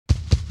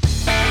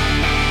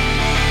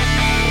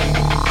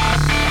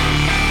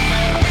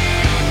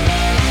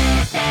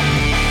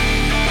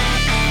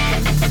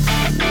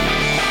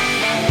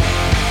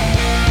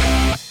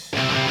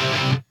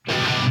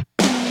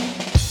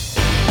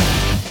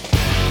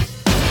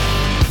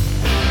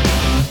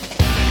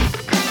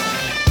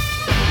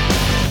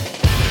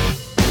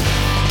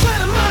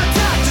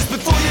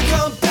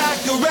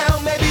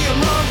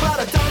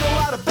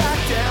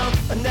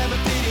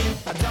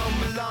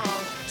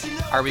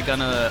are we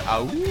gonna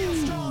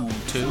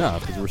too? No,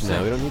 because we're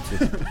saying we don't need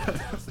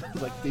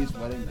to. Like these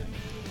wedding night.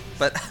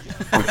 But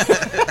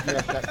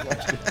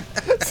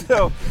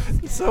so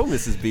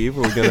Mrs.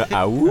 Beaver, we're gonna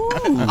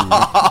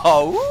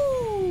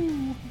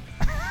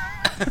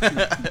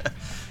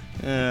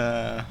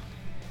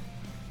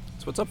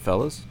So what's up,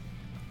 fellas?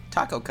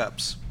 Taco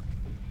cups.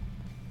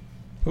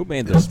 Who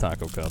made those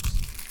taco cups?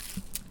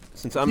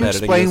 Since I'm Can you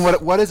editing explain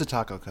this, what is a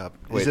taco cup?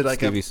 wait, Is it like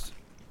Stevie,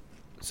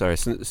 sorry,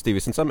 Stevie.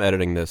 Since I'm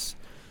editing this,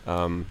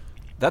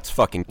 that's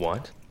fucking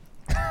What?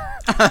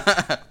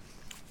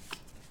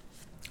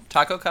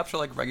 Taco cups are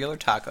like regular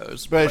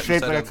tacos. but it's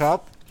shaped instead like a of-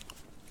 cup?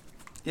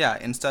 Yeah,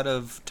 instead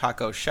of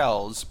taco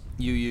shells,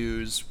 you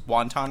use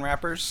wonton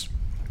wrappers,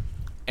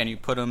 and you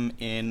put them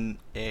in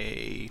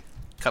a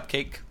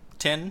cupcake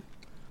tin.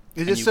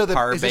 Is And it you so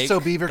par is it so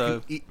bake Beaver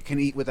the- can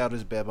eat without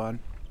his bib on?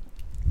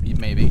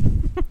 Maybe.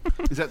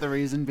 Is that the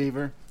reason,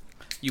 Beaver?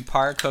 You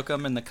par cook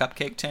them in the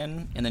cupcake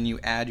tin, and then you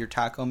add your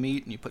taco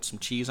meat, and you put some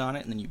cheese on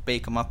it, and then you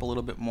bake them up a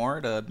little bit more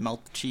to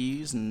melt the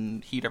cheese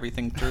and heat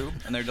everything through,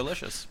 and they're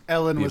delicious.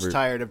 Ellen was Beaver.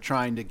 tired of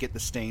trying to get the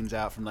stains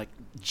out from like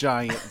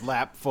giant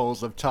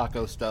lapfuls of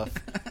taco stuff.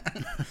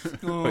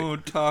 Oh,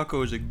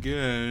 tacos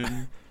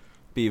again.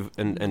 Beav,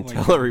 and Oh, I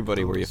tell love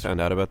everybody where you those. found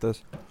out about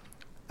this.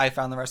 I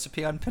found the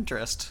recipe on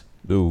Pinterest.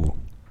 Ooh.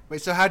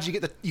 Wait, so how'd you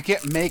get the? You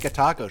can't make a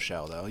taco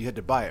shell though. You had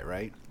to buy it,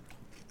 right?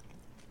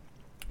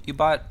 You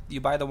buy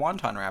the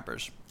wonton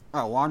wrappers.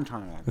 Oh,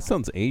 wonton. That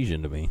sounds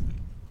Asian to me.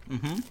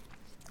 Mm-hmm.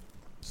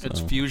 So, It's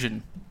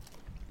fusion.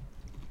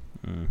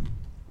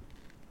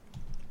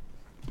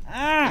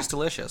 Ah! It's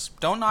delicious.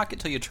 Don't knock it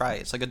till you try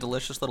it. It's like a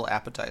delicious little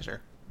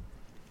appetizer.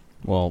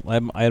 Well,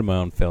 I had my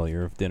own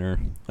failure of dinner.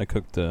 I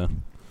cooked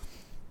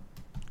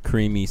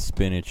creamy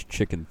spinach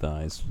chicken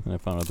thighs, and I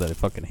found out that I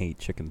fucking hate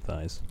chicken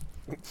thighs.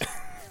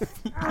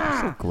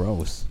 So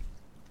gross.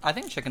 I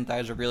think chicken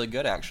thighs are really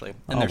good, actually.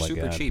 And Oh they're my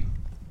super God. cheap.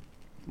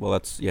 Well,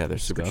 they're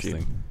super cheap.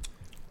 Disgusting.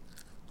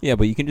 Yeah,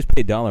 but you can just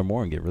pay $1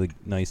 more and get really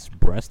nice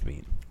breast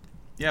meat.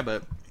 Yeah,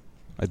 but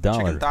 $1.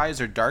 chicken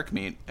thighs are dark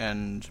meat,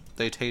 and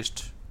I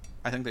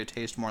think they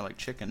taste more like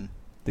chicken.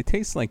 They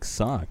taste like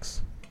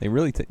socks. They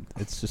really.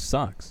 It's just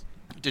socks.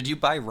 Did you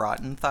buy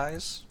rotten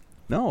thighs?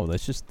 No,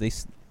 that's just I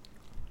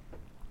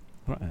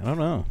don't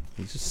know.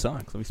 It just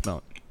sucks. Let me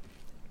smell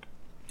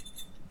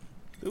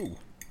it. Ooh.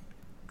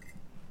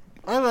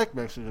 I like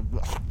Mexican.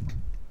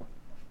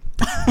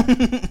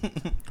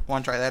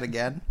 Want to try that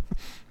again?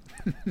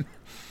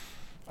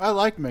 I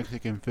like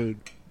Mexican food.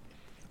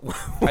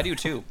 I do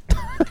too.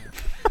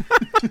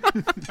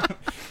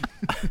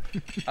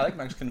 I like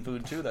Mexican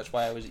food too. That's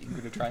why I was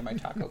eager to try my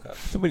taco cup.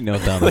 Somebody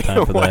note down the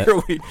time for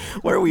that.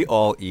 Why are we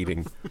all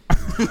eating?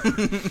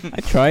 I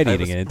tried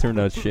eating it. It turned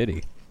out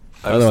shitty.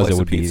 I have a Otherwise, slice I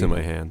would of be pizza in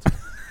eating my hands.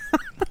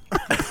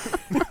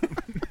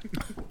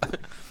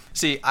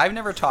 See, I've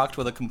never talked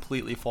with a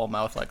completely full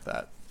mouth like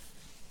that.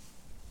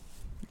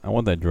 I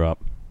want that drop.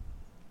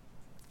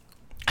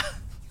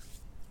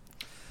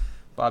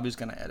 Bobby's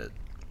gonna edit.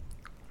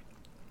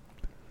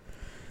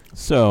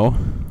 So,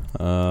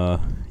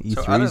 E3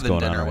 So other is than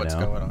going dinner, on right what's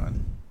now. going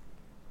on?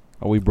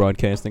 Are we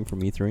broadcasting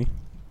from E E3?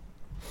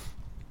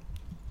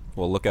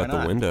 Well, look Why out the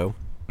not? window.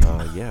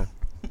 Yeah.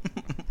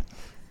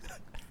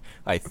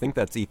 I think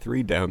that's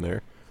E3 down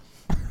there.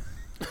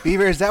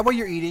 Beaver, is that what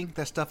you're eating?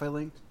 That stuff I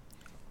linked?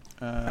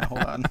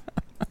 Hold on.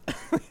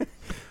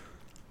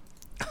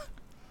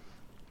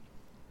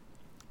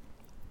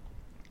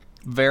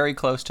 Very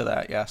close to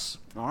that, yes.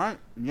 All right,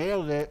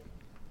 nailed it.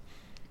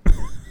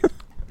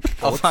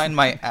 I'll find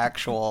my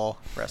actual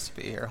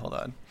recipe here. Hold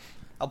on.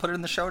 I'll put it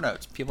in the show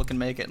notes. People can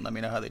make it and let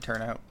me know how they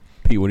turn out.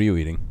 Pete, what are you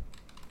eating?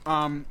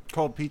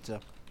 Cold pizza.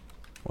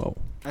 Whoa.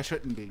 I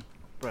shouldn't be,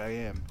 but I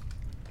am.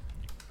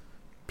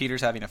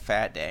 Peter's having a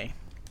fat day.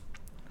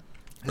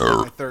 This is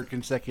my third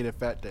consecutive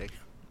fat day.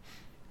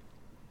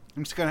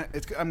 I'm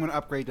gonna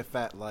upgrade to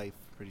fat life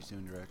pretty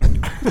soon,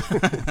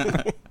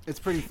 direct. It's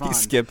pretty fun.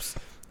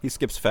 He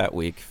skips fat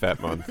week,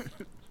 fat month.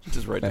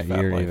 Just right to Fat fat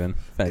year life. even.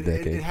 Fat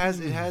decade. It has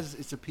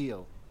its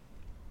appeal.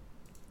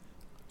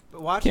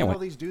 But watching Can't all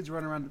wait. these dudes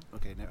run around.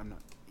 Okay, no, I'm not.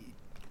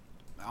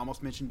 I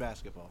almost mentioned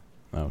basketball.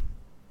 Oh.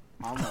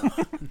 Almost.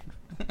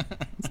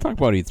 Let's talk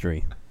about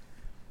E3.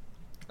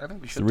 I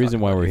think we It's should the reason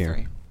talk why about we're E3.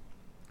 here.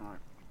 All right.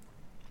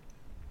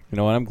 You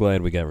know what? I'm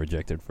glad we got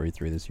rejected for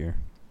E3 this year.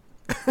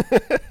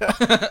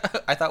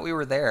 I thought we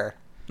were there.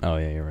 Oh,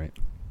 yeah, you're right.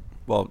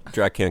 Well,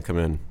 Drac can't come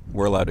in.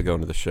 We're allowed to go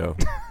into the show.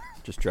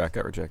 Just Drac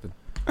got rejected.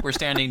 We're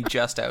standing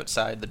just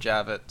outside the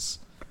Javits.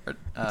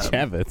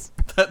 Javits.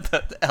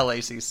 The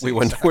LACC. We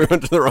went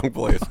to the wrong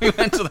place. We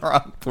went to the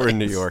wrong place. We're in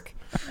New York.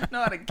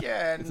 Not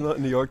again. It's not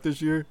in New York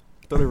this year?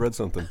 I thought I read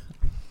something.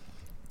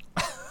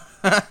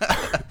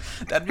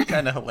 That'd be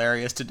kind of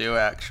hilarious to do,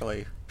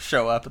 actually.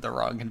 Show up at the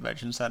wrong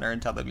convention center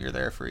and tell them you're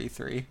there for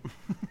E3.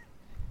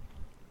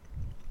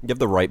 You have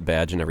the right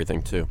badge and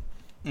everything, too.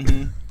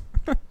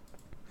 Mm-hmm.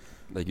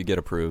 Like, you get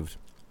approved.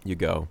 You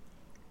go.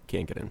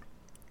 Can't get in.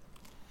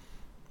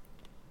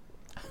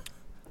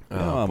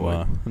 No,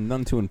 boy. I'm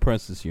none too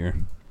impressed this year.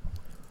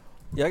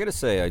 Yeah, I gotta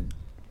say,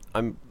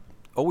 I'm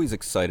always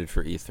excited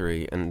for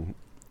E3, and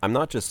I'm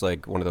not just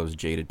like one of those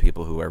jaded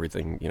people who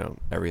everything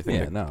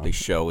they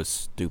show is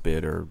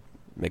stupid or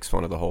makes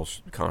fun of the whole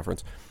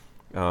conference.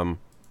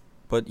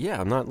 But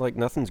yeah, I'm not like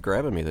nothing's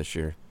grabbing me this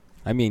year.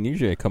 I mean,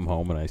 usually I come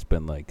home and I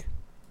spend like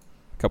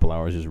a couple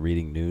hours just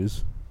reading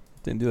news.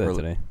 Didn't do that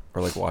today.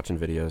 Or like watching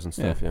videos and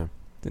stuff. Yeah.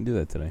 Didn't do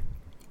that today.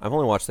 I've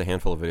only watched a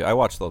handful of videos. I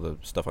watched all the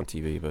stuff on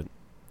TV, but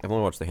I've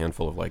only watched a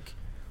handful of like,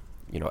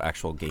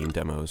 actual game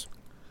demos.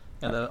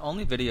 Yeah, the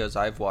only videos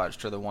I've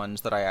watched are the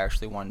ones that I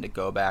actually wanted to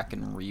go back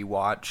and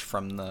rewatch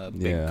from the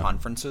big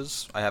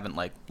conferences. I haven't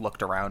like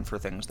looked around for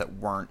things that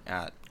weren't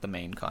at the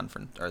main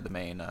conference or the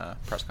main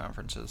press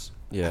conferences.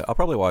 Yeah, I'll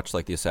probably watch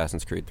like the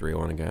Assassin's Creed 3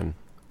 one again.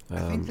 I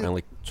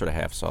only sort of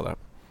half saw that.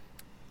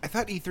 I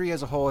thought E3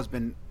 as a whole has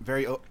been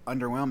very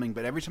underwhelming,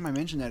 but every time I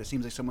mention that, it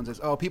seems like someone says,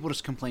 "Oh, people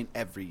just complain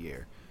every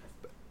year."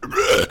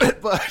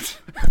 But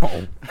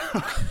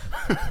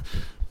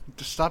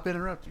just stop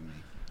interrupting me.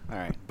 All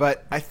right,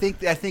 but I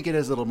think it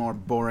is a little more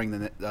boring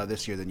than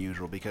this year than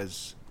usual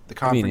because the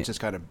conference is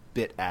kind of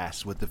bit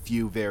ass with a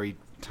few very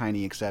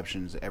tiny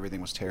exceptions. Everything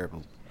was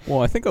terrible.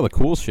 Well, I think all the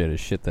cool shit is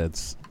shit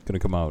that's going to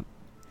come out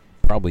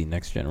probably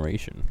next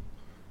generation.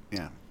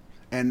 Yeah.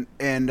 And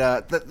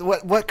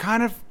what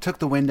kind of took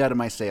the wind out of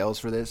my sails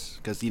for this,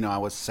 because, I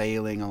was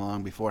sailing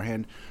along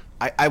beforehand,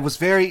 I was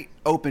very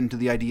open to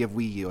the idea of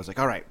Wii U. I was like,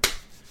 all right,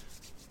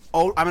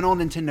 I'm an old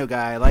Nintendo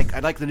guy. I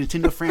like the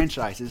Nintendo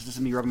franchises. This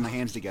is me rubbing my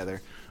hands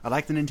together. I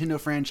like the Nintendo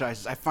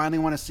franchises. I finally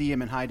want to see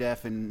them in high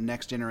def and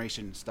next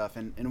generation stuff.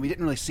 And we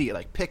didn't really see it.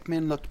 Like,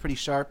 Pikmin looked pretty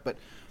sharp, but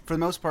for the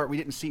most part, we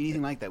didn't see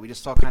anything like that. We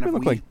just saw kind of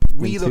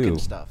Wii-looking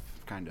stuff,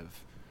 kind of.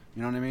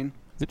 You know what I mean?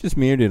 It just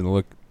me didn't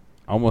look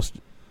almost...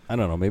 I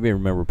don't know. Maybe I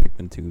remember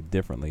Pikmin 2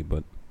 differently,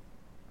 but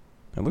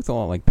it looked a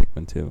lot like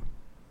Pikmin 2.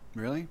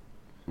 Really?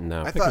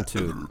 No, Pikmin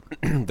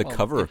 2. The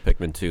cover of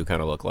Pikmin 2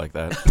 kind of looked like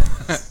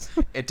that.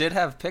 It did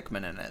have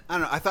Pikmin in it. I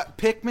don't know. I thought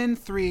Pikmin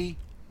 3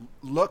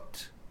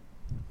 looked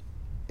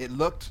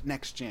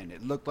next gen.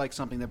 It looked like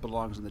something that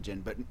belongs in the gen,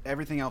 but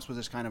everything else was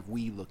just kind of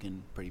Wii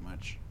looking, pretty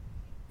much,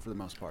 for the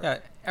most part. Yeah,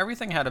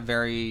 everything had a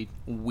very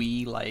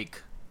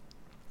Wii-like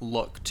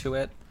look to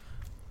it,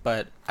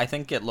 but I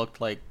think it looked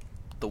like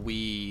the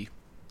Wii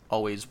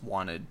always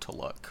wanted to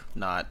look,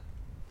 not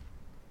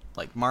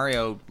like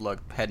Mario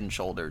looked head and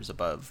shoulders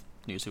above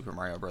New Super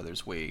Mario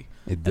Brothers Wii.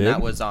 It did? And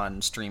that was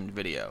on streamed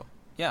video.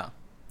 Yeah.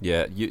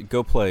 Yeah, you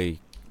go play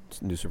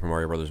New Super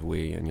Mario Brothers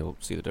Wii and you'll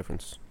see the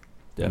difference.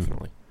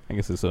 Definitely. I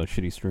guess it's a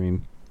shitty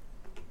stream.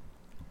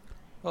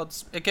 Well,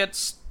 it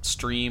gets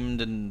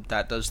streamed and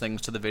that does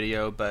things to the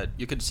video, but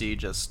you could see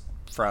just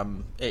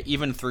from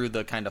even through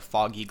the kind of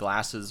foggy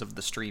glasses of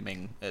the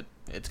streaming,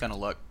 it's going to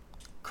look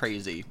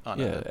crazy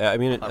on a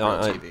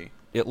TV.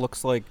 It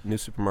looks like New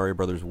Super Mario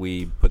Brothers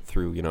Wii put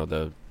through,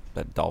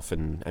 that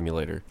Dolphin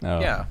emulator. Oh.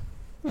 Yeah.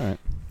 All right.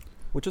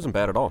 Which isn't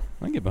bad at all.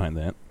 I can get behind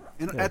that.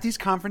 And at these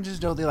conferences,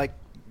 though, they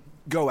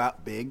go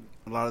out big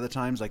a lot of the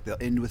times. Like they'll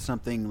end with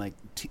something like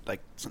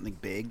something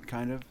big,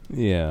 kind of.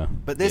 Yeah.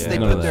 But this, they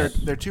put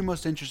their two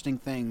most interesting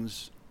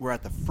things were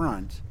at the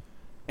front,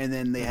 and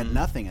then they had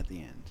nothing at the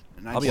end.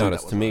 And I'll be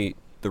honest. To me,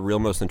 the real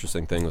most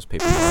interesting thing was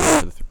Paper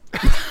Mario.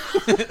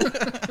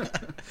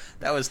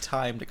 That was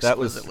timed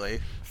exquisitely.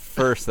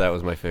 First, that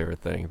was my favorite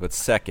thing, but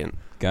second,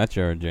 gotcha,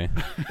 RJ.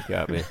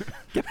 Got me.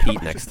 Get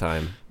Pete next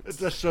time.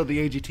 Just show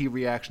the AGT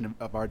reaction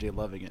of RJ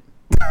loving it.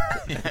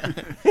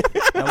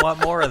 I want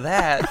more of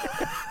that.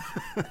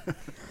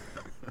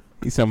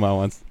 He's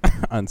somehow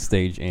on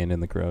stage and in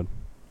the crowd.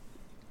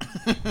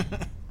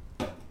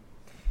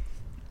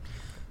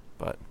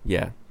 But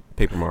yeah,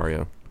 Paper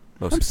Mario.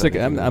 I'm sick.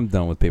 I'm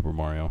done with Paper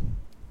Mario.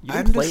 You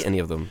didn't play any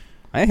of them.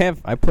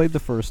 I played the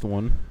first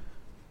one.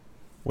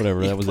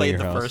 Whatever, that was at your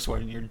house. You played the first one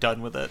and you're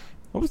done with it.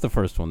 What was the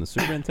first one? The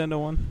Super Nintendo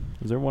one?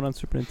 Was there one on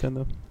Super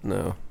Nintendo?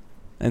 No.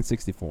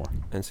 N64.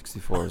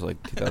 N64 was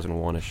like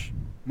 2001-ish.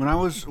 When I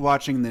was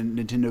watching the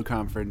Nintendo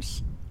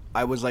conference,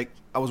 I was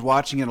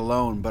watching it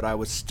alone, but I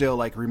was still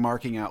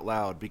remarking out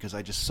loud because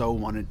I just so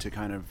wanted to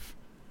kind of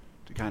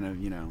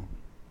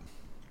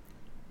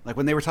like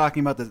when they were talking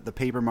about the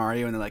Paper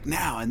Mario and they're like,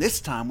 now and this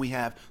time we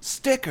have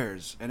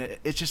stickers, and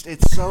it's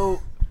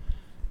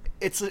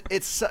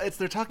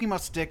they're talking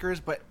about stickers,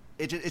 but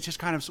it's just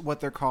kind of what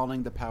they're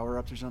calling the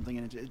power-ups or something,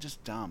 and it's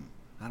just dumb.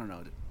 I don't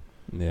know.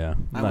 Yeah,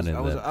 I was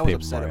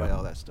upset about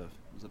all that stuff.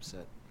 I was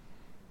upset.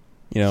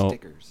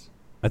 Stickers.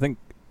 I think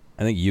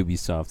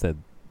Ubisoft had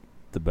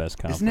the best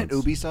conference. Isn't it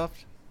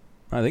Ubisoft?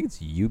 I think it's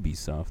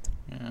Ubisoft.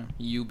 Yeah,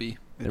 Ubi.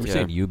 Never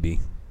said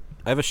Ubi.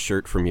 I have a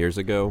shirt from years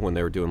ago when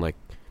they were doing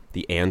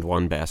the and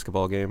one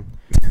basketball game,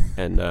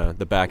 and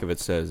the back of it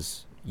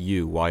says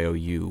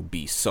YOU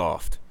be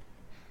soft.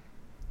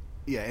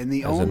 Yeah, and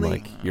the as only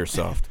in you're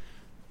soft.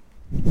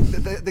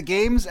 The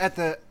games at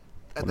the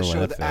show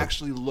that felt.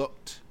 actually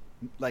looked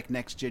like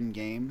next gen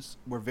games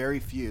were very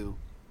few.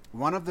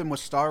 One of them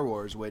was Star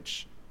Wars,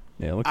 which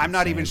I'm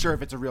not even sure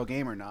if it's a real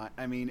game or not.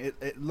 I mean,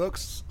 it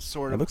looks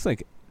sort of. It looks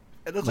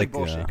like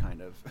bullshit,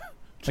 kind of.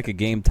 Like a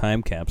game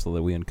time capsule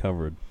that we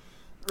uncovered.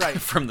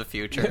 Right from the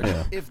future.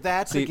 Yeah. If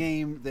that's a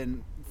game,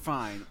 then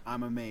fine.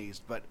 I'm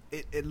amazed, but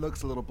it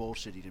looks a little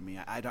bullshitty to me.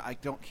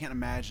 Can't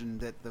imagine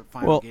that the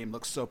final game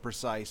looks so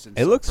precise and.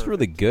 It looks perfect.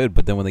 Really good,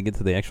 but then when they get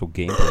to the actual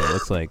gameplay, it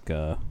looks like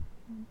I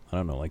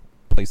don't know, like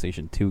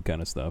PlayStation 2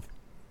 kind of stuff.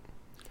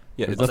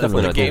 Yeah, the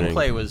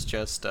gameplay was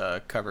just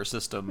cover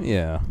system,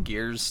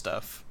 gears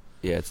stuff.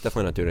 Yeah, it's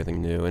definitely not doing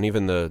anything new, and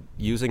even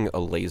using a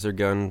laser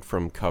gun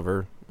from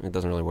cover, it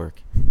doesn't really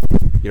work.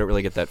 You don't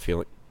really get that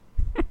feeling.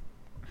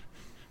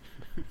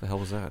 The hell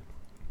was that?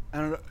 I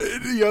don't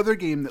know. The other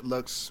game that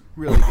looks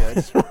really good.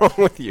 What's wrong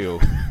with you?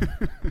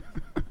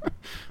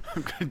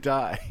 I'm gonna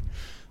die.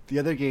 The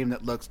other game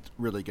that looks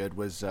really good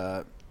was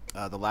The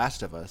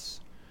Last of Us,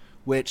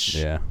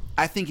 which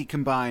I think it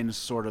combines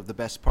sort of the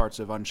best parts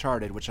of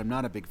Uncharted, which I'm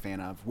not a big fan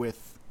of,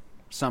 with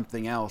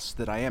something else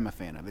that I am a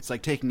fan of. It's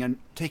like taking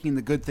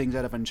the good things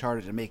out of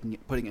Uncharted and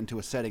putting it into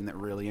a setting that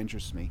really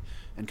interests me,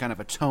 and kind of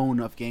a tone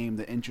of game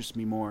that interests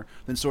me more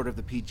than sort of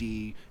the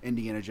PG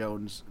Indiana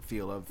Jones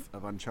feel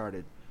of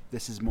Uncharted.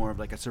 This is more of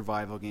like a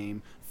survival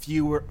game.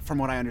 From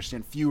what I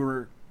understand,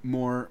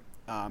 more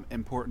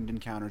important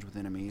encounters with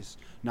enemies,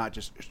 not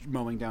just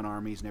mowing down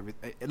armies and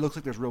everything. It looks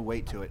like there's real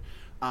weight to it.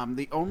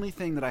 The only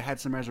thing that I had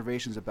some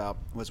reservations about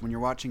was when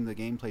you're watching the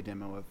gameplay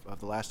demo of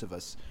The Last of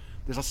Us,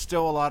 there's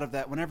still a lot of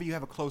that. Whenever you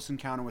have a close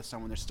encounter with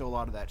someone, there's still a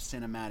lot of that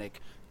cinematic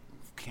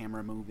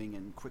camera moving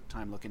and quick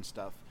time looking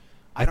stuff.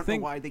 I don't know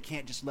why they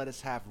can't just let us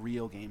have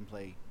real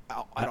gameplay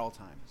at all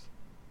times.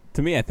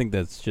 To me, I think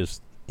that's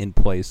just in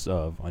place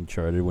of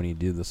Uncharted when you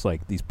do this,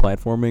 like these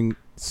platforming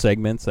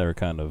segments that are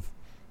kind of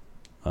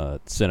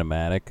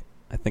cinematic.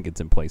 I think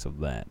it's in place of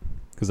that,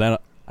 because I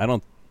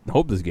don't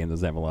hope this game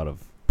doesn't have a lot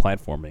of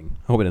platforming.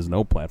 I hope it has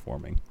no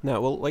platforming. No,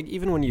 well, like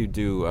even when you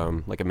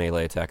do like a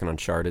melee attack in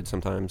Uncharted,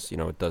 sometimes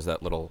it does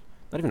that little,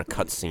 not even a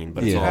cutscene,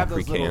 but it's all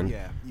pre-canned.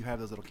 You have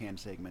those little canned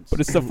segments. But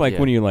it's stuff like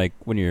when you're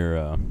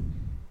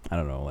I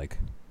don't know, like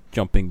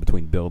jumping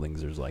between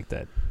buildings, there's like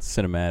that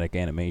cinematic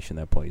animation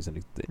that plays,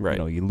 and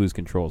you lose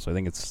control. So I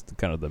think it's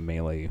kind of the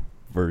melee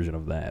version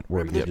of that,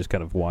 where you're just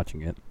kind of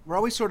watching it. We're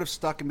always sort of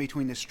stuck in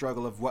between this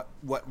struggle of what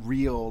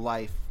real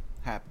life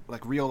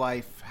real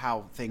life,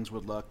 how things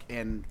would look,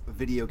 and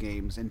video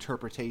games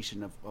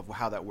interpretation of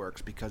how that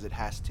works, because it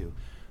has to.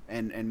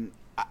 And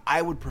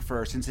I would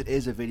prefer, since it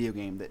is a video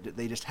game, that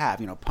they just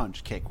have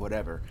punch, kick,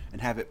 whatever,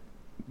 and have it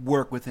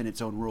work within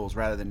its own rules,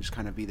 rather than just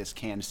kind of be this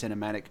canned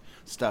cinematic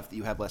stuff that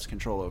you have less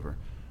control over.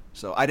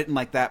 So I didn't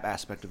like that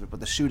aspect of it, but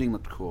the shooting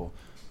looked cool.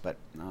 But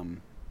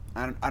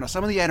I don't know,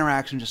 some of the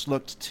interaction just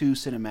looked too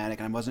cinematic,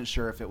 and I wasn't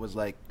sure if it was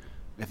going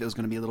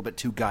to be a little bit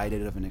too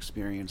guided of an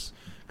experience,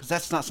 because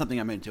that's not something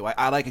I'm into.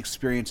 I like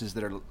experiences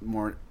that are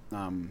more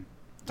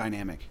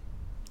dynamic.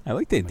 I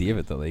like the idea of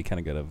it, though. They kind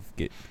of got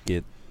to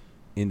get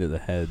into the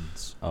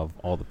heads of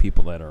all the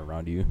people that are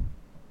around you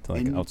to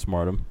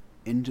outsmart them.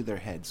 Into their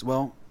heads.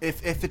 Well,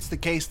 if it's the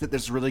case that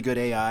there's really good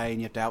AI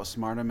and you have to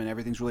outsmart them and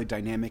everything's really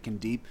dynamic and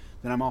deep,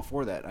 then I'm all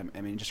for that.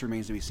 I mean, it just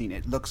remains to be seen.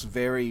 It looks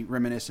very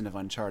reminiscent of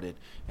Uncharted,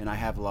 and I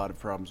have a lot of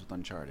problems with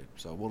Uncharted.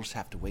 So we'll just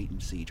have to wait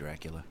and see,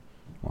 Dracula.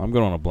 Well, I'm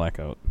going on a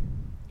blackout.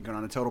 You're going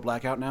on a total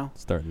blackout now?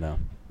 Starting now.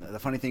 The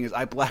funny thing is,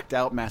 I blacked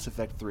out Mass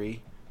Effect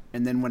 3,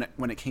 and then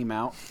when it came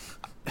out,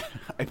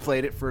 I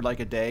played it for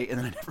like a day, and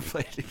then I never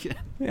played it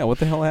again. Yeah, what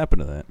the hell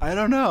happened to that? I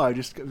don't know. I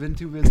just been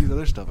too busy with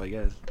other stuff, I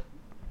guess.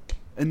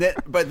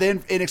 But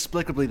then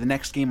inexplicably, the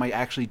next game I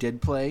actually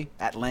did play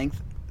at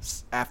length,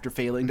 after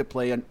failing to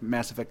play on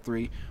Mass Effect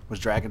 3, was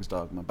Dragon's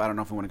Dogma. But I don't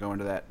know if we want to go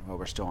into that while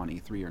we're still on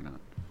E3 or not.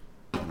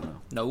 I don't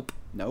know.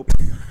 Nope.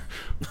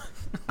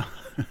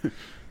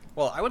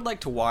 Well, I would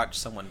like to watch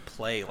someone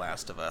play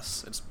Last of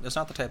Us. It's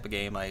not the type of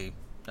game I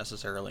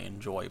necessarily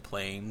enjoy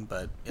playing,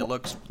 but it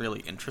looks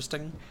really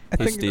interesting. I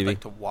think I'd like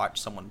to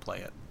watch someone play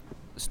it.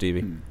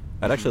 Stevie,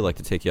 I'd actually like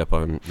to take you up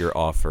on your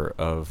offer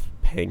of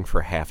paying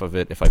for half of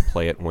it if I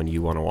play it when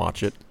you want to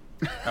watch it.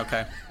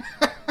 Okay.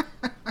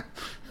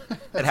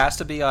 It has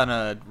to be on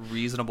a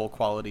reasonable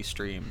quality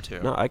stream too.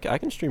 No, I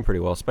can stream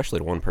pretty well, especially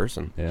to one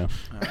person. Yeah.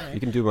 All right. We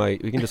can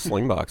just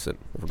slingbox it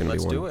if we're going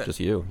to do one. Just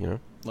you,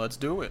 Let's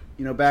do it.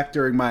 Back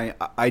during my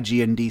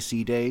IGN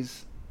DC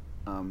days,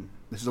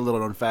 this is a little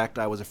known fact.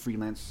 I was a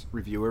freelance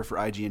reviewer for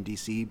IGN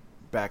DC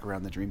back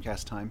around the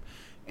Dreamcast time,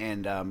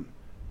 and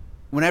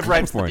whenever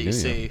I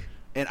DC.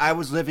 And I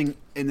was living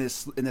in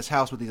this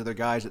house with these other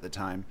guys at the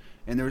time,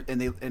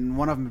 and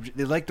one of them,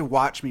 they liked to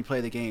watch me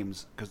play the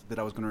games that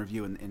I was going to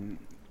review, and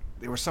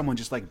there was someone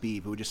just like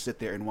Beeb who would just sit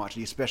there and watch.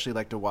 He especially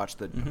liked to watch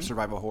the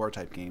survival horror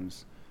type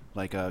games,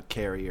 like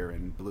Carrier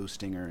and Blue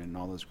Stinger and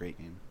all those great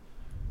games.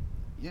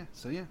 Yeah,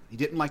 so yeah, he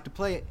didn't like to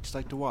play it, just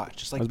like to watch,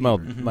 just like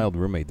my old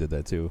roommate did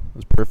that too. It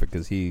was perfect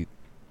because he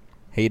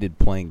hated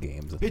playing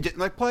games. He didn't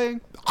like playing.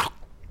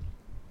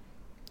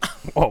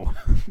 Whoa.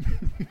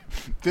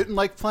 Didn't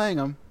like playing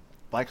them.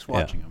 Likes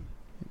watching them.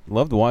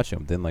 Loved watching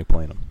them. Didn't like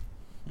playing them.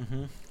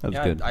 Mm-hmm. That was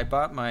good. I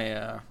bought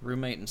my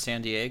roommate in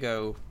San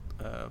Diego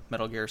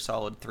Metal Gear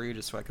Solid 3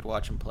 just so I could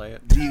watch him play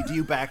it. Do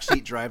you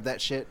backseat drive that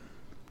shit?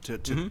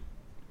 Yeah,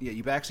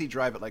 you backseat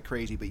drive it like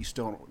crazy, but you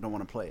still don't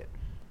want to play it.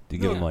 Do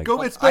you give him like?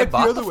 Go, it's back the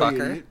other way.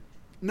 Fucker.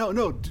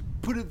 no,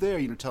 put it there.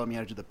 Telling me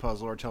how to do the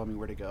puzzle or telling me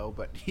where to go,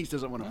 but he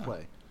doesn't want to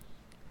play.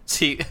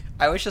 See,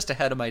 I was just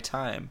ahead of my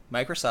time.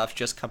 Microsoft's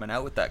just coming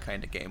out with that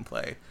kind of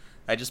gameplay.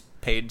 I just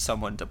paid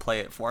someone to play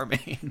it for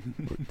me.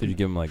 Did you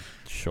give him, like,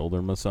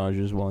 shoulder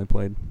massages while he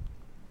played?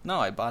 No,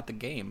 I bought the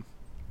game.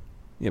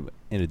 Yeah, but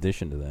in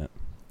addition to that.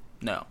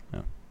 No.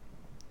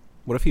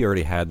 What if he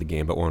already had the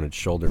game but wanted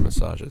shoulder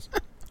massages?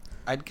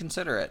 I'd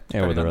consider it.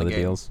 Yeah, were there other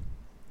deals?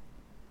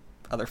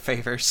 Other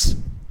favors.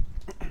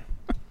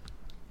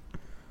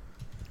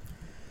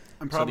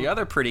 So the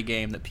other pretty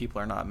game that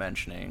people are not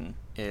mentioning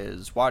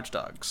is Watch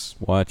Dogs.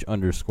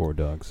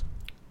 Watch_dogs.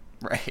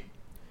 Right.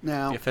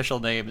 Now, the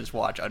official name is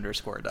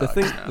Watch_dogs.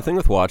 The thing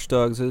with Watch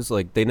Dogs is,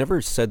 like, they never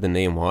said the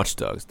name Watch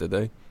Dogs, did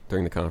they?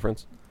 During the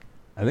conference?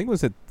 I think it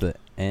was at the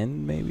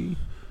end, maybe?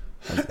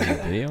 Like in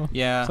the video?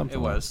 Yeah, Something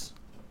it was.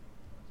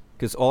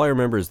 Because all I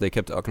remember is they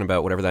kept talking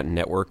about whatever that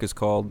network is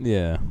called.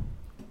 Yeah.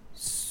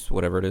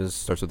 Whatever it is,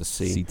 starts with a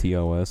C.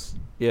 CTOS.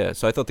 Yeah,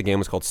 so I thought the game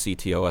was called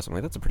CTOS. I'm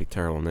like, that's a pretty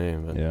terrible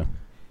name. But Yeah.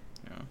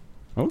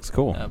 It looks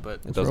cool. Yeah, but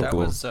It does look that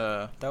cool.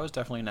 was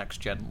definitely next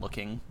gen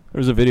looking. There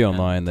was a video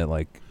online that,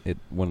 like, it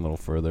went a little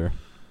further.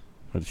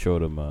 It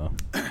showed him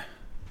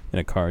in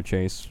a car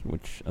chase,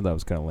 which I thought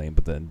was kind of lame.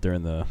 But then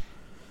during the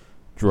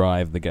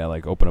drive, the guy,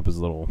 like, opened up his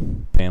little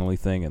panel-y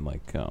thing and,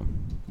 like,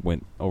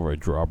 went over a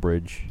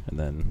drawbridge and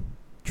then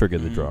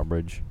triggered the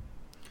drawbridge.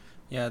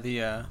 Yeah,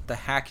 the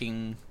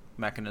hacking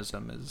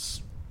mechanism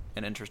is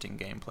an interesting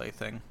gameplay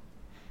thing.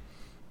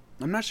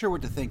 I'm not sure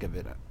what to think of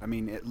it. I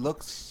mean, it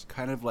looks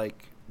kind of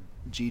like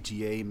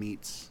GTA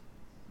meets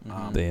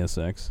Deus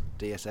Ex.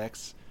 Deus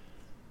Ex.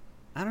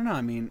 I don't know.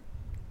 I mean,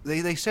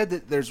 they said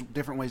that there's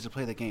different ways to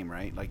play the game,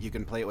 right? Like you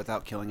can play it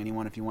without killing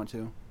anyone if you want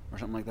to, or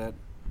something like that.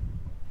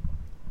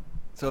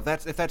 So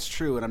if that's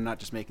true, and I'm not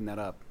just making that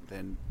up,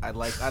 then I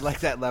like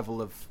that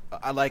level of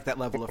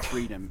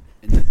freedom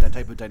in that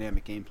type of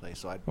dynamic gameplay.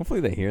 So Hopefully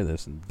they hear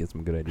this and get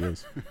some good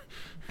ideas.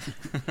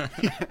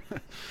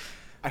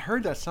 I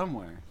heard that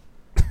somewhere.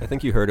 I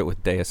think you heard it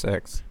with Deus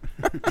Ex.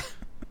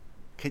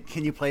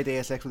 Can you play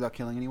Deus Ex without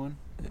killing anyone?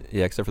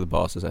 Yeah, except for the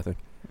bosses, I think.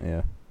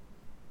 Yeah.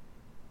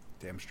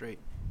 Damn straight.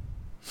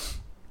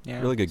 Yeah,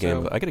 Really good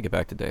game. I got to get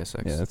back to Deus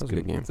Ex. Yeah, that's a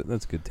good game.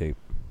 That's good tape.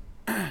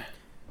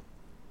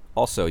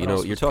 Also, What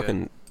else you're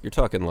was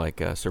talking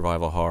like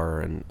survival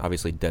horror, and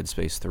obviously Dead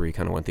Space 3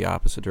 kind of went the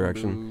opposite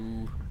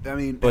direction. Boo. I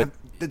mean, But-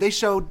 did they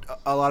show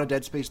a lot of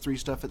Dead Space 3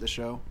 stuff at the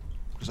show?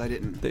 Because I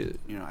didn't.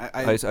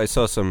 I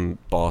saw some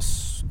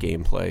boss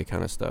gameplay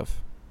kind of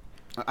stuff.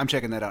 I'm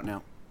checking that out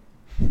now.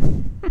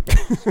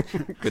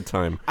 Good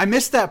time. I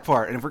missed that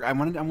part, and I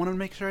wanted to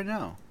make sure I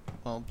know.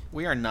 Well,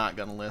 we are not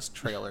going to list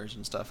trailers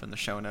and stuff in the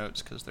show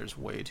notes because there's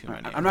way too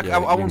many. I'm not. Yeah,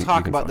 I won't you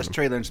talk can about find this them.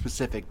 trailer in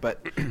specific,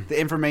 but the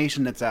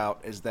information that's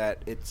out is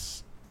that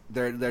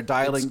they're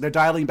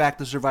dialing back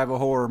the survival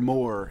horror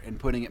more and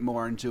putting it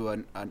more into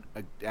an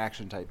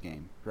action type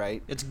game,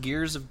 right? It's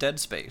Gears of Dead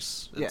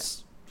Space.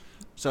 It's,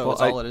 So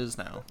that's all it is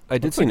now. I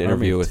did Looks see an like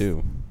interview Army with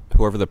too.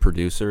 whoever the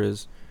producer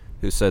is,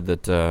 who said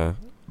that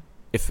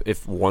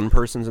if one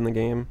person's in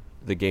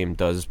the game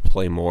does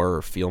play more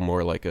or feel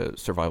more like a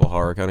survival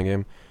horror kind of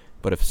game.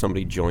 But if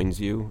somebody joins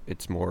you,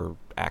 it's more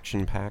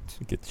action packed.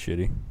 It gets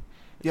shitty.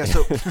 yeah,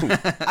 so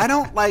I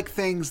don't like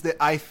things that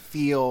I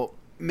feel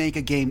make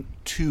a game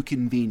too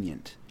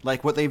convenient.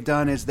 Like what they've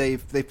done is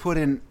they've put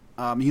in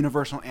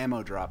universal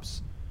ammo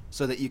drops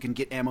so that you can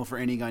get ammo for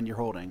any gun you're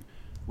holding,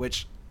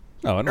 which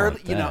Oh, I don't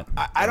like that.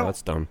 I don't.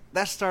 That's dumb.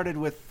 That started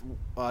with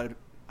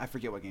I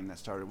forget what game that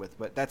started with,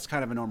 but that's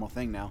kind of a normal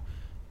thing now,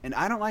 and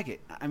I don't like it.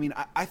 I mean,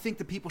 I think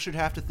that people should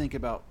have to think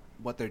about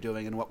what they're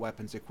doing and what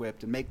weapons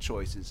equipped and make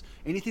choices.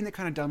 Anything that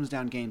kind of dumbs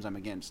down games, I'm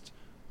against.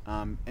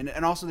 And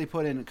also they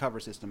put in a cover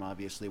system,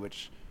 obviously,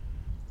 which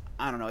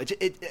I don't know.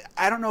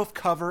 I don't know if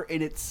cover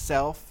in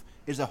itself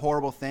is a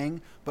horrible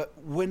thing, but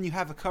when you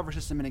have a cover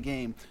system in a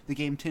game, the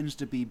game tends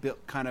to be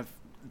built kind of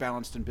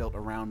balanced and built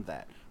around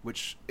that,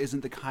 which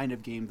isn't the kind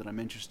of game that I'm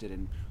interested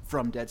in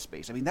from Dead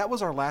Space. I mean, that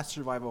was our last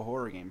survival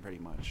horror game, pretty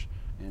much,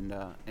 and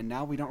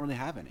now we don't really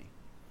have any.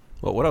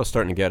 Well, what I was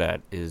starting to get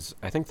at is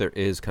I think there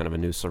is kind of a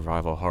new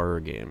survival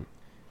horror game.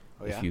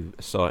 Oh, yeah? If you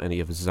saw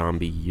any of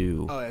Zombie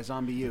U. Oh, yeah,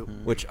 Zombie U.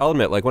 Which I'll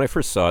admit, like when I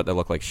first saw it, that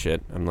looked like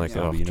shit. I'm like, Yeah.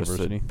 oh, Zombie just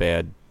University.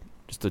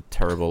 just a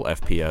terrible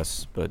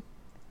FPS. But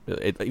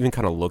it even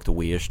kind of looked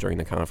Wii-ish during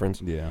the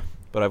conference. Yeah.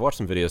 But I've watched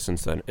some videos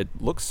since then. It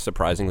looks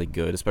surprisingly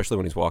good, especially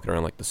when he's walking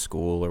around like the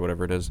school or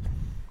whatever it is.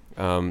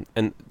 And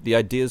the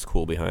idea is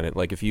cool behind it.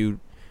 Like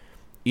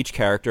each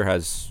character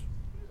has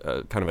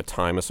kind of a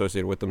time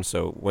associated with them.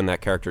 So when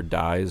that character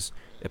dies,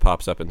 it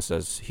pops up and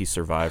says he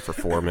survived for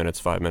 4 minutes,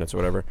 5 minutes, or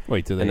whatever.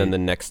 Wait, And then the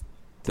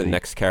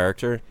next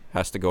character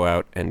has to go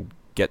out and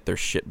get their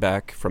shit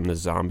back from the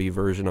zombie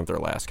version of their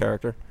last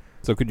character.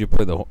 So could you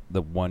play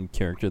the one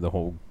character the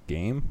whole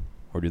game,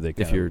 or do they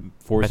If you're-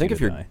 force I think you if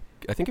to you're die?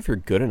 I think if you're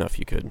good enough,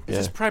 you could. Is Yeah.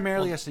 this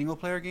primarily a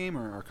single-player game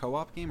or a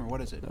co-op game, or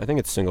what is it? I think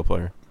it's single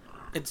player.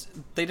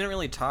 They didn't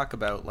really talk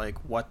about like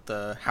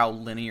how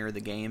linear the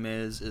game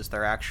is. Is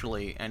there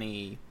actually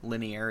any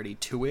linearity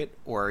to it,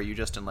 or are you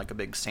just in like a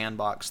big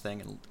sandbox thing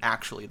and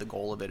actually the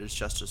goal of it is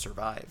just to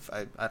survive?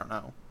 I don't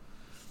know.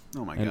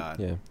 Oh my god.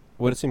 Yeah.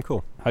 Would it seem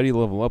cool? How do you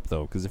level up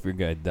though? Because if your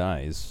guy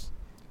dies,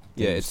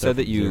 yeah, it said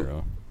that you.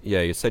 Zero.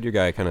 Yeah, you said your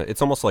guy kind of.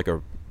 It's almost like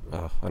a.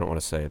 I don't want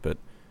to say it, but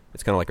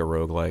it's kind of like a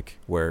roguelike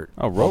where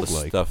all the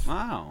stuff.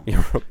 Wow.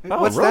 Yeah,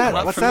 What's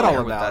that? What's that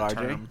all about, RJ?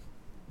 Term.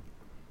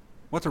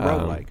 What's a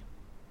roguelike?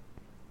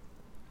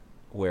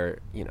 Where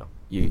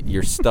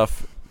your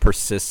stuff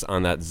persists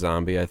on that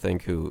zombie. I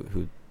think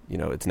who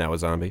it's now a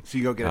zombie. So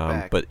you go get it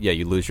back. But yeah,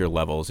 you lose your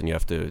levels, and you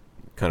have to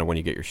kind of when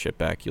you get your shit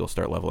back, you'll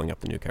start leveling up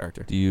the new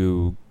character. Do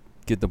you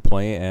get to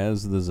play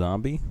as the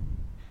zombie?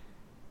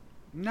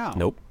 No.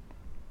 Nope.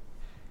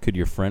 Could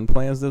your friend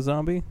play as the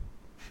zombie?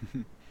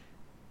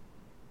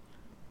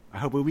 I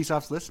hope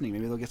Ubisoft's listening.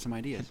 Maybe they'll get some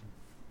ideas.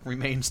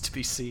 Remains to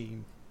be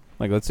seen.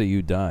 Like, let's say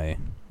you die,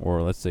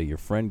 or let's say your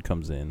friend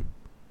comes in.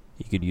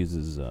 He could use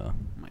his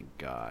my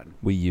God.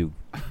 Wii U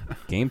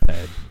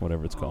gamepad,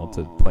 whatever it's called,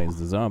 to play as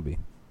the zombie.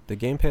 The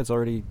gamepad's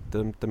already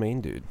the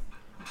main dude.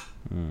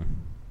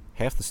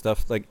 Half the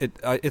stuff, like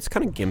it's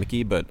kind of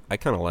gimmicky, but I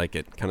kind of like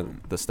it. Kind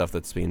of the stuff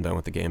that's being done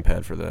with the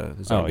gamepad for the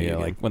zombie. Oh yeah,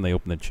 like when they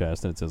open the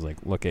chest and it says like,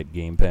 "Look at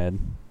gamepad."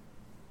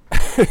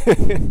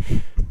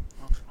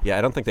 Yeah,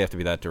 I don't think they have to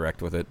be that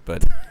direct with it,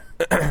 but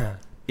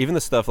even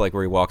the stuff like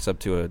where he walks up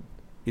to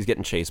he's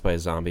getting chased by a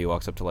zombie. He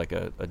walks up to like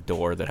a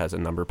door that has a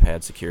number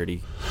pad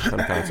security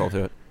kind of console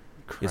to it.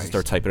 He has to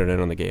start typing it in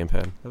on the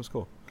gamepad. That was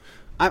cool.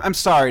 I'm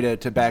sorry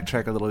to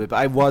backtrack a little bit, but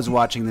I was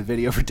watching the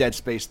video for Dead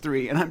Space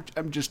 3, and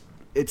I'm just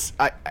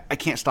I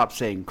can't stop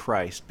saying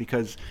Christ,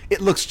 because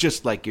it looks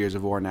just like Gears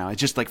of War now. It's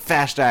just like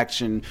fast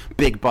action,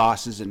 big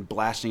bosses, and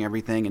blasting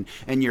everything,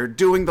 and you're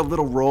doing the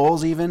little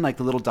rolls, even like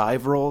the little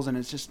dive rolls, and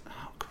it's just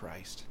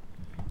Christ.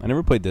 I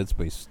never played Dead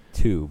Space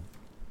 2.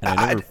 And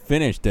I never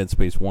finished Dead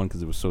Space 1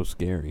 because it was so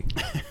scary.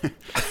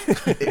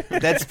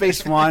 Dead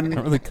Space 1...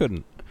 I really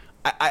couldn't.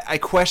 I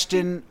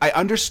question... I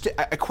understand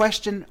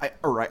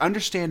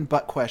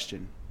but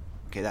question.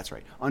 Okay, that's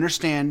right.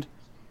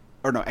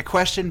 I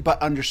question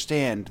but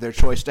understand their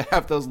choice to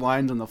have those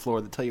lines on the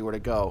floor that tell you where to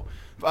go.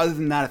 But other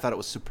than that, I thought it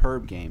was a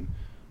superb game.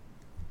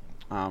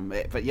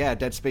 But yeah,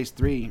 Dead Space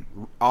 3,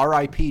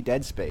 R.I.P.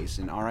 Dead Space,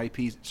 and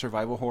R.I.P.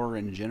 survival horror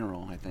in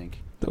general, I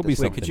think. There'll be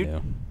something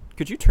new.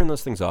 Could you turn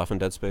those things off in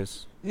Dead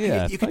Space?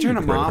 Yeah, you could turn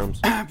them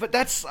off, but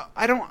that's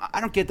I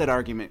don't get that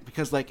argument,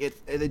 because like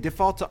they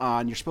default to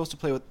on. You're supposed to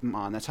play with them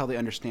on. That's how they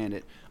understand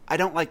it. I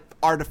don't like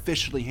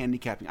artificially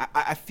handicapping.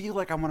 I feel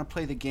like I want to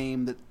play the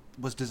game that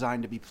was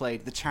designed to be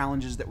played, the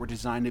challenges that were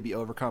designed to be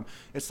overcome.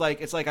 I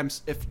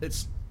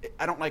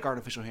don't like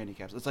artificial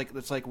handicaps. It's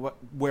like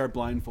wear a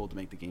blindfold to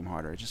make the game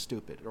harder. It's just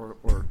stupid.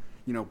 Or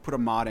put a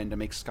mod in to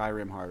make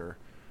Skyrim harder.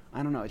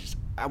 I don't know.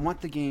 I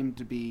want the game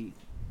to be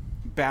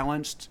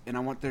balanced, and I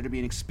want there to be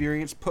an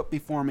experience put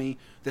before me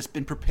that's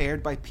been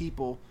prepared by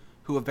people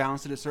who have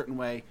balanced it a certain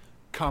way.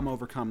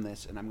 Overcome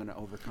this, and I'm going to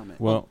overcome it.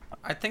 Well,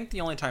 I think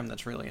the only time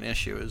that's really an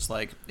issue is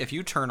like if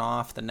you turn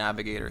off the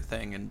navigator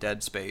thing in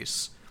Dead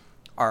Space,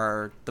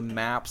 are the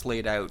maps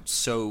laid out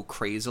so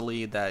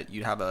crazily that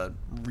you'd have a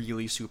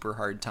really super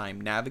hard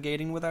time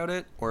navigating without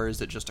it, or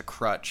is it just a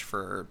crutch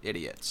for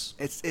idiots?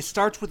 It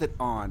starts with it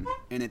on,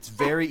 and it's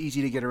very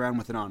easy to get around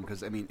with it on,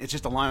 because it's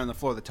just a line on the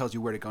floor that tells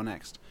you where to go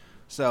next.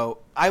 So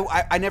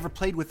I never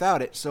played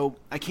without it, so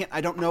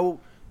I don't know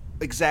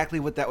exactly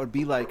what that would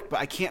be like, but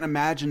I can't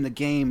imagine the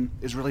game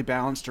is really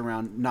balanced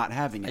around not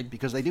having it,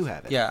 because they do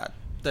have it. Yeah,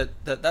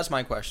 that's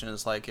my question,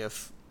 is like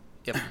if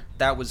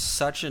that was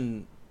such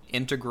an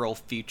integral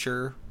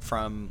feature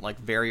from like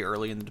very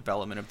early in the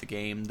development of the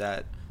game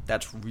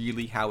that's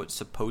really how it's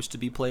supposed to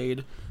be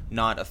played,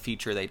 not a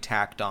feature they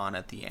tacked on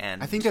at the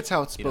end. I think that's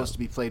how it's supposed to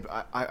be played,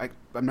 but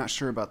I'm not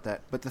sure about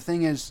that. But the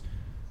thing is,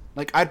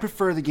 like, I'd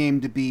prefer the game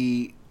to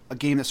be a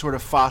game that sort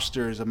of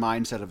fosters a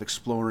mindset of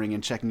exploring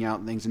and checking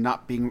out things, and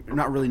not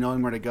really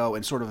knowing where to go,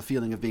 and sort of a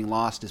feeling of being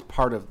lost is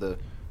part of the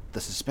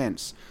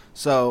suspense.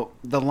 So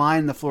the line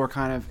on the floor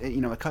kind of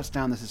it cuts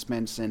down the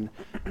suspense, and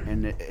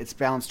it's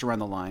balanced around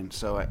the line.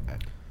 So I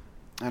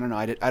don't know.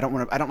 I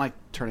don't like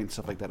turning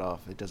stuff like that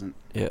off. It doesn't.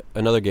 Yeah,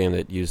 another game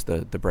that used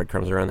the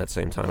breadcrumbs around that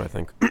same time, I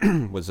think,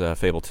 was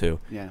Fable 2.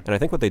 Yeah. And I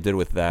think what they did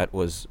with that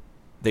was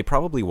they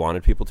probably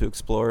wanted people to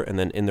explore, and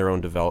then in their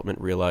own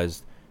development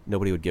realized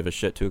nobody would give a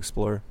shit to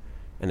explore,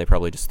 and they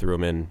probably just threw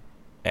them in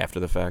after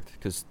the fact,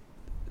 because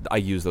I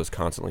use those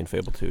constantly in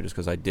Fable 2 just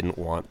because I didn't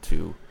want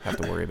to have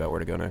to worry about where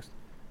to go next.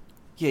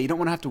 Yeah, you don't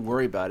want to have to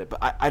worry about it,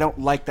 but I don't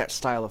like that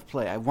style of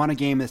play. I want a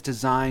game that's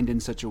designed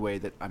in such a way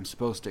that I'm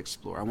supposed to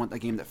explore. I want a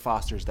game that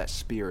fosters that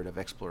spirit of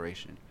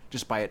exploration,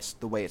 just by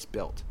the way it's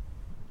built.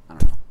 I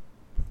don't know.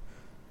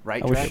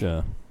 Right,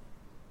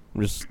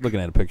 I'm just looking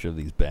at a picture of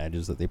these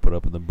badges that they put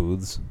up in the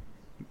booths.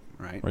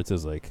 Right. Where it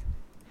says, like,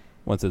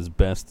 one says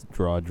Best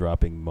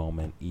Draw-Dropping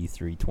Moment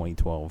E3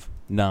 2012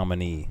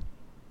 Nominee.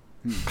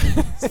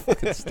 It's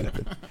fucking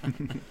stupid.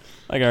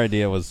 Like, our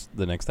idea was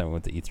the next time we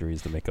went to E3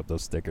 is to make up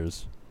those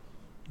stickers.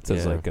 It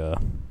says,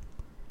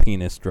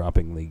 penis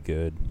droppingly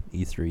good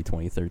E3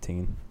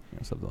 2013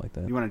 or something like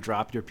that. You want to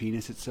drop your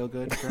penis? It's so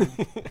good.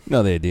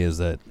 No, the idea is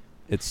that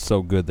it's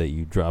so good that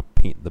you drop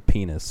the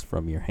penis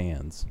from your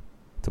hands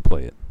to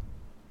play it.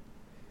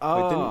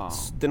 Oh,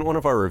 wait, didn't one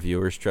of our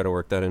reviewers try to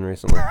work that in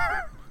recently?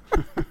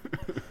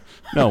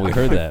 No, we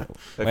heard that.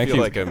 I feel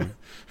like I'm.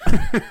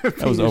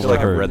 That was overheard. Like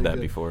I've read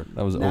that before.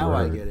 That was now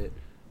overheard. I get it.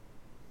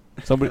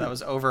 Somebody that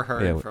was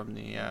overheard from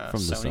the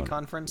Sony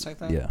conference, I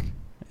think. Yeah.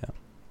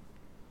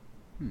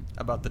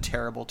 About the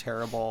terrible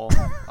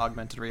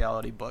augmented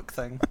reality book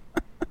thing.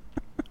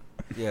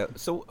 Yeah.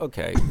 So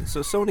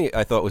Sony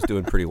I thought was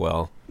doing pretty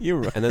well. You're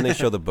right. And then they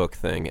show the book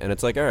thing, and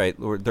it's like, all right,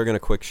 they're gonna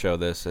quick show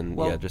this, and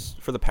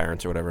just for the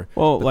parents or whatever.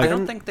 Well, but I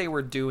don't think they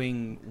were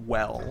doing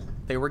well.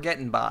 They were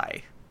getting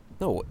by.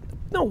 No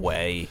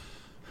way.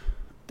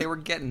 They were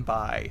getting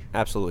by.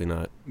 Absolutely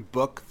not.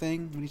 Book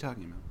thing? What are you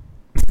talking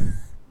about?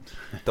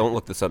 Don't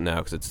look this up now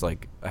because it's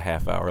like a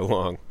half hour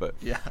long. But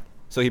yeah.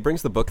 So he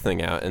brings the book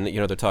thing out, and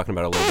they're talking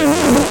about it a little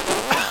bit.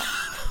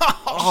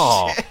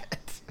 Oh, shit.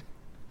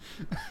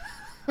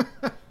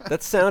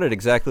 That sounded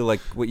exactly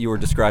like what you were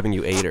describing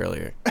you ate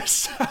earlier. It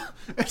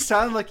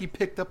sounded like he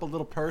picked up a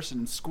little person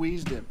and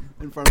squeezed him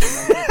in front of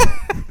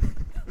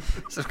him.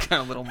 Some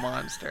kind of little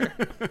monster.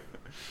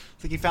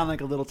 It's like he found like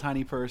a little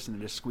tiny person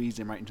and just squeezed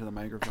him right into the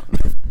microphone.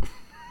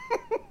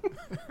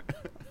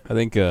 I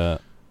think the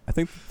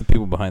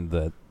people behind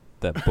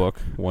that book,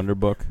 Wonder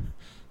Book,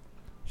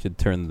 should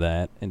turn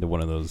that into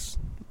one of those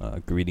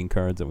greeting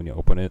cards that when you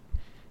open it,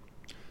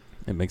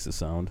 it makes a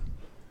sound.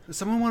 Does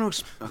someone want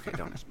to? Okay,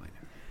 don't explain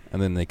it.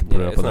 And then they can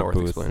put it up on their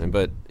booth. Explaining,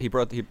 but he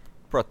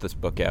brought this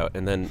book out,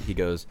 and then he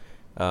goes,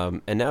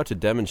 and now to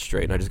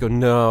demonstrate. And I just go,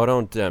 no,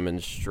 don't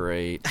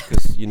demonstrate,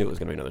 because you knew it was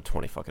going to be another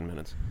 20 fucking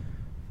minutes.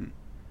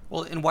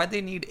 Well, and why'd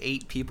they need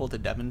 8 people to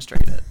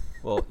demonstrate it?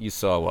 Well, you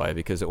saw why,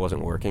 because it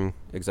wasn't working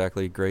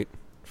exactly great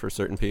for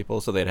certain people,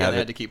 so they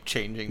had to keep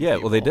changing. Yeah,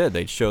 people. well, they did.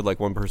 They showed like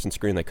one person's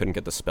screen, they couldn't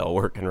get the spell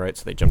working right,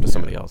 so they jumped to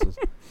somebody else's.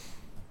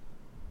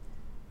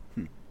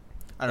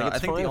 I don't know. I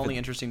think the only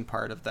interesting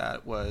part of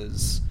that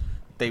was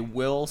they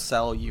will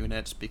sell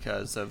units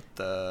because of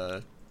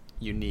the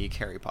unique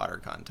Harry Potter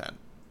content.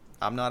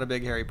 I'm not a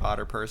big Harry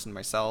Potter person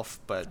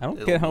myself, but I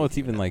don't get how it's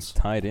even like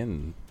tied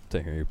in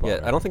to Harry Potter.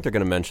 Yeah, I don't think they're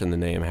going to mention the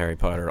name Harry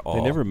Potter at all.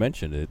 They never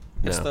mentioned it.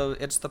 It's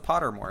the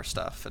Pottermore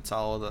stuff. It's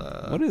all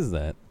the What is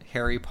that?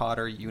 Harry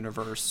Potter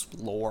universe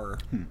lore.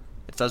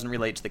 It doesn't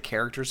relate to the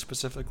characters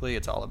specifically.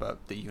 It's all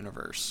about the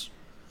universe.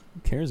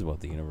 Who cares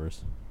about the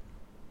universe?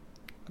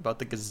 About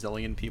the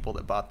gazillion people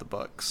that bought the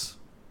books.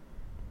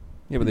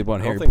 Yeah, but they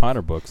bought Harry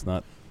Potter books,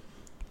 not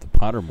the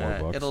Pottermore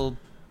books.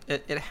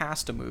 It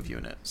has to move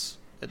units.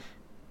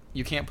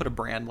 You can't put a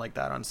brand like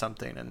that on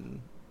something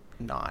and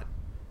not.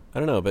 I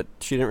don't know, but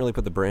she didn't really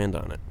put the brand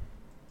on it.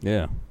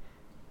 Yeah.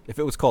 If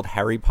it was called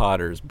Harry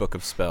Potter's Book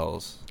of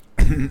Spells.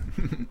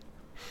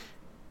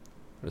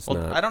 It's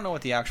not. I don't know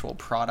what the actual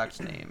product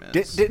name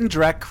is. Didn't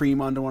Drac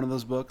cream onto one of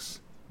those books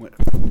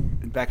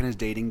back in his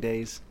dating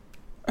days?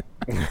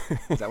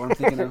 Is that what I'm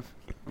thinking of?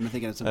 I'm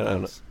thinking of something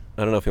else.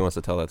 I don't know if he wants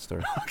to tell that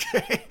story.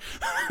 Okay.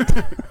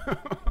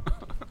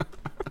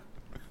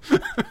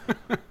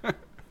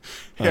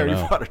 Harry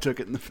Potter took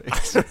it in the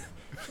face.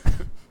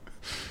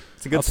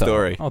 It's a good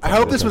story. I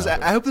hope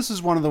this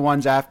was one of the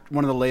ones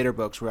one of the later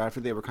books where after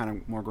they were kind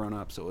of more grown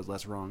up, so it was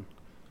less wrong.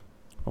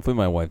 Hopefully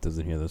my wife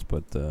doesn't hear this,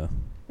 but well,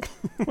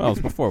 it was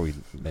before we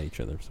met each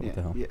other, so what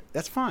the hell? Yeah,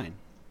 that's fine.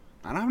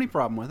 I don't have any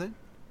problem with it.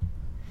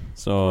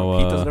 So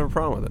Pete doesn't have a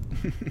problem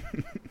with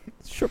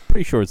it.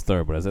 Pretty short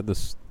story, but I was at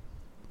this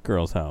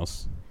girl's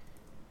house.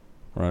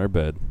 We're on our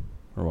bed.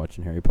 We're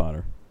watching Harry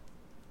Potter.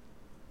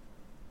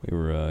 We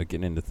were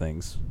getting into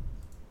things.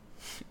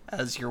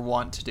 As you're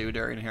wont to do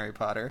during Harry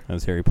Potter.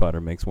 As Harry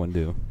Potter makes one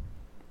do.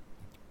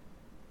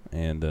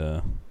 And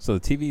so the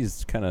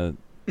TV's kind of...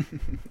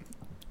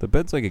 the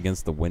bed's like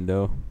against the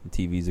window.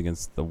 The TV's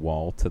against the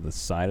wall to the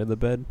side of the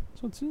bed.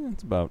 So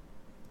it's about,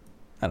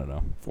 I don't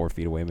know, 4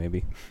 feet away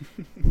maybe.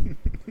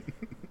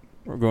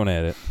 We're going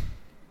at it.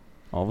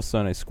 All of a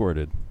sudden I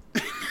squirted.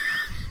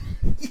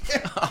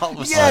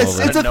 Yes,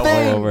 it's a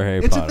thing. All over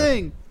Harry It's Potter. a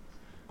thing.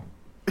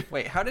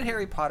 Wait, how did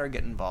Harry Potter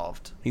get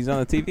involved? He's on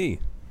the TV.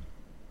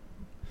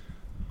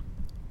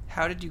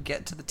 How did you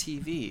get to the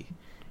TV?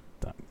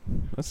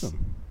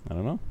 Listen, I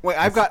don't know. Wait,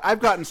 I've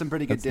gotten some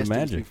pretty good That's the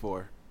distance magic.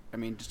 before. I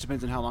mean, just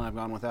depends on how long I've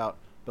gone without.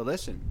 But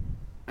listen,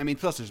 I mean,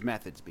 plus there's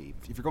methods, B.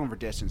 If you're going for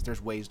distance,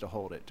 there's ways to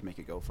hold it to make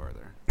it go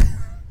further.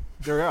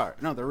 There are.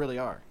 No, there really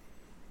are.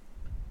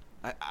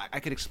 I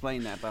could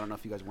explain that, but I don't know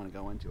if you guys want to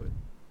go into it.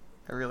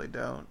 I really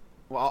don't.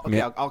 Well,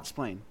 okay, I'll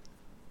explain.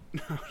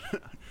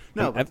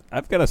 No,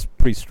 I've got a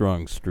pretty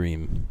strong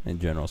stream in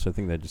general, so I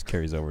think that just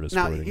carries over to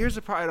now, squirting. here's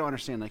the part I don't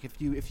understand. Like,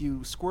 if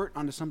you squirt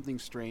onto something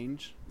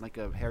strange, like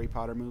a Harry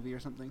Potter movie or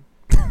something,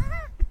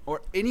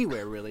 or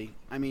anywhere really,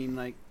 I mean,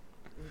 like,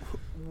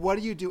 what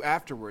do you do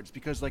afterwards?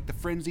 Because like the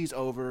frenzy's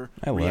over,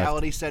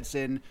 reality sets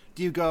in.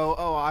 Do you go,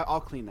 oh,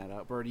 I'll clean that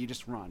up, or do you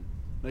just run?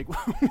 Like,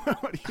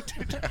 what do you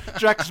do?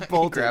 Drax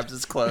bolted. He grabs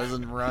his clothes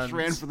and runs. Just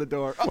ran for the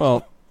door. Oh.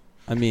 Well,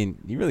 I mean,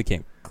 you really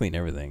can't clean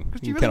everything.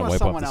 You really kind of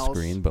wipe off the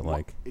screen, but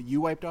like...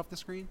 You wiped off the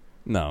screen?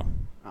 No.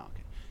 Oh, okay.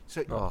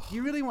 So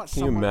you really want Can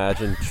someone... you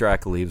imagine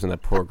Drac leaves and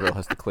that poor girl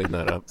has to clean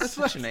that up? That's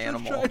Such what an I was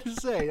animal. trying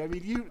to say. I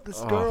mean, this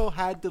girl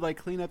had to like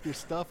clean up your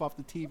stuff off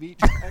the TV.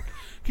 Jack.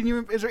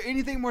 Is there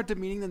anything more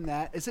demeaning than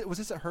that? Was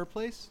this at her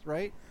place,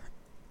 right?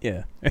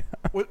 Yeah.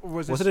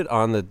 Wasn't it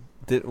on the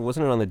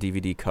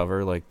DVD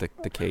cover, like the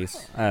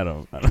case? I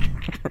don't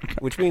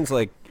Which means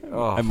like, it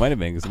might have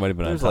been because it might have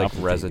been on there's top like of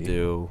the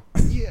residue.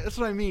 Yeah, that's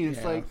what I mean.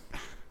 It's like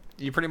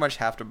you pretty much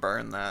have to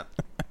burn that.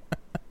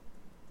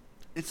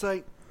 It's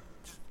like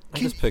I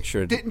just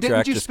pictured didn't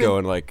Drac you just spend-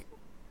 going like,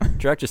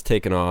 Drac just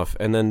taking off,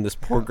 and then this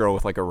poor girl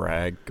with like a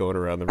rag going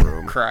around the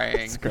room.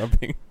 Crying.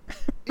 scrubbing.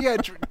 yeah.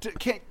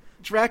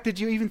 Drac, did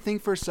you even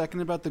think for a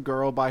second about the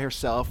girl by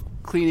herself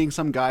cleaning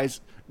some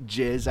guy's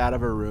jizz out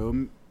of her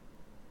room?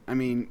 I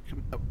mean,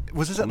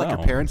 was this at like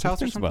her parents'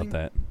 house or something? About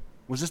that?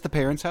 Was this the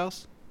parents'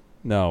 house?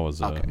 No, it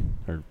was okay.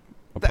 Her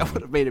That apartment.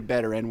 would have made it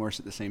better and worse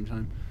at the same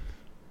time.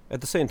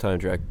 At the same time,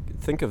 Drac,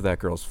 think of that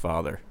girl's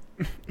father.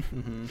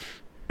 Mm-hmm.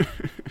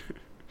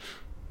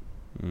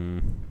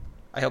 Mm.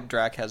 I hope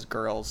Drac has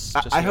girls.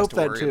 I Just so he has hope to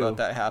that worry too. about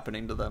that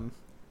happening to them.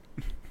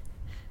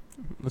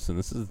 Listen,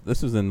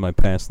 this was in my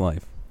past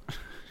life.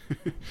 I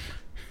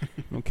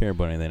don't care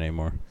about anything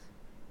anymore.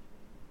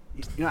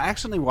 You know, I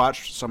accidentally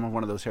watched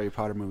one of those Harry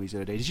Potter movies the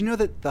other day. Did you know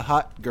that the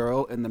hot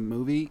girl in the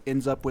movie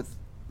ends up with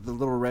the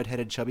little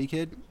redheaded chubby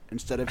kid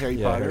instead of Harry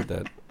Yeah, Potter? I heard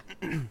that.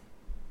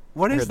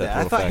 What I is heard that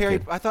that? little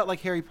fat I thought like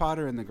Harry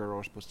Potter and the girl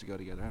were supposed to go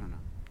together. I don't know.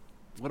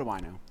 What do I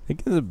know? I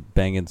think he's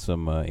banging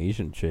some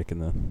Asian chick in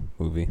the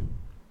movie.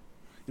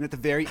 And at the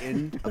very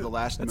end of the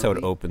last That's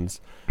movie, how it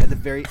opens. at the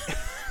very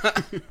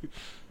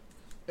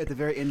at the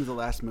very end of the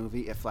last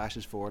movie, it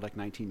flashes forward like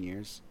 19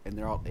 years, and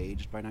they're all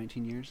aged by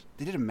 19 years.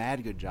 They did a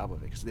mad good job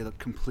of it because they looked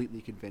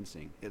completely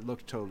convincing. It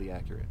looked totally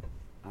accurate.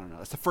 I don't know.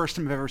 That's the first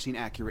time I've ever seen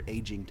accurate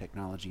aging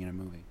technology in a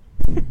movie.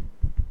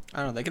 I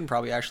don't know. They can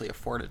probably actually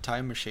afford a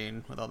time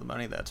machine with all the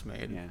money that's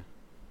made. Yeah.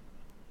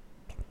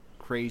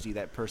 Crazy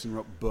that person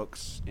wrote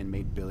books and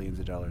made billions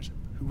of dollars.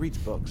 Who reads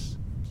books?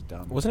 It's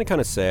dumb. Wasn't it kind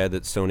of sad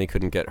that Sony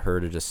couldn't get her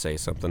to just say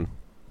something?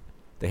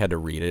 They had to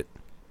read it.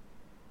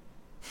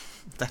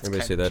 That's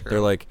Everybody say kinda that. true. They're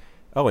like,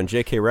 oh, and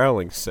J.K.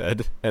 Rowling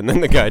said, and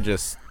then the guy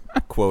just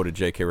quoted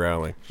J.K.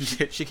 Rowling.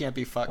 She can't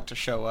be fucked to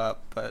show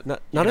up, but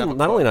Not you can have a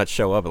only quote. not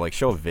show up, but like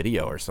show a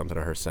video or something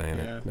of her saying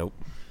Yeah. it. Nope.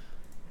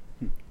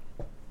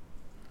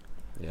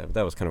 Yeah, but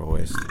that was kind of a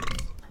waste.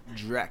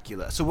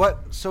 Dracula. So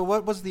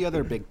what was the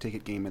other big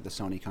ticket game at the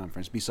Sony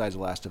conference besides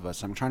The Last of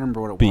Us? I'm trying to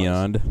remember what it was.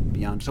 Beyond.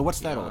 Beyond. So what's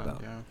that all Beyond,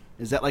 about? yeah.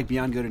 Is that like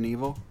Beyond Good and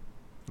Evil?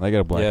 I got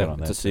a blackout Yeah, on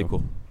it's that. a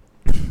sequel.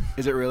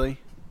 Is it really?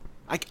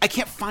 I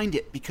can't find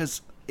it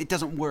because it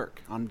doesn't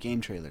work on game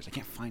trailers. I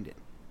can't find it.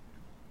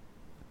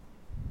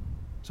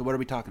 So what are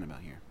we talking about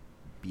here?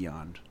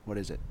 Beyond. What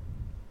is it?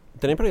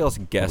 Did anybody else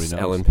guess Nobody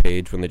knows. Ellen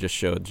Page when they just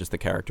showed just the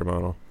character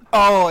model?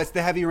 Oh, it's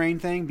the Heavy Rain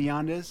thing.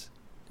 Beyond is.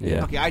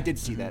 Yeah. Okay, I did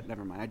see that.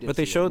 Never mind. I did. But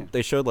they see showed It, yeah.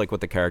 they showed like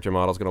what the character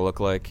model's gonna look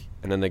like,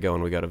 and then they go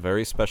and we got a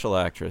very special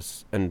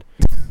actress. And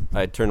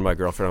I turned to my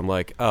girlfriend. I'm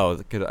like, oh,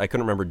 I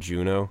couldn't remember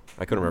Juno.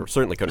 I couldn't remember.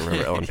 Certainly couldn't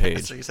remember Ellen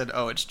Page. So you said,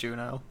 "Oh, it's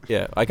Juno."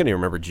 Yeah, I couldn't even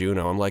remember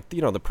Juno. I'm like,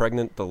 the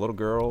pregnant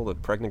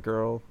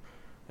girl,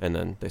 and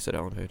then they said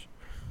Ellen Page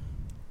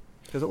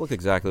because it looked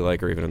exactly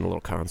like her, even in the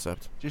little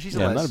concept. She's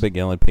Yeah, I'm not a big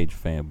Ellen Page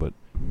fan, but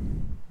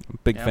I'm a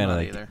big Yeah, fan I'm of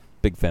not that. either.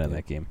 Big fan of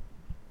that game.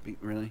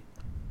 Really?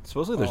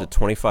 Supposedly there's Oh. a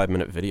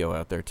 25-minute video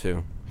out there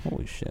too.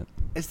 Holy shit!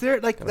 Is there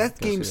like Gotta that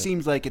go game see it.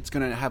 seems like it's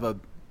gonna have a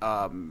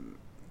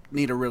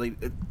need a really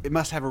it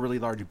must have a really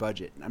large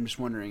budget. I'm just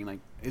wondering, like,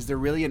 is there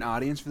really an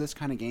audience for this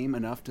kind of game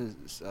enough to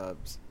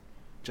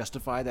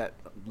justify that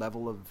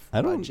level of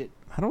budget?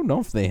 I don't know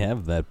if they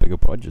have that big of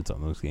budgets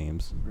on those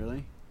games.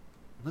 Really?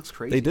 It looks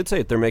crazy. They did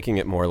say they're making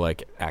it more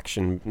like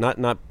action,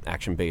 not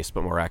action based,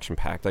 but more action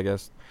packed, I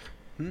guess.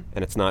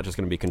 And it's not just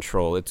going to be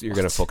control. You're going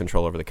to have full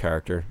control over the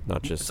character,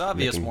 not just. It's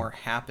obvious making- more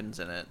happens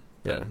in it.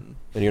 Yeah, than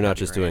and you're not Heavy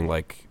just Rain. doing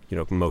like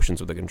motions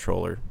with the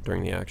controller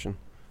during the action.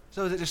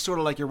 So is it just sort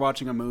of like you're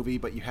watching a movie,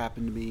 but you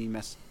happen to be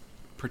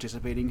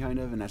participating, kind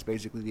of, and that's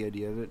basically the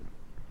idea of it?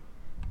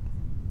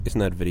 Isn't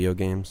that video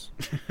games?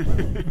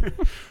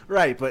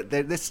 Right, but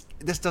this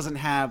doesn't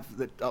have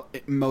the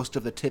most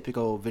of the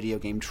typical video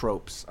game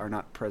tropes are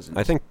not present.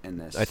 I think in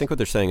this. I think what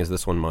they're saying is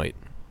this one might.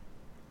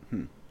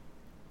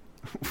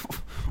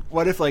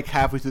 What if, like,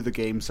 halfway through the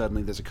game,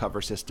 suddenly there's a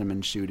cover system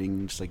and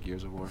shooting, just like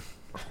Gears of War?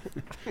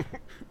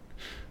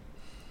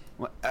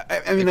 Well,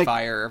 I mean, They like,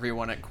 fire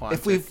everyone at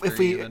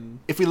Quantic.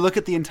 if we look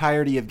at the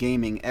entirety of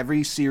gaming,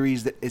 every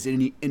series that is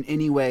in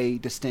any way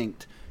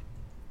distinct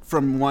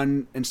from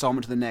one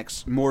installment to the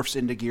next morphs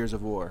into Gears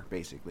of War,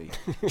 basically.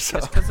 So,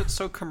 It's because it's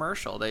so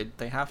commercial.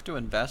 They have to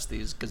invest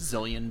these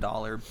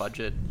gazillion-dollar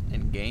budget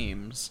in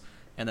games,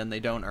 and then they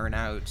don't earn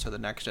out. So the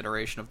next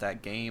iteration of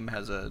that game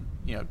has a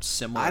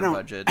similar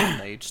budget, and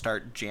they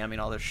start jamming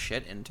all this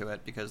shit into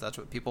it because that's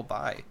what people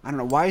buy. I don't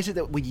know. Why is it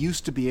that we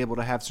used to be able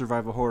to have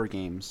survival horror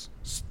games?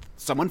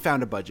 Someone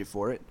found a budget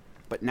for it,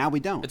 but now we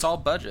don't. It's all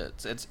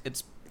budgets. It's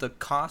the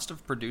cost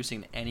of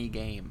producing any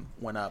game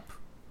went up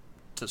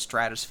to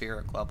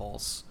stratospheric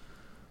levels,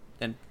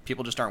 and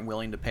people just aren't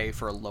willing to pay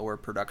for a lower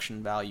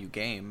production value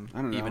game,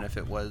 even if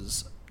it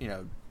was,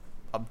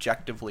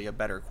 objectively a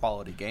better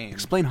quality game.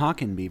 Explain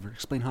Hawken, Beaver.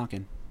 Explain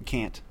Hawken. You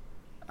can't.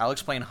 I'll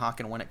explain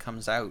Hawken when it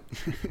comes out.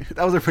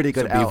 That was a pretty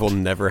good out. Beaver will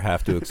never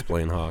have to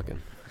explain Hawken.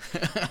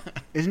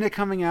 Isn't it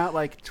coming out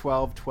like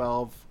 12,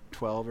 12,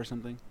 12 or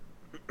something?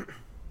 I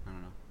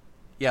don't know.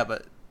 Yeah,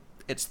 but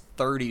it's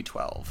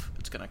 3012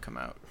 it's going to come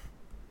out.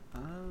 Oh.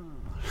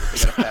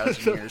 They got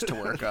 1,000 years to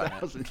work on it.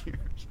 1,000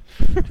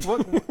 years.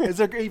 What, is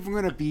there even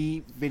going to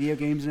be video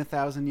games in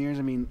 1,000 years?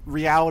 I mean,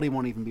 reality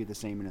won't even be the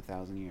same in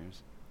 1,000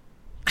 years.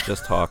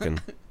 Just Hawken.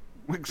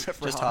 Except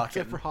for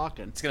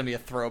Hawken. It's going to be a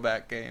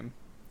throwback game.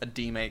 A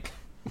demake.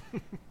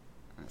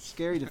 It's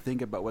scary to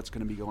think about what's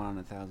going to be going on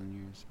in 1,000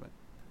 years, but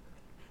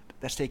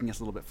that's taking us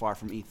a little bit far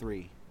from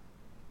E3.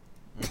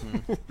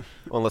 Mm-hmm.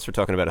 Well, unless we're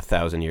talking about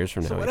 1,000 years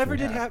from now. So whatever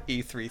did happen,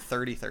 E3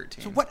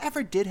 3013. So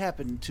whatever did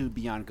happen to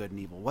Beyond Good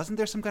and Evil? Wasn't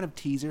there some kind of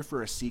teaser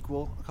for a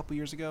sequel a couple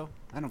years ago?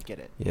 I don't get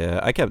it.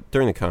 Yeah,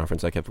 during the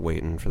conference, I kept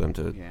waiting for them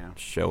to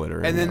show it.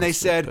 And then they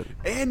said,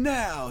 and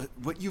now,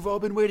 what you've all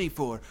been waiting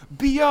for,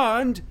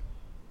 Beyond.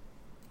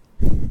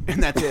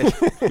 And that's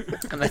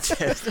it. And that's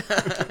it.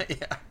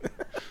 Yeah.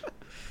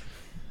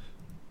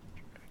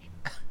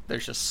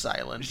 There's just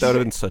silence. That would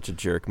have been such a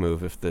jerk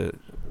move if the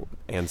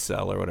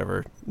Ansel or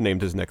whatever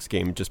named his next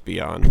game just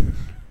Beyond.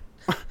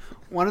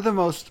 One of the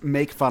most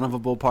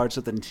make-fun-ofable parts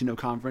of the Nintendo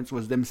conference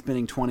was them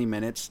spending 20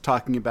 minutes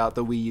talking about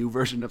the Wii U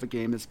version of a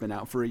game that's been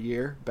out for a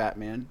year,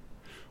 Batman.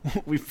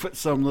 We put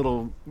some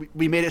little...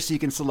 We made it so you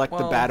can select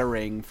the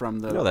Batarang from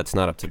the... No, that's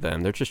not up to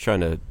them. They're just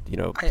trying to,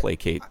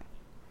 placate...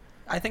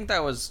 I think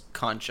that was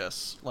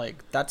conscious.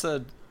 Like, that's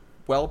a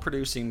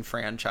well-producing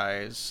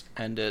franchise,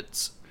 and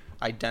it's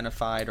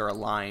identified or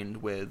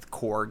aligned with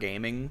core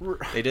gaming.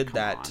 They did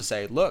that to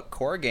say, look,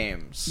 core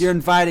games. You're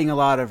inviting a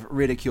lot of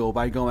ridicule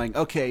by going,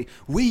 okay,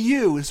 Wii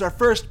U is our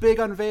first big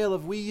unveil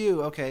of Wii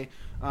U. Okay,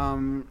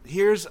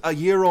 here's a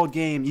year-old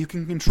game. You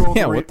can control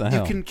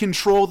you can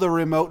control the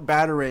remote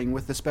Batarang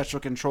with the special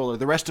controller.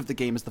 The rest of the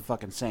game is the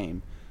fucking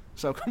same.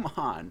 So come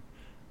on,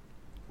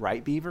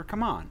 right, Beaver?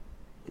 Come on.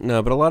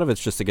 No, but a lot of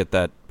it's just to get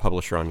that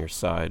publisher on your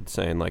side,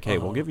 saying like, "Hey,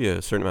 we'll give you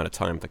a certain amount of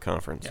time at the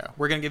conference." Yeah,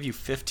 we're gonna give you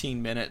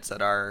 15 minutes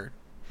at our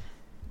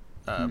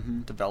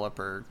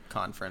developer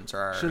conference or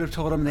our should have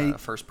told them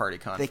first-party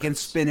conference. They can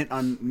spin it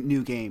on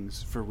new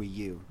games for Wii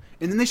U,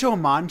 and then they show a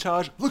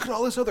montage. Look at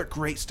all this other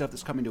great stuff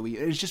that's coming to Wii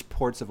U. It's just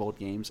ports of old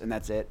games, and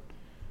that's it.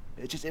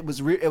 It was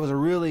a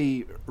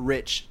really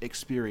rich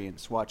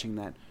experience watching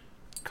that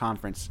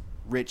conference,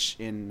 rich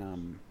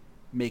in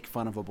make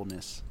fun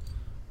ofableness.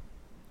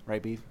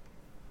 Right, Beef?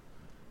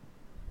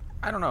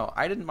 I don't know.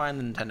 I didn't mind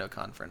the Nintendo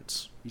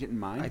conference. You didn't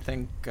mind? I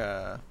think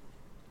I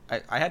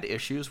had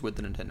issues with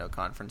the Nintendo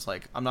conference.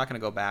 Like, I'm not going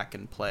to go back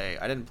and play.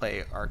 I didn't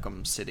play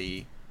Arkham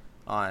City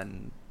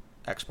on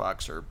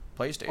Xbox or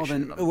PlayStation. Well,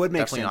 then it would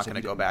make definitely sense not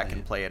going to go back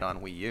and play it on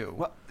Wii U.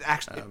 Well,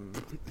 actually,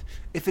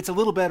 if it's a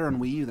little better on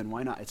Wii U, then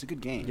why not? It's a good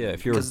game. Yeah,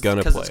 if you were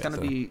going to play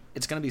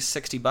it's going to be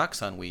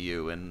 $60 on Wii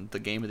U, and the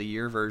Game of the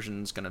Year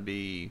version is going to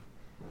be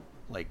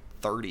like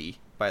 $30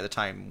 by the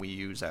time Wii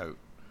U's out.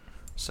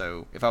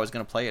 So if I was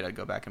going to play it, I'd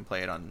go back and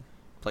play it on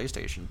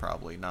PlayStation,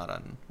 probably, not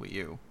on Wii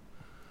U.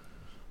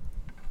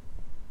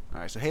 All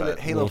right, so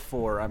Halo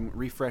 4. I'm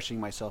refreshing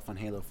myself on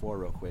Halo 4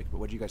 real quick, but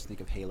what do you guys think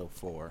of Halo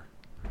 4?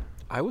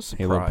 I was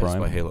surprised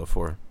by Halo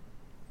 4.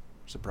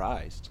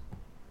 Surprised?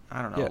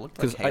 I don't know. It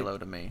looked like Halo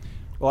to me.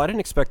 Well, I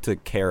didn't expect to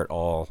care at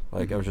all.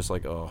 Like, I was just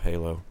like, oh,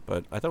 Halo.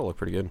 But I thought it looked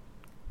pretty good.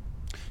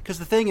 Because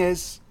the thing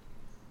is,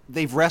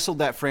 they've wrestled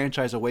that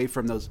franchise away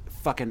from those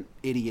fucking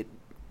idiot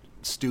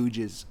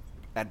stooges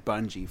at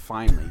Bungie,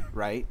 finally,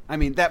 right? I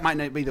mean, that might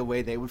not be the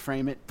way they would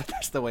frame it, but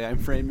that's the way I'm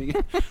framing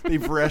it.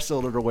 They've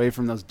wrestled it away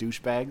from those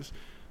douchebags.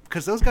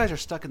 Because those guys are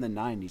stuck in the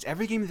 90s.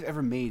 Every game they've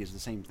ever made is the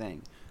same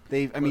thing.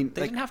 They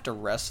didn't have to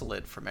wrestle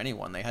it from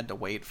anyone. They had to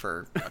wait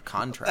for a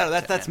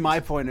contract. That's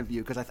my point of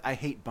view, because I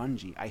hate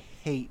Bungie. I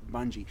hate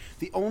Bungie.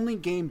 The only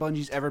game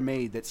Bungie's ever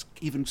made that's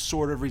even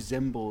sort of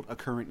resembled a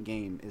current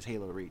game is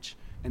Halo Reach.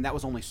 And that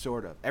was only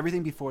sort of.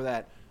 Everything before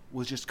that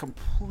was just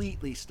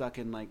completely stuck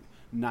in, like,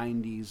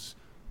 90s,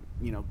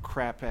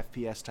 crap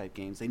FPS type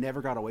games. They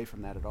never got away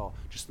from that at all.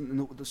 Just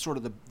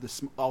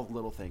all the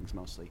little things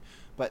mostly.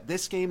 But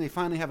this game, they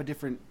finally have a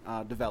different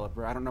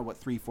developer. I don't know what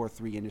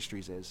 343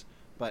 Industries is,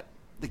 but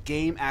the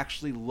game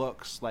actually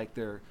looks like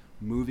they're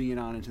moving it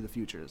on into the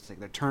future. It's like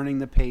they're turning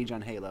the page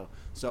on Halo.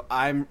 So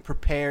I'm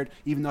prepared,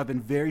 even though I've been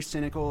very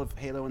cynical of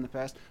Halo in the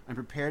past, I'm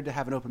prepared to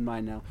have an open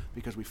mind now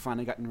because we've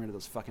finally gotten rid of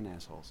those fucking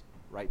assholes.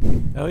 Right?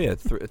 Oh, yeah,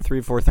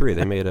 343.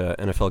 They made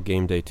NFL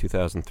Game Day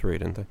 2003,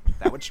 didn't they?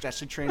 That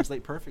should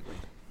translate perfectly.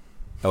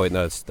 Oh, wait,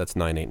 no, that's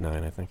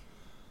 989, I think.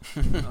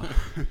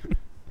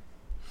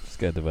 It's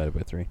got divided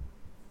by 3.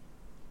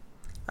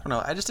 I don't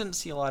know. I just didn't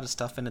see a lot of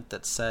stuff in it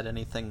that said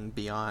anything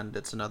beyond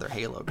it's another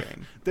Halo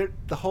game.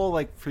 The whole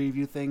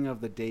preview thing of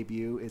the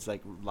debut is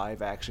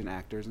live action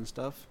actors and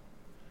stuff,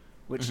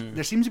 which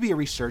there seems to be a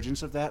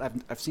resurgence of that.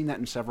 I've seen that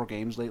in several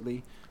games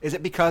lately. Is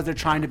it because they're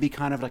trying to be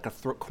kind of like a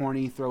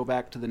corny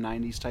throwback to the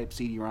 90s type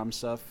CD-ROM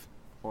stuff?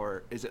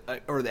 Or is it,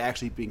 or are they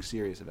actually being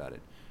serious about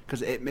it?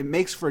 Because it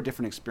makes for a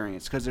different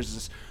experience.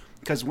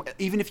 Because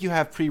even if you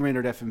have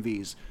pre-rendered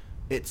FMVs,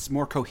 it's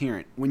more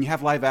coherent. When you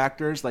have live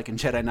actors, like in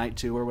Jedi Knight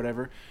 2 or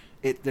whatever,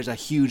 there's a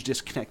huge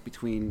disconnect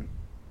between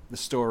the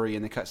story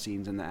and the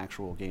cutscenes in the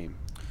actual game,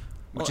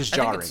 which is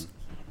jarring.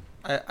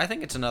 I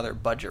think it's another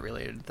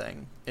budget-related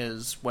thing,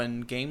 is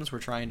when games were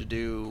trying to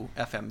do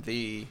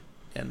FMV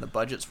and the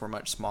budgets were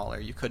much smaller,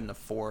 you couldn't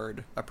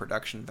afford a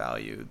production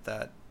value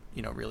that,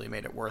 really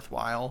made it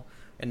worthwhile.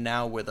 And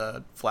now with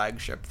a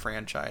flagship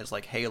franchise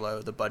like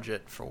Halo, the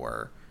budget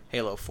for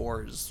Halo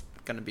 4 is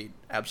going to be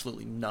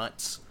absolutely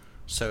nuts,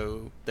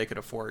 so they could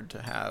afford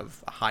to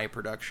have a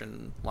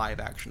high-production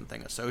live-action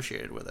thing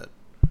associated with it.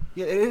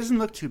 Yeah, it doesn't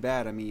look too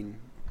bad. I mean,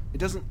 it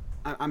doesn't...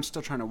 I'm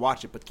still trying to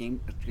watch it, but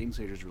Game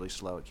Creator is really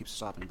slow. It keeps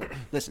stopping. But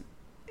listen,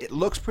 it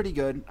looks pretty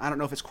good. I don't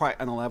know if it's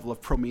quite on the level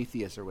of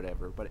Prometheus or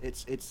whatever, but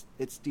it's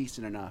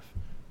decent enough.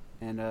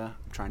 And I'm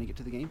trying to get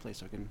to the gameplay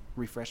so I can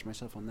refresh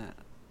myself on that.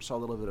 Saw a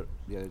little bit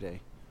the other day.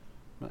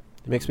 But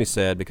it makes me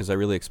sad because I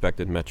really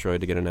expected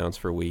Metroid to get announced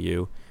for Wii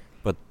U,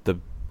 but the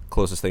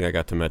closest thing I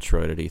got to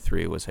Metroid at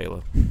E3 was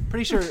Halo.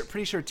 Pretty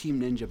sure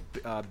Team Ninja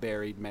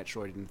buried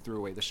Metroid and threw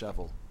away the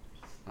shovel.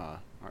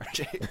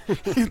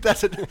 RJ.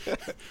 That's it.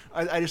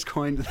 I just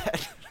coined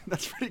that.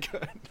 That's pretty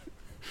good.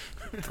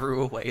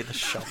 Threw away the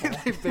shovel.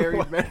 They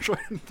buried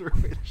Metroid and threw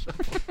away the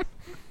shovel.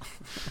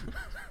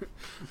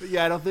 But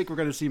yeah, I don't think we're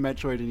going to see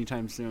Metroid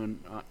anytime soon.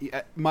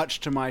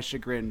 Much to my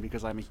chagrin,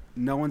 because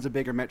no one's a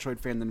bigger Metroid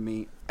fan than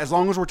me. As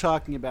long as we're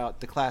talking about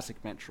the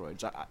classic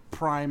Metroids,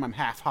 Prime, I'm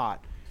half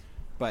hot,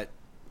 but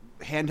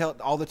handheld,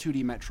 all the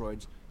 2D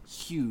Metroids,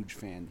 huge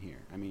fan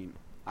here. I mean,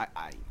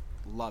 I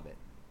love it.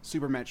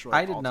 Super Metroid.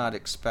 I did not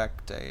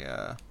expect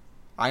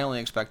I only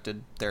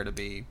expected there to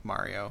be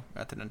Mario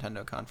at the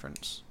Nintendo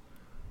conference.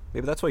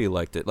 Maybe that's why you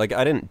liked it. Like,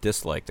 I didn't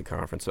dislike the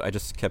conference. I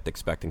just kept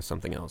expecting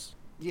something else.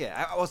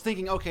 Yeah, I was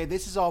thinking, okay,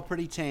 this is all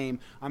pretty tame.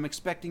 I'm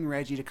expecting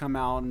Reggie to come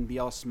out and be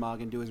all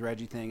smug and do his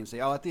Reggie thing and say,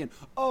 at the end,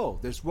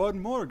 there's one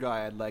more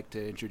guy I'd like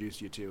to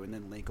introduce you to, and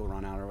then Link will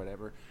run out or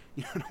whatever.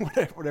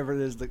 Whatever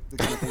it is, the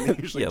kind of thing they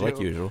usually do. Like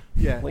usual.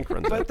 Yeah, Link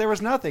runs but out. there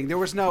was nothing. There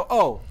was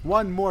no,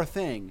 one more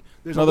thing.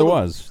 There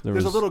was.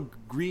 There's a little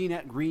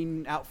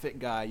green outfit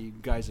guy you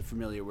guys are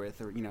familiar with,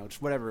 or,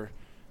 just whatever.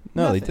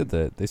 No, Nothing. they did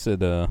that. They said,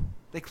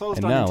 they closed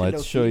and on now Nintendo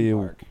let's show theme you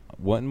park.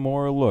 one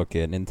more look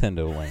at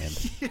Nintendo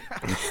Land.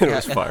 It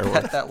was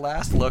fireworks. That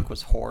last look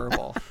was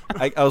horrible.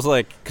 I was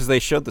like, because they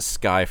showed the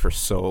sky for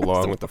so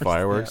long with the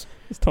fireworks.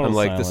 Yeah. I'm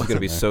like, this is going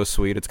to be so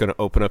sweet. It's going to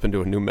open up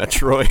into a new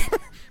Metroid.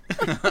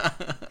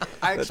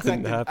 I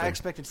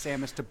expected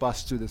Samus to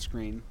bust through the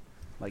screen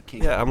like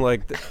King. Yeah, I'm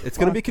like, it's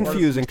going to be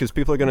confusing because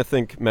people are going to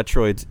think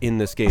Metroid's in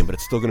this game, but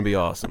it's still going to be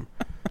awesome.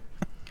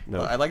 No,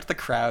 Well, I liked the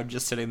crowd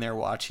just sitting there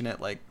watching it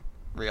like,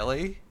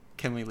 really?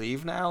 Can we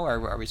leave now?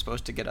 Are we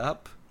supposed to get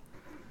up?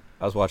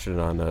 I was watching it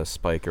on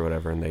Spike or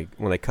whatever, and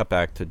when they cut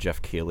back to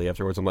Jeff Keighley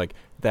afterwards, I'm like,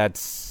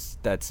 that's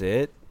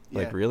it?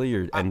 Like, Yeah. really?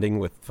 You're ending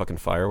with fucking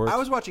fireworks? I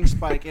was watching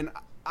Spike, and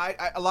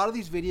I a lot of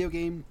these video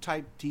game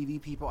type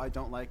TV people I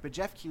don't like, but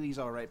Jeff Keighley's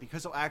all right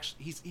because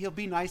he'll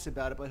be nice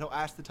about it, but he'll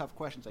ask the tough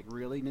questions like,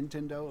 really,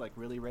 Nintendo? Like,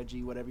 really,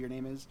 Reggie, whatever your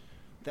name is?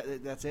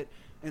 That's it.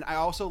 And I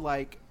also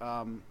like,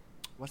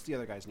 what's the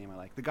other guy's name I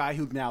like? The guy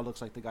who now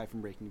looks like the guy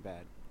from Breaking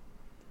Bad.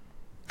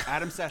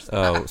 Adam Sessler.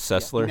 Oh,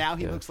 Sessler? Yeah. Now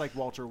he Yeah. looks like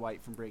Walter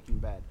White from Breaking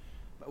Bad.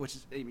 Which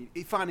is, I mean,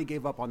 he finally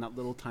gave up on that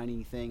little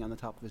tiny thing on the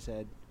top of his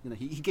head.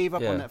 He gave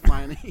up on that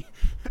finally.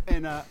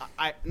 And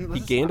he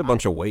gained a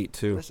bunch of weight,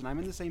 too. Listen, I'm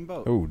in the same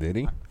boat. Oh, did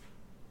he?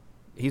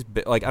 He's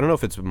like, I don't know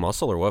if it's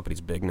muscle or what, but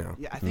he's big now.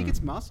 Yeah, I think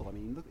it's muscle. I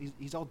mean, look,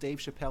 he's all Dave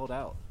Chappelle'd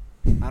out.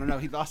 I don't know.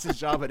 He lost his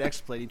job at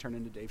X-Plate. He turned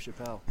into Dave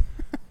Chappelle.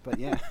 But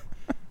yeah,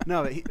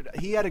 no,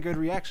 he had a good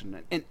reaction,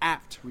 an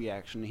apt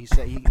reaction. He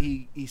said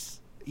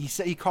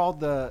he called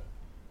the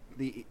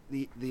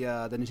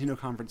Nintendo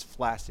conference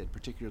flaccid,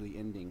 particularly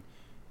ending,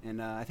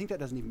 and I think that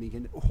doesn't even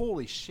begin.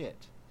 Holy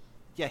shit!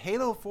 Yeah,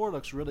 Halo 4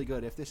 looks really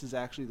good. If this is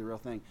actually the real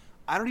thing,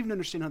 I don't even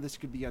understand how this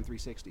could be on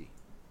 360.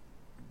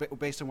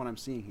 Based on what I'm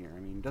seeing here, I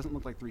mean, it doesn't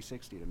look like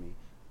 360 to me.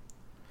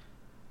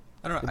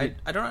 I don't know.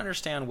 I don't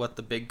understand what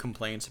the big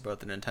complaints about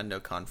the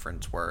Nintendo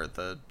conference were.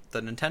 The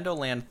Nintendo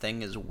Land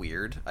thing is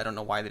weird. I don't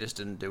know why they just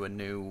didn't do a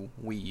new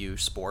Wii U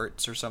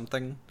Sports or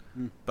something.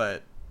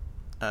 But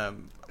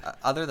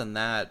other than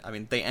that, I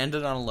mean, they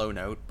ended on a low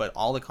note, but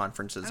all the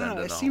conferences ended on a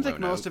low note. It seems like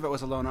most of it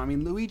was a low note. I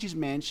mean, Luigi's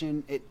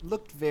Mansion, it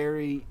looked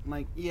very,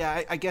 like,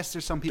 yeah, I guess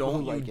there's some people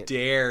who like it. Don't you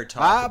dare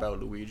talk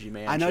about Luigi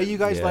Mansion. I know you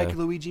guys Yeah, like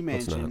Luigi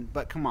let's Mansion, not.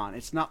 but come on.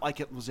 It's not like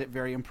it was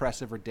very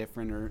impressive or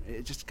different, or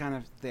it's just kind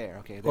of there.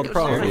 Okay, Well, there, the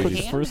problem there, is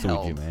Luigi's first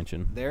Luigi handheld.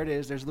 Mansion. there it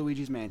is. There's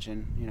Luigi's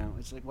Mansion.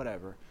 It's like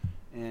whatever.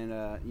 And,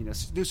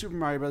 New Super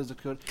Mario Brothers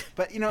look good.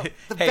 But, the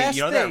Hey, best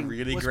you know thing that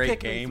really was great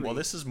Pikmin game? 3. Well,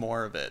 this is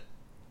more of it.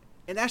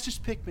 And that's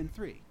just Pikmin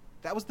 3.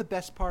 That was the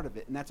best part of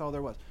it, and that's all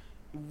there was.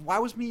 Why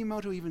was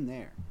Miyamoto even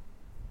there?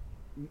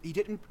 He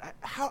didn't.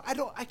 How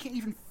I can't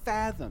even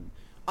fathom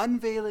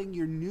unveiling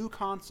your new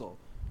console,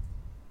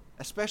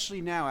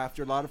 especially now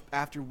after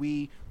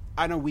Wii.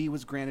 I know Wii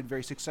was granted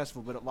very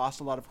successful, but it lost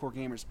a lot of core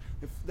gamers.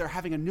 If they're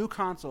having a new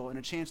console and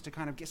a chance to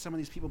kind of get some of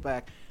these people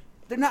back,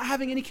 they're not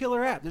having any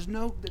killer app.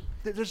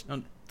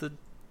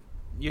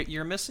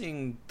 You're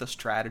missing the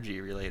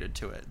strategy related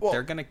to it. Well,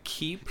 they're gonna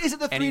keep. Is it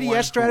the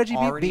 3DS strategy,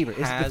 Beaver? Is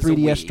it the a 3DS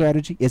Wii.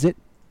 strategy? Is it?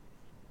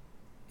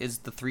 Is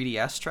the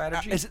 3DS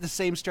strategy? Is it the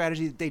same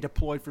strategy that they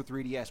deployed for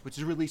 3DS, which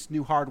is release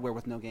new hardware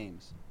with no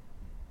games?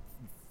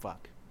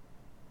 Fuck.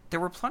 There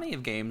were plenty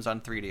of games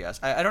on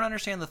 3DS. I don't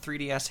understand the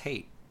 3DS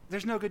hate.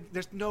 There's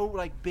no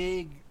like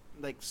big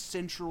like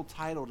central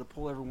title to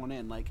pull everyone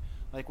in like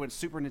when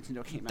Super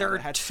Nintendo came There out. are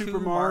It had two Super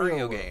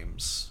Mario World.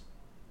 games.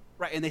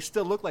 Right, and they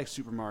still look like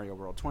Super Mario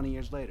World 20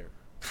 years later.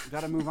 You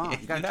gotta move on.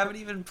 You haven't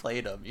even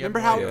played them. Remember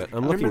how? Yeah,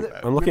 I'm looking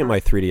at my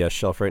 3DS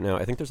shelf right now.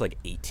 I think there's like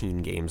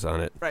 18 games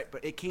on it. Right,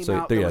 but it came So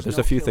out. there's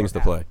a few things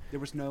to play. There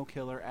was no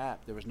killer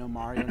app. There was no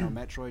Mario, no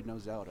Metroid, no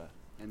Zelda,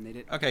 and they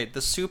didn't. Okay,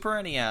 the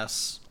Super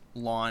NES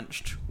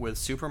launched with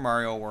Super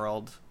Mario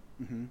World.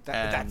 Mm-hmm.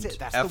 That's it.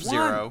 That's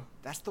F-Zero. the one.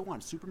 That's the one.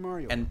 Super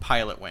Mario. And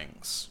Pilot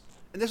Wings.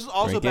 And this was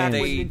also Great back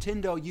game. when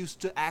Nintendo used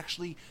to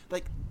actually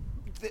like.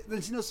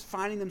 Nintendo's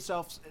finding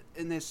themselves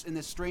in this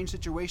strange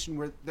situation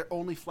where their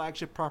only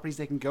flagship properties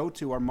they can go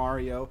to are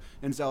Mario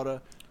and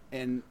Zelda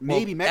and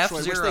maybe Metroid,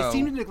 F-Zero, which they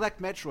seem to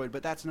neglect Metroid,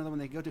 but that's another one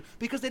they can go to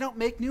because they don't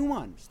make new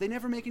ones. They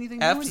never make anything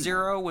new anymore.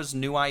 F-Zero was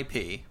new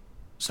IP,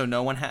 so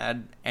no one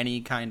had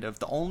any kind of...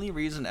 The only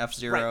reason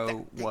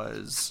F-Zero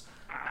was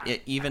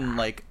even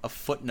like a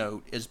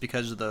footnote is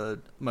because of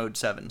the Mode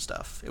 7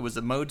 stuff. It was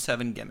the Mode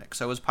 7 gimmick,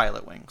 so it was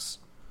Pilot Wings.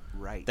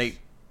 Right.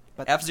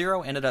 But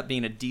F-Zero ended up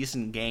being a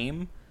decent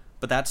game,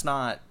 but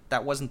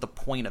that wasn't the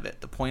point of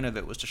it. The point of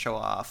it was to show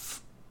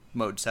off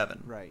Mode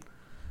 7. Right.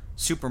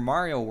 Super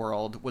Mario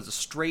World was a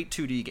straight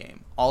 2D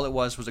game. All it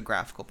was a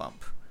graphical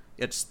bump.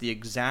 It's the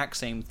exact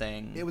same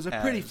thing. It was a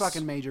pretty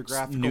fucking major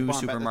graphical new bump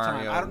Super at the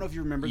Mario time. I don't know if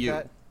you remember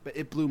that, but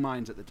it blew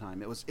minds at the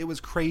time. It was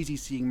crazy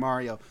seeing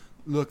Mario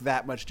look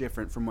that much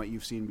different from what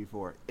you've seen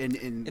before.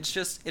 It's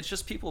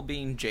just people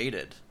being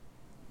jaded.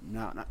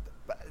 No, not.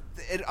 But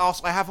it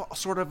also, I have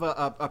sort of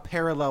a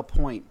parallel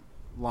point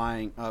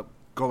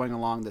going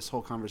along this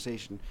whole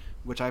conversation,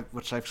 which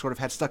I've sort of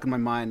had stuck in my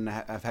mind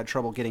and I've had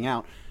trouble getting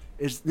out.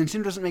 Is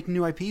Nintendo doesn't make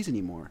new IPs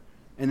anymore,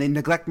 and they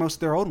neglect most of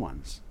their old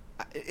ones.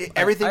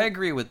 Everything. I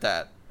agree with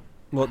that.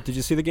 Well, did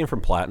you see the game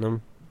from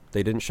Platinum?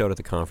 They didn't show it at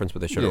the conference,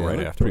 but they showed it right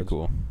afterwards. Pretty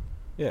cool.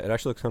 Yeah, it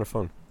actually looks kind of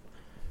fun.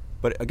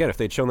 But again, if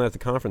they'd shown that at the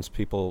conference,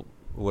 people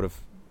would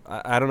have...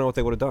 I don't know what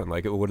they would have done.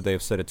 Like, would they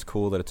have said it's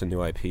cool that it's a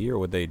new IP, or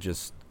would they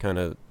just kind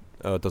of,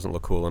 oh, it doesn't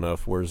look cool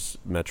enough, where's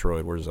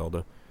Metroid, where's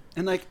Zelda?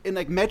 And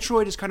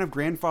Metroid is kind of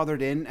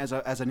grandfathered in as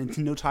a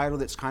Nintendo title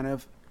that's kind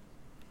of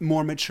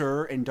more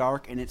mature and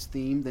dark in its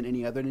theme than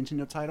any other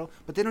Nintendo title.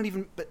 But they don't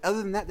even... But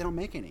other than that, they don't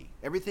make any.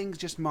 Everything's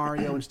just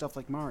Mario and stuff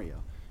like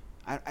Mario.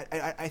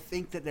 I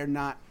think that they're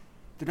not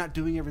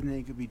doing everything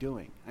they could be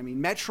doing. I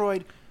mean,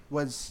 Metroid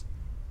was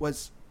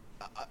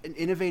an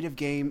innovative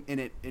game, and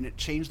it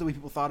changed the way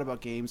people thought about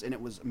games, and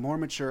it was more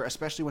mature,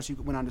 especially once you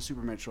went on to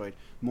Super Metroid,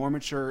 more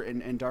mature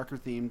and darker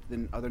themed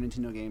than other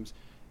Nintendo games.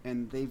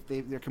 And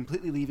they're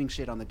completely leaving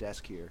shit on the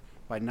desk here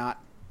by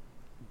not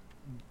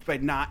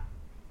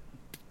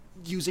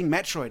using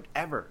Metroid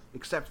ever,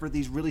 except for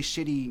these really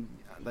shitty,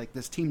 like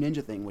this Team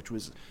Ninja thing, which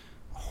was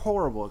a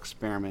horrible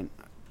experiment.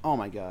 Oh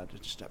my god,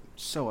 it's just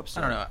so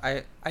upset. I don't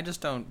know. I just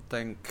don't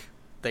think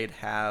they'd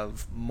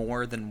have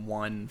more than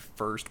one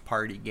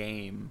first-party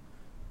game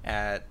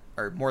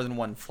or more than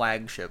one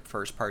flagship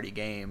first-party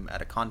game at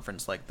a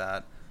conference like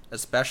that,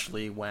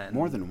 especially when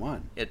more than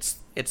one. It's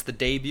the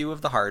debut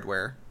of the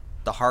hardware.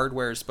 The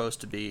hardware is supposed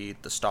to be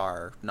the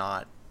star,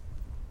 not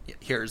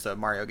here's a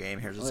Mario game,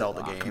 here's a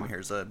Zelda game,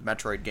 here's a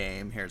Metroid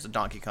game, here's a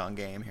Donkey Kong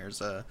game,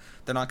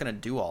 they're not going to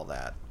do all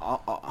that.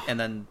 And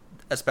then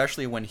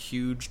especially when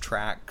huge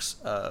tracks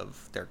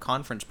of their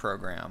conference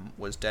program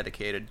was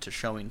dedicated to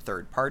showing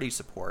third-party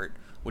support,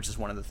 which is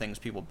one of the things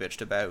people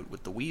bitched about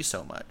with the Wii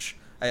so much.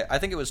 I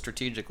think it was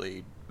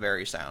strategically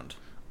very sound.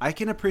 I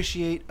can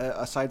appreciate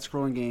a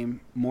side-scrolling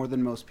game more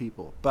than most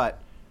people,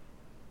 but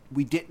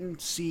we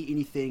didn't see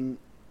anything.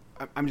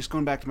 I'm just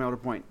going back to my older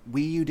point.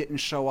 Wii U didn't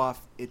show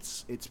off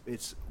its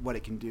what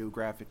it can do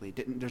graphically.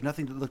 There's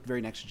nothing that looked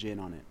very next gen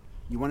on it.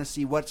 You want to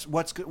see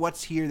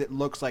what's here that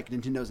looks like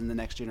Nintendo's in the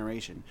next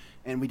generation,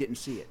 and we didn't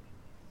see it.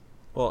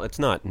 Well, it's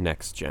not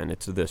next gen;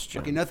 it's this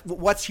gen. Okay,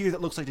 what's here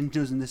that looks like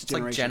Nintendo's in this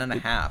generation? It's like gen and a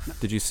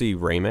half. Did you see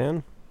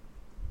Rayman?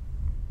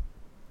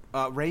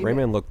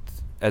 Rayman looked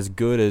as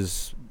good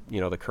as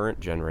the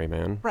current gen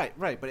Rayman.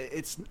 Right, but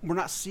we're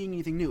not seeing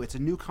anything new. It's a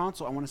new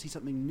console. I want to see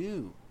something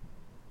new.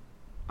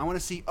 I want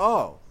to see,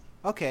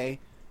 okay,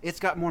 it's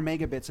got more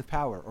megabits of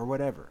power or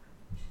whatever,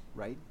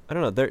 right? I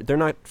don't know. They're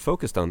not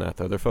focused on that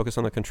though. They're focused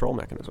on the control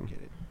mechanism.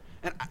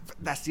 And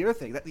that's the other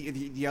thing.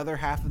 The other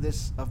half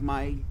of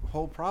my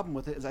whole problem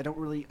with it is I don't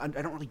really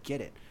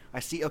get it.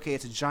 I see, okay,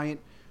 it's a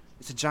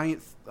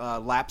giant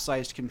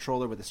lap-sized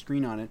controller with a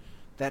screen on it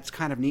that's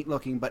kind of neat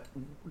looking, but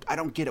I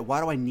don't get it.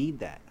 Why do I need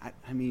that?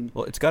 I mean,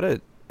 well, it's got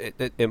to.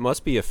 It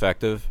must be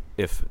effective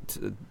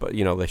but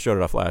they showed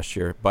it off last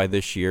year. By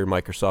this year,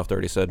 Microsoft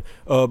already said,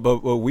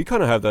 but we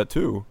kind of have that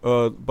too.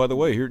 By the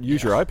way, here,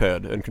 use your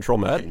iPad and control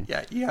Madden.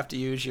 Yeah, you have to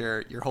use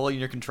you're holding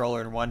your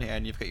controller in one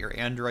hand. You've got your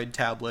Android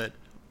tablet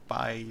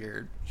by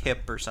your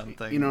hip or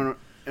something.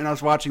 And I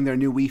was watching their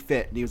new Wii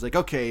Fit, and he was like,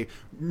 okay,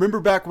 remember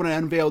back when I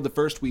unveiled the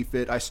first Wii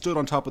Fit, I stood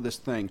on top of this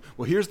thing.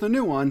 Well, here's the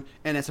new one,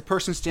 and it's a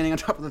person standing on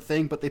top of the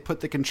thing, but they put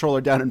the controller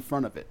down in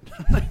front of it.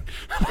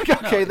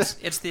 Okay, no,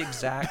 it's the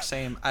exact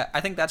same. I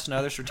think that's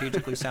another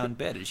strategically sound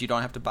bit, is you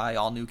don't have to buy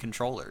all new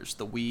controllers.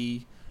 The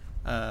Wii,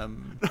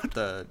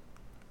 the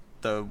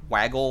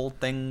waggle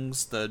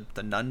things, the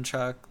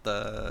nunchuck,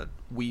 the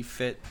Wii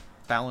Fit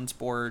balance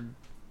board.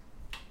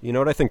 You know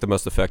what I think the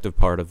most effective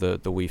part of the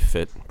Wii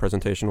Fit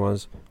presentation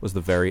was the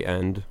very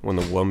end when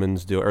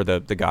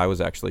the guy was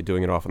actually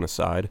doing it off on the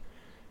side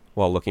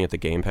while looking at the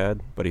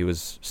gamepad, but he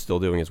was still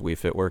doing his Wii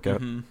Fit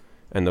workout, and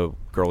the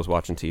girl was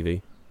watching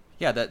TV.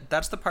 Yeah,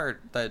 that's the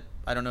part that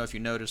I don't know if you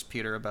noticed,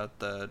 Peter, about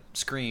the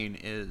screen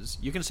is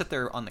you can sit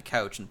there on the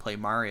couch and play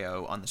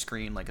Mario on the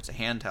screen like it's a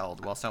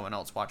handheld while someone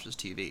else watches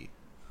TV.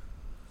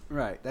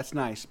 Right, that's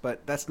nice,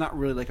 but that's not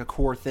really like a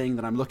core thing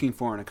that I'm looking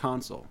for in a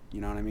console. You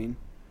know what I mean?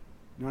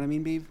 You know what I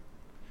mean, Beav?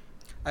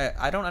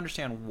 I don't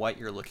understand what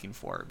you're looking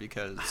for,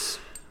 because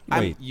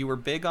you were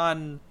big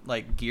on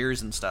like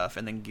Gears and stuff,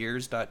 and then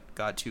Gears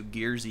got too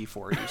Gearsy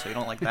for you, so you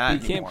don't like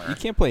that anymore. You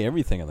can't play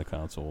everything on the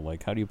console.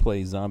 Like, how do you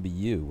play Zombie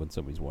U when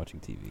somebody's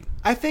watching TV?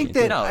 I think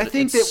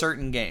that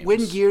certain games.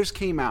 When Gears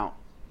came out,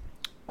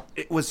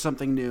 it was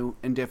something new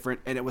and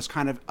different, and it was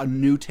kind of a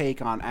new take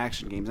on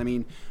action games. I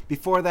mean,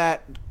 before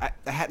that, I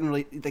hadn't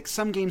really like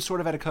some games sort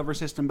of had a cover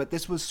system, but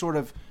this was sort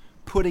of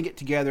putting it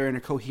together in a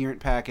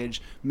coherent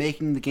package,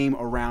 making the game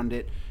around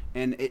it,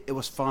 and it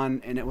was fun,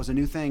 and it was a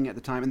new thing at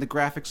the time, and the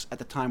graphics at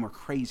the time were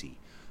crazy.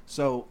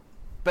 So,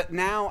 but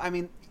now, I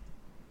mean,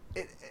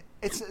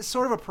 it's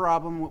sort of a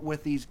problem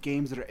with these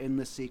games that are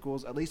endless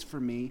sequels, at least for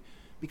me,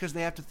 because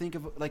they have to think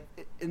of, like,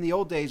 in the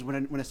old days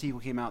when a sequel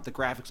came out, the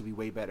graphics would be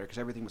way better, because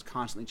everything was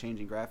constantly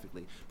changing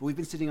graphically. But we've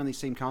been sitting on these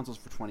same consoles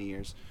for 20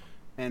 years,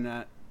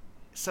 and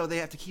so they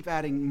have to keep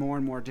adding more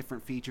and more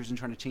different features and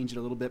trying to change it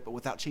a little bit, but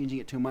without changing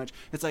it too much.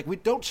 It's like, we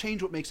don't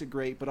change what makes it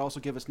great, but also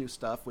give us new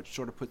stuff, which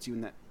sort of puts you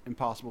in that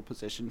impossible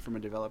position from a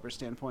developer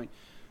standpoint.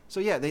 So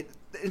yeah, they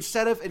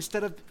instead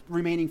of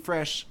remaining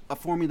fresh, a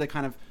formula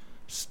kind of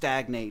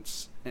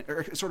stagnates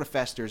or sort of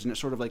festers, and it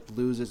sort of like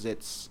loses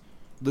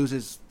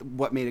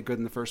what made it good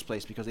in the first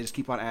place, because they just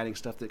keep on adding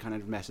stuff that kind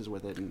of messes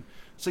with it. And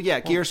so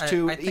yeah, Gears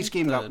 2, each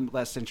game got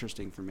less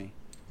interesting for me.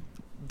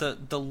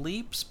 The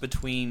leaps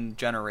between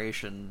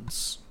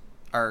generations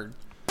are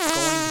going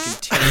to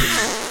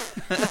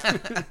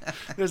continue.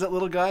 There's that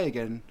little guy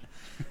again.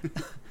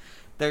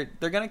 They're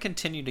going to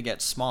continue to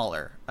get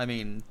smaller. I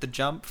mean, the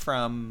jump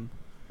from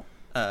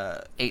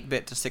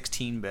 8-bit to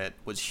 16-bit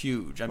was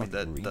huge. I mean,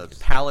 the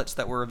palettes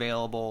that were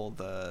available,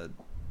 the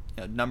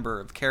number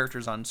of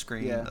characters on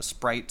screen, the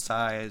sprite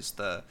size,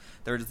 there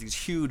were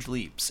these huge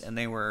leaps, and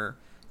they were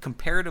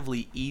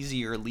comparatively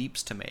easier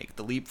leaps to make.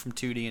 The leap from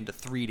 2D into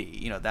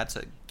 3D, that's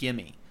a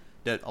gimme.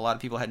 That a lot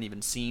of people hadn't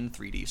even seen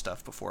 3D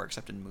stuff before,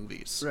 except in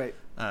movies. Right.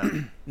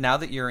 Now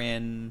that you're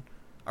in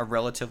a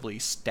relatively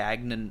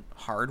stagnant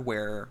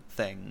hardware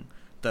thing,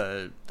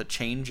 the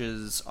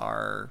changes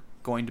are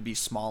going to be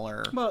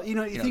smaller. Well,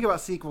 you think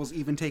about sequels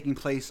even taking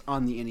place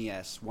on the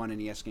NES, one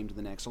NES game to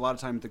the next. A lot of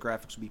times the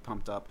graphics would be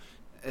pumped up,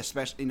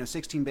 especially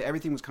 16-bit.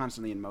 Everything was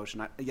constantly in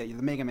motion. The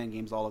Mega Man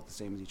games all look the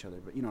same as each other,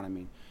 but you know what I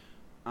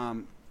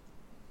mean.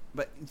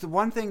 But the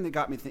one thing that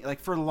got me thinking, like,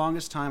 for the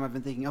longest time, I've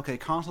been thinking, okay,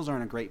 consoles are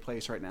in a great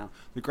place right now.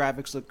 The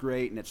graphics look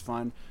great and it's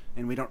fun,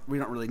 and we don't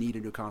really need a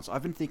new console.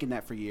 I've been thinking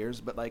that for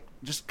years, but like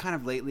just kind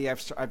of lately,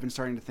 I've been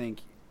starting to think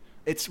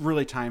it's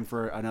really time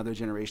for another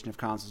generation of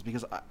consoles,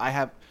 because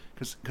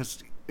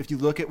because if you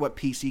look at what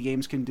PC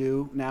games can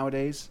do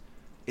nowadays,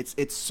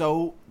 it's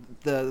so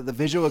the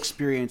visual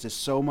experience is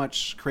so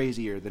much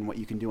crazier than what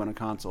you can do on a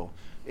console.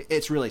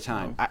 It's really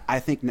time. I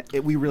think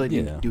we really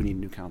do need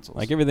new consoles.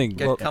 Like everything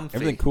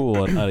cool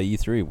out of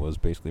E3 was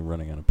basically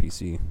running on a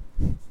PC.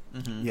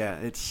 Mm-hmm. Yeah,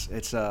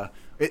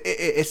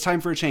 it's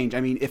time for a change.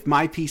 I mean, if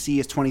my PC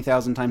is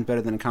 20,000 times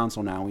better than a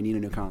console now, we need a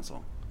new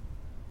console.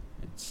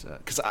 It's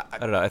because I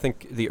don't know. I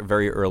think the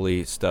very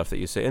early stuff that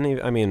you say,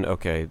 and I mean,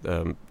 okay,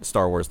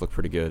 Star Wars looked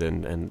pretty good,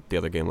 and the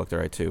other game looked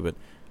alright too. But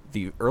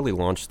the early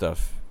launch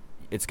stuff,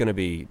 it's going to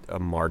be a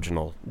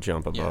marginal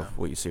jump above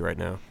what you see right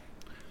now.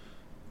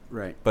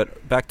 Right.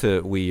 But back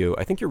to Wii U,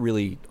 I think you're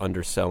really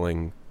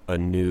underselling a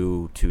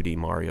new 2D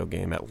Mario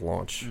game at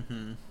launch.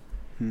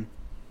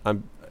 Mm-hmm.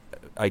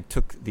 I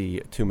took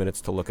the 2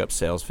 minutes to look up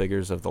sales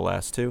figures of the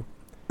last two,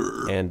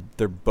 and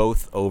they're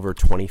both over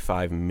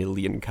 25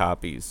 million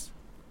copies,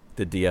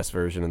 the DS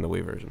version and the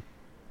Wii version.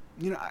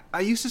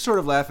 I used to sort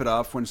of laugh it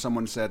off when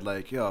someone said,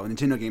 like,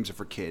 Nintendo games are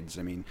for kids.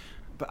 I mean,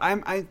 But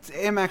I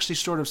am actually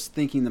sort of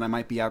thinking that I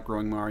might be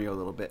outgrowing Mario a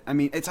little bit. I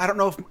mean, I don't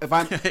know if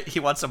I'm... He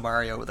wants a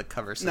Mario with a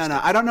cover system. No,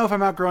 I don't know if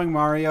I'm outgrowing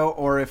Mario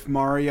or if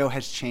Mario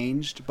has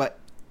changed, but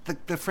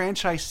the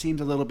franchise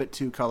seems a little bit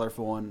too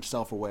colorful and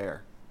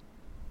self-aware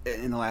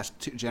in the last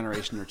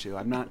generation or two.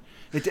 I'm not...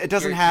 It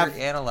doesn't have...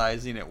 You're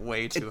analyzing it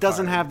way too hard. It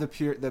doesn't have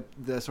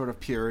the sort of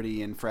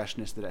purity and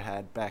freshness that it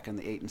had back in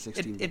the 8 and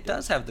 16. It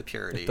does have the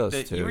purity. It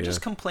does too, you were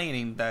just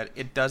complaining that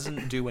it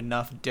doesn't do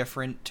enough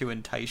different to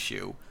entice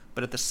you,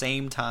 but at the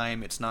same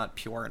time, it's not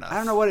pure enough. I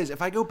don't know what it is.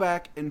 If I go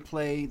back and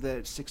play the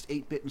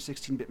 8-bit and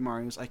 16-bit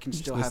Marios, I can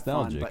still have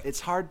fun. But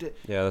it's hard to...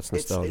 Yeah, that's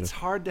nostalgic. It's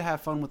hard to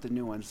have fun with the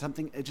new ones.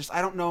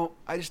 I don't know.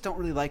 I just don't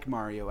really like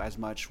Mario as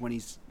much when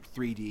he's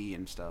 3D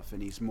and stuff,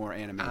 and he's more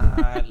animated.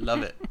 I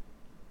love it.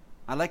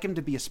 I like him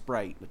to be a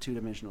sprite, a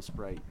two-dimensional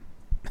sprite.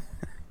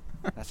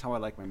 That's how I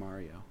like my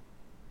Mario.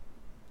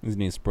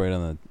 Isn't he a sprite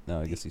on the... No,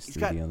 I guess he's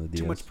 3D on the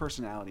DS. Too much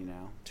personality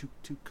now.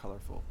 Too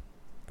colorful.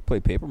 Play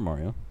Paper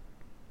Mario.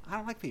 I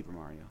don't like Paper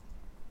Mario.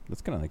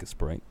 That's kind of like a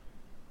sprite.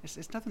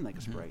 It's nothing like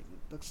a sprite.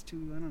 It looks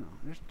too... I don't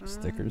know.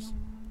 Stickers.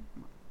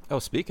 Oh,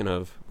 speaking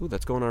of... Ooh,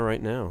 that's going on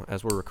right now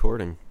as we're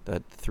recording.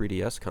 That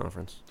 3DS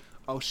conference.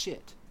 Oh,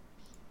 shit.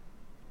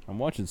 I'm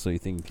watching So You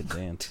Think You Can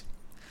Dance.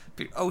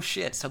 Oh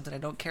shit, something I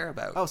don't care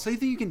about. Oh, So You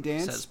Think You Can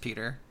Dance? Says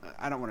Peter.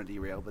 I don't want to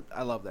derail, but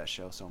I love that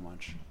show so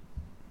much.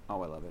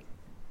 Oh, I love it.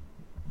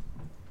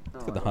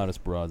 It's got the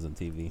hottest broads on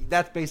TV.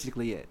 That's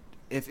basically it.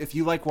 If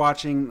you like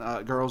watching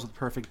girls with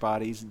perfect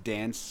bodies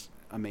dance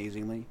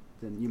amazingly,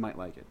 then you might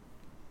like it.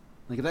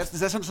 Like is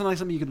that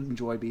something you could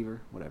enjoy,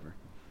 Beaver? Whatever.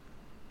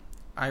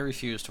 I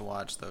refuse to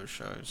watch those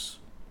shows.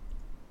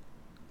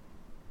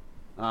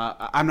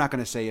 I'm not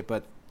going to say it,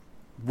 but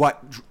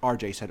what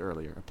RJ said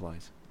earlier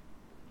applies.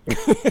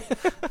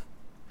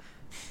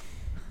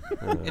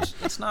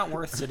 It's not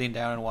worth sitting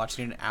down and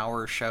watching an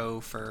hour show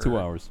for 2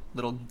 hours.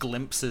 Little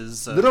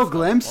glimpses.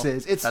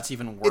 That's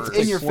even worse. It's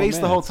in your face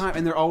the whole time,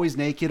 and they're always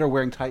naked or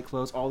wearing tight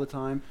clothes all the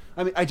time.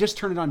 I mean, I just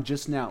turned it on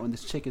just now, and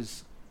this chick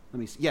is. Let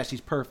me see. Yeah,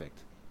 she's perfect.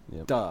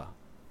 Yep. Duh.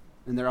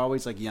 And they're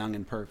always like young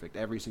and perfect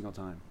every single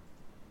time.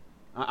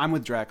 I'm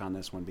with Drac on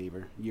this one,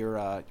 Beaver. You're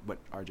what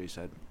RJ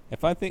said.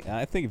 I think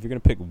if you're gonna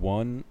pick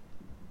one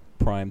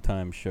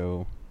primetime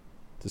show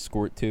to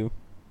squirt to,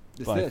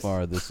 by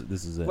far this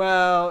is it.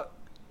 Well,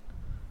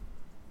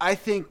 I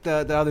think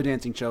the other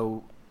dancing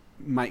show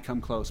might come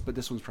close, but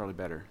this one's probably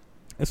better.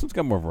 This one's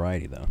got more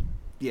variety, though.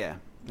 Yeah,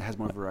 it has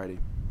more variety.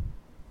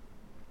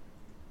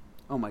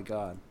 Oh my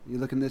God, you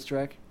looking at this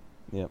track?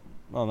 Yep.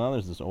 Well, now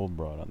there's this old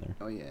broad on there.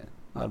 Oh yeah.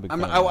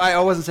 I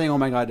wasn't saying oh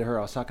my God to her.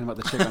 I was talking about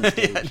the chick on the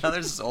stage. Yeah, now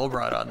there's this old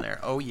broad on there.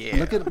 Oh yeah.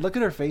 Look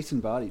at her face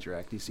and body,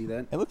 Drac. Do you see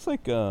that? It looks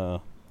like she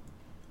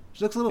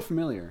looks a little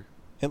familiar.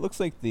 It looks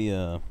like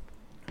the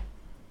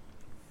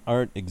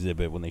art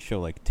exhibit when they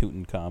show like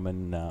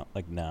Tutankhamun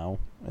now,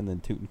 and then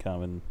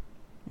Tutankhamun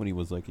when he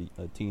was like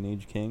a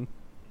teenage king,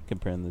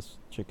 comparing this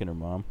chick and her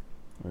mom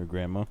or her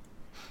grandma.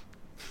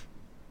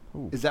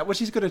 Ooh. Is that what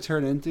she's going to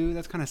turn into?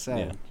 That's kind of sad.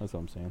 Yeah, that's what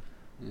I'm saying.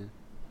 Yeah.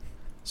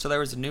 So there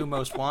was a new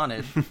Most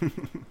Wanted.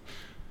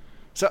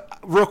 So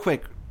real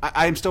quick,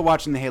 I'm still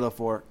watching the Halo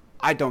 4.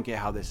 I don't get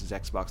how this is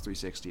Xbox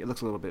 360. It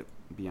looks a little bit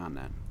beyond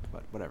that,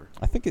 but whatever.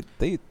 I think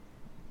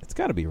it's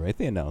got to be right.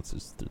 They announced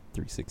it's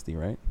 360,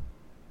 right?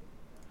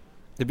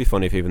 It'd be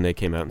funny if even they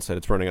came out and said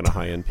it's running on a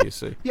high-end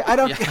PC. Yeah, I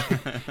don't...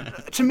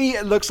 To me,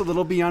 it looks a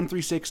little beyond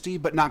 360,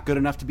 but not good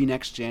enough to be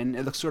next-gen.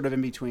 It looks sort of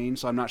in between,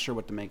 so I'm not sure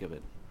what to make of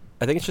it.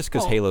 I think it's just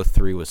because Halo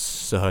 3 was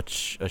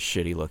such a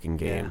shitty-looking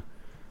game.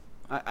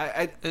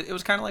 Yeah. It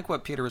was kind of like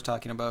what Peter was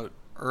talking about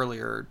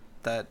earlier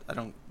that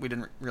we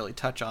didn't really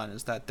touch on,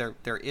 is that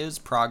there is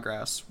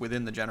progress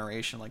within the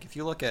generation. Like, if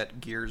you look at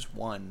Gears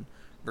 1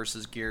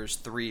 versus Gears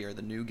 3 or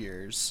the new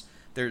Gears...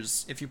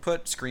 if you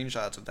put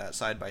screenshots of that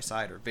side by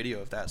side or video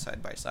of that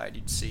side by side,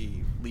 you'd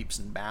see leaps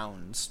and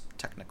bounds,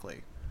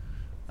 technically.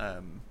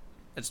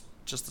 It's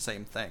just the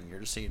same thing.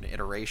 You're just seeing an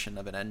iteration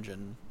of an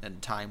engine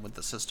and time with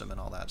the system and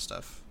all that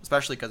stuff,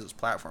 especially because it's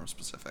platform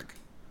specific.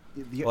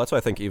 Well, that's why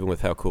I think even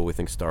with how cool we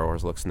think Star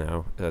Wars looks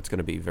now, that's going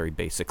to be very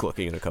basic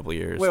looking in a couple of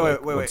years.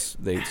 Wait. Once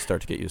they start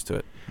to get used to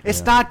it.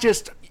 It's not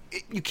just...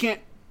 You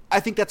can't...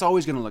 I think that's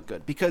always going to look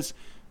good, because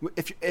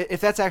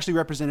if that's actually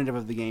representative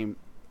of the game...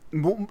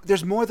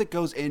 There's more that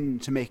goes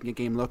into making a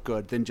game look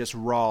good than just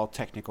raw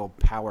technical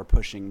power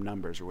pushing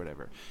numbers or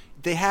whatever.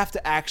 They have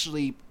to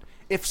actually,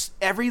 if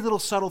every little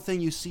subtle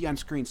thing you see on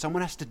screen,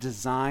 someone has to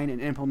design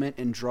and implement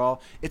and draw.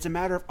 It's a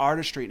matter of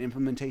artistry and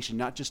implementation,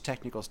 not just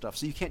technical stuff.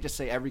 So you can't just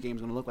say every game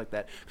is going to look like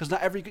that, because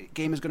not every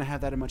game is going to have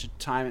that much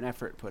time and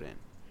effort put in.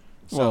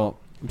 So, well,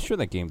 I'm sure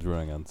that game's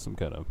running on some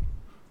kind of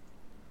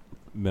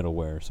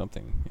middleware or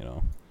something,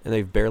 And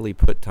they've barely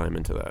put time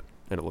into that.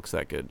 And it looks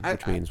that good,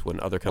 which means when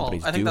other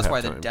companies I think that's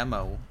why time. the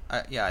demo.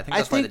 I think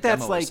that's why the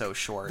demo was so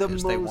short.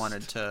 Is they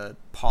wanted to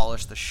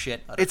polish the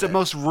shit out of it. It's the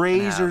most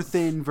razor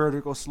thin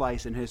vertical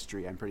slice in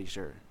history. I'm pretty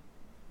sure.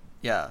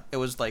 Yeah, it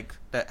was like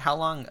that. How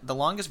long? The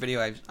longest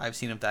video I've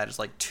seen of that is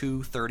like 2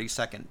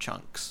 30-second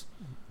chunks.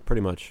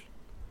 Pretty much.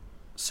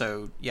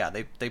 So yeah,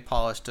 they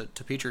polished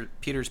to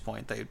Peter's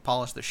point. They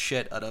polished the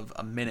shit out of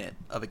a minute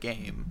of a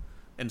game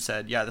and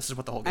said, yeah, this is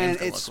what the whole game's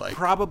gonna look like. And it's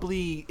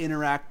probably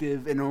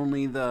interactive in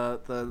only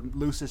the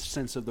loosest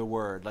sense of the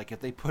word. Like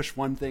if they push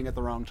one thing at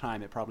the wrong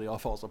time, it probably all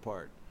falls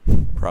apart.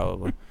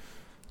 Probably.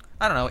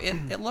 I don't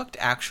know. It looked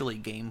actually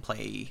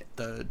gameplay.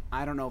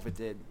 I don't know if it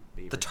did.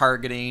 Beaver. The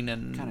targeting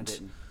and kind of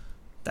didn't.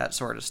 That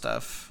sort of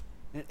stuff.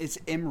 It's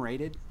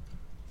M-rated.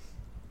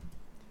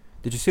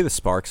 Did you see the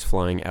sparks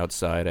flying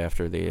outside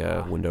after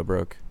the window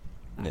broke?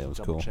 Yeah, it was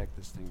cool. Check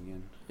this thing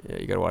again.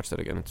 Yeah, you got to watch that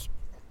again.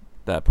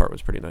 That part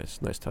was pretty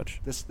nice. Nice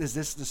touch. Is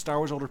this the Star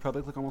Wars Old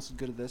Republic look almost as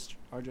good as this,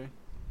 RJ?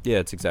 Yeah,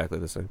 it's exactly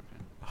the same.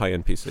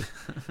 High-end PC.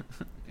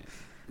 Okay.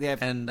 They have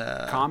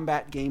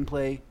combat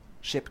gameplay,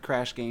 ship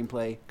crash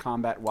gameplay,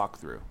 combat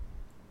walkthrough.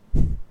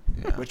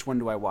 Yeah. Which one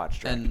do I watch,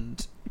 Jack?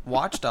 And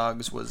Watch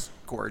Dogs was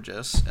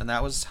gorgeous, and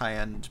that was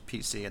high-end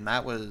PC, and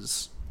that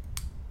was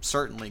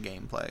certainly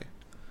gameplay.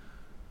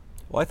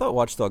 Well, I thought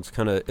Watch Dogs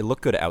it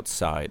looked good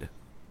outside.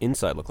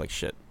 Inside looked like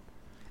shit.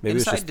 Maybe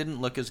Inside didn't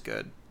look as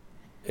good.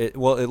 It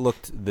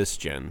looked this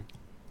gen,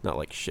 not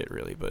like shit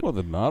really, but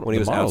when he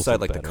was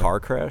outside, like the car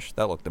crash,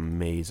 that looked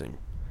amazing.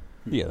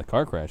 Yeah, the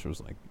car crash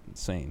was like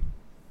insane.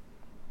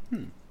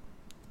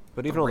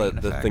 But even all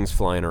the things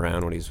flying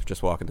around when he's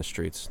just walking the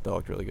streets, that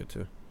looked really good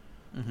too.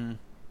 Mm-hmm.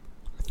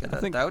 Yeah,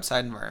 the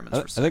outside environments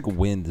were sick. I think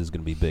wind is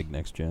going to be big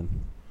next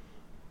gen.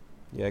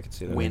 Yeah, I could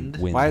see that. Wind?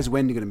 Why is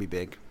wind going to be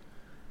big?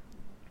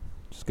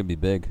 Just going to be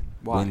big.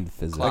 Why? Wind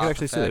physics. I could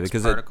actually see that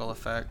because particle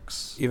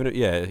effects. Even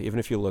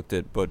if you looked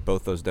at what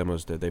both those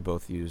demos did, they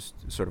both used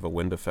sort of a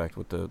wind effect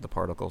with the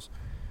particles.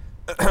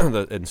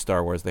 In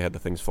Star Wars, they had the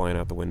things flying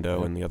out the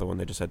window, and the other one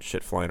they just had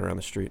shit flying around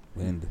the street.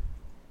 Wind.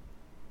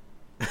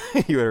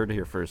 You heard it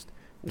here first.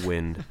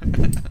 Wind.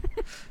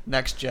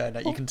 Next gen,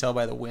 you can tell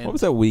by the wind. What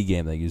was that Wii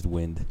game that used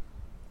wind?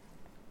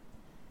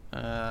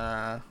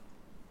 Remember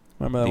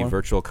that the one?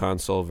 Virtual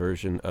Console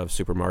version of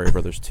Super Mario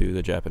Brothers 2,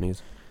 the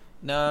Japanese.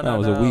 No, it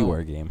was a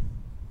WiiWare game.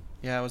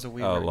 Yeah, it was a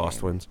WiiWare game.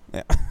 Lost Winds.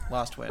 Yeah.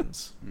 Lost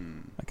Winds.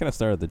 I kind of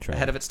started the trend.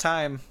 Ahead of its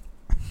time.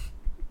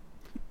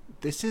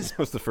 This is... That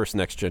was the first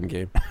next-gen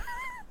game.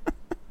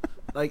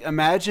 Like,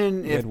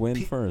 imagine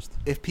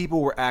if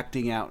people were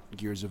acting out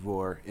Gears of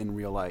War in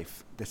real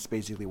life. That's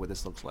basically what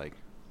this looks like.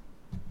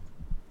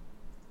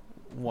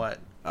 What?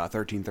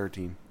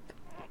 1313.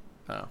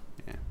 Oh.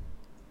 Yeah.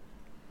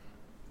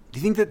 Do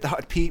you think that the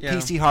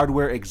PC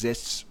hardware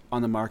exists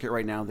on the market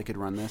right now that could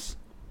run this?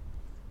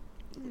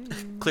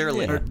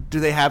 Clearly. Or do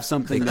they have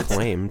something that's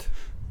claimed?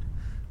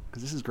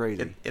 Because this is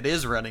crazy. It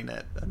is running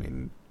it. I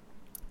mean...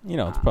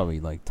 it's probably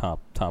like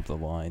top of the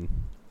line.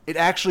 It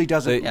actually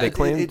doesn't. They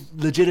claimed, it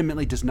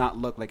legitimately does not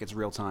look like it's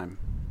real time.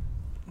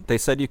 They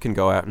said you can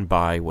go out and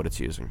buy what it's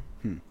using.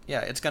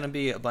 Yeah, it's going to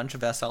be a bunch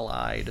of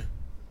SLI'd,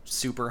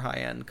 super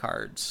high-end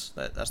cards.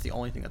 That's the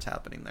only thing that's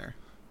happening there.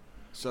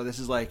 So this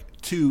is like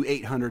two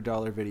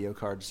 $800 video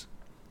cards.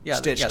 Yeah,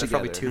 stitched there's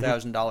together. probably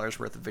 $2,000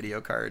 worth of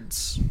video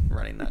cards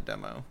running that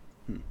demo.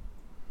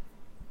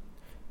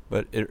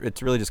 But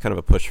it's really just kind of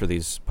a push for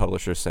these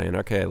publishers saying,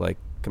 okay, like,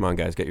 come on,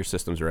 guys, get your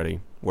systems ready.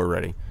 We're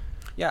ready.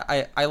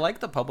 Yeah, I like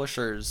the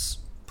publishers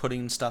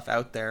putting stuff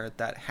out there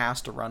that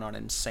has to run on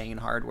insane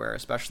hardware,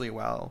 especially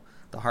while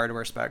the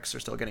hardware specs are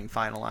still getting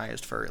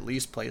finalized for at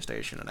least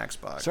PlayStation and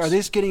Xbox. So are they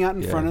just getting out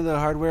in front of the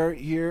hardware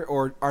here,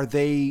 or are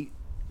they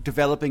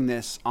developing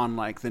this on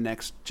like the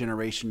next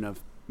generation of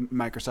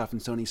Microsoft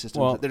and Sony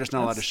systems? Well, they're just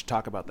not allowed to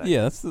talk about that.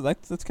 Yeah,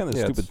 that's kind of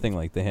the stupid thing.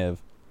 Like they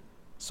have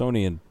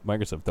Sony and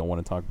Microsoft don't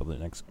want to talk about the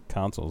next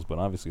consoles, but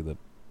obviously the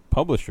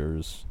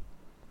publishers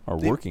are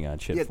working on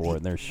shit for it,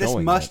 and they're showing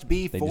this must it.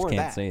 be they for just can't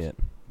that. say it.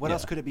 What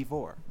else could it be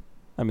for?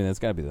 I mean, that's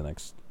got to be the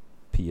next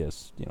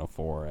PS,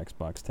 4,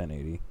 Xbox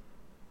 1080.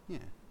 Yeah.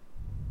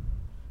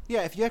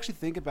 Yeah, if you actually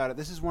think about it,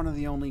 this is one of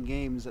the only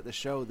games at the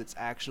show that's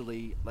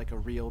actually like a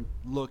real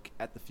look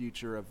at the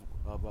future of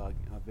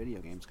video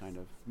games, kind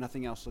of.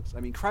 Nothing else looks... I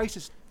mean,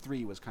 Crysis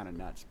 3 was kind of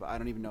nuts, but I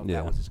don't even know if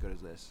that was as good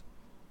as this.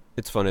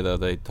 It's funny, though.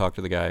 They talked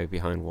to the guy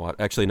behind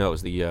Actually, no, it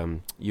was the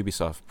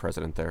Ubisoft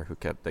president there who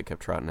kept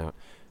trotting out.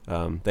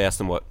 They asked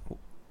him what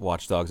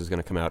Watch Dogs is going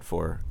to come out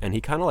for, and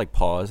he kind of like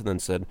paused and then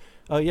said,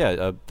 "Oh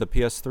yeah, the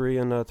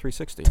PS3 and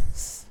 360."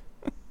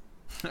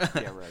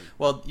 Yeah, right.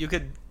 Well,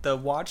 the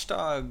Watch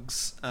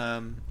Dogs,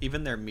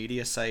 even their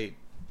media site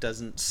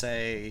doesn't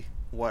say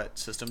what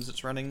systems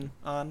it's running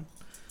on.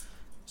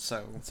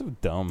 So it's so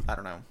dumb. I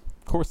don't know.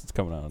 Of course, it's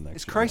coming out on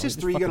next. Is Crysis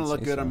 3 going to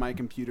look good on my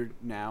computer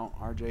now,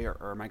 RJ,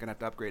 or am I going to have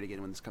to upgrade again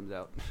when this comes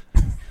out?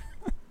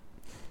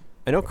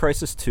 I know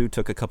Crysis 2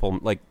 took a couple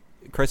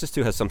Crysis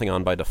 2 has something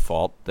on by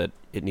default that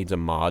it needs a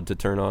mod to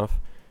turn off.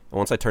 And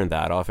once I turned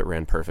that off, it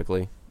ran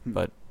perfectly.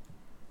 But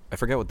I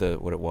forget what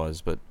it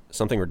was, but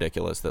something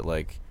ridiculous that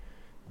like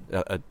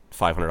a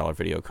 $500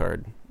 video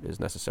card is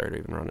necessary to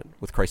even run it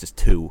with Crysis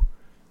 2.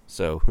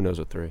 So who knows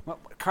what 3? Well,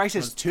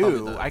 Crysis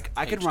 2,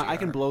 I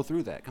can blow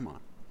through that. Come on.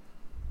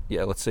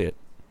 Yeah, let's see it.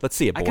 Let's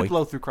see it, boy. I could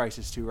blow through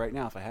Crysis 2 right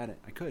now if I had it.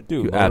 I could.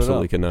 Dude, you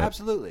absolutely cannot.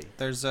 Absolutely.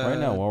 There's right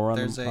now while we're on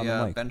there's the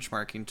a mic.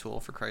 benchmarking tool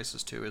for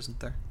Crysis 2, isn't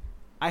there?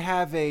 I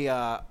have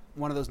a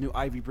one of those new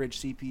Ivy Bridge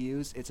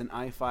CPUs. It's an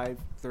i5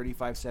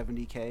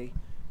 3570K.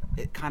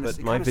 It kind of.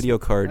 But my video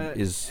card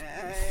is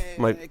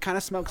it kind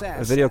of smokes ass.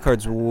 My video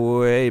card's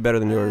way better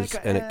than yours,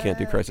 and it can't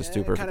do Crysis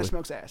 2 perfectly. It kind of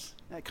smokes ass.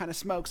 It kind of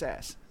smokes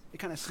ass. It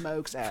kind of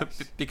smokes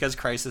ass. Because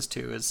Crysis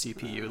 2 is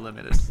CPU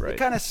limited. Right. It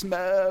kind of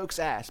smokes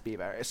ass,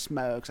 Beaver. It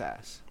smokes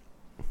ass.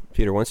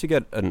 Peter, once you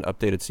get an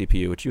updated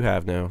CPU, which you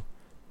have now,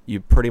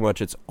 you pretty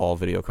much it's all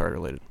video card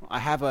related. I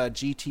have a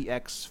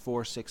GTX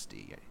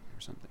 460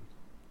 or something.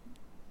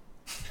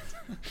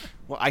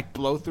 Well, I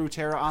blow through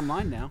Terra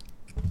Online now.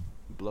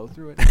 Blow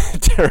through it.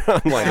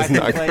 Terra Online is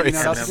not play, crazy.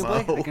 You know what else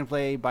I can play? I can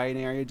play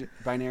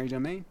binary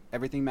domain.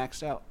 Everything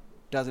maxed out.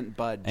 Doesn't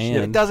budge. And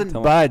it doesn't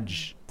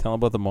budge. Tell them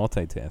about the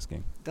multitasking.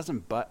 It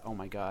doesn't oh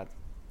my god.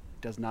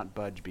 It does not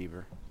budge,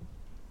 Beaver.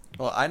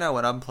 Well, I know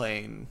when I'm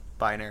playing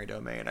binary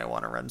domain, I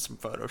want to run some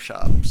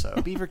Photoshop. So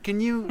Beaver,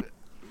 can you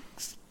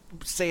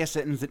say a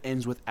sentence that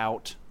ends with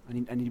out? I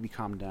need to be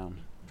calmed down.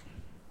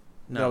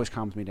 No. It always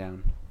calms me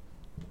down.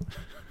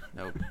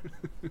 Nope.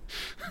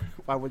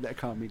 Why would that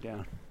calm me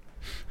down?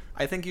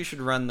 I think you should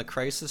run the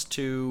Crysis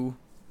 2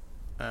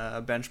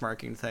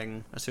 benchmarking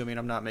thing, assuming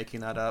I'm not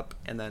making that up,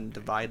 and then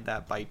divide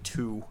that by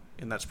 2,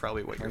 and that's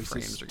probably what your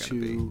frames are going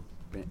to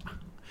be.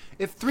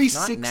 If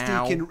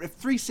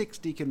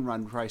 360 can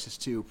run Crysis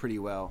 2 pretty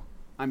well,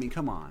 I mean,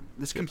 come on,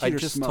 this computer. I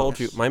just smokes. told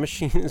you my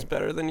machine is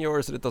better than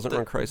yours, and it doesn't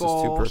run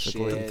Crysis 2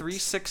 perfectly. The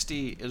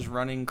 360 is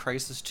running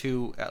Crysis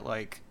 2 at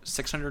like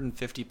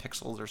 650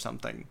 pixels or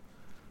something.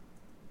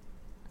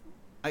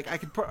 I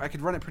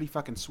could run it pretty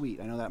fucking sweet.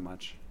 I know that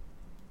much.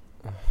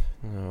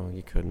 No,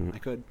 you couldn't. I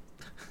could.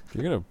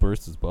 You're gonna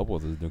burst his bubble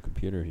with his new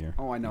computer here.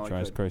 Oh, I know.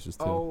 Tries I could. Crysis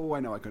 2. Oh, I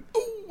know I could.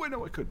 Oh, I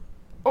know I could.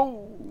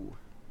 Oh.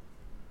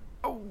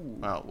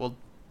 Well,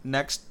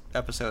 next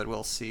episode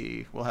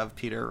we'll have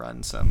Peter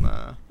run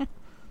some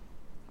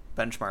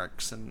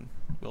benchmarks, and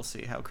we'll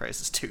see how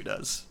Crysis 2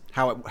 does.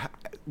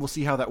 We'll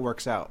see how that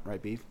works out,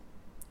 right, Beef?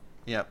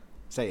 Yep.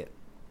 Say it.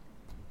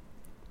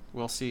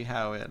 We'll see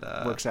how it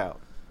works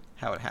out.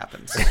 How it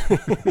happens.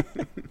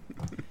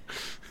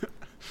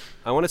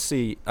 I want to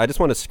see. I just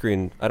want to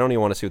screen. I don't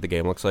even want to see what the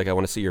game looks like. I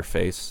want to see your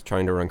face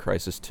trying to run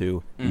Crysis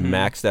 2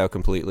 maxed out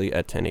completely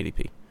at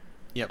 1080p.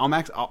 Yep.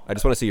 I just want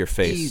to see your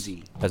face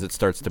easy as it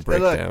starts to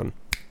break down.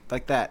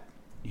 Like that.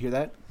 You hear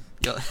that?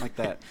 Like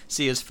that.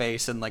 See his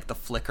face and like the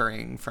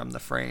flickering from the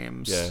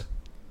frames. Yeah.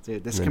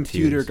 Dude, this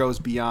computer goes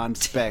beyond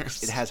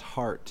specs. It has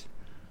heart.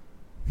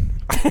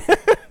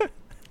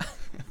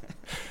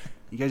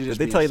 You guys are just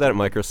Did they tell you that at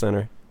Micro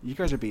Center? You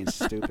guys are being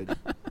stupid.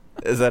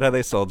 Is that how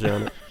they sold you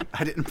on it?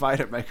 I didn't buy it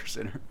at Micro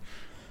Center.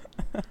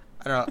 I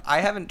don't know.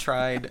 I haven't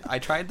tried. I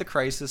tried the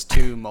Crysis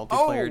 2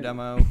 multiplayer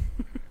demo.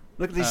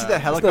 Look, did you see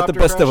that helicopter? It's not the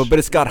best crash? of it, but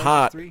it's got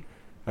hot.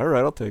 All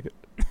right, I'll take it.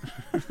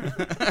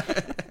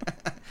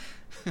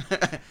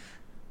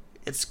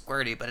 It's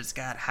squirty, but it's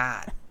got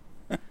hot.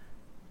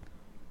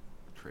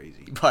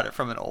 Crazy. You bought it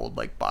from an old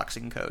like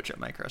boxing coach at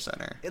Micro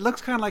Center. It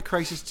looks kind of like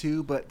Crysis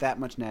 2, but that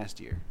much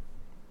nastier.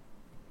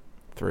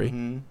 3?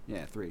 Mm-hmm.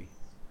 Yeah, 3.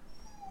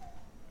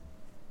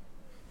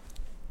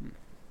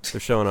 They're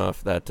showing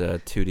off that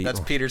 2D. That's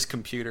Peter's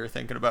computer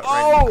thinking about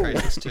writing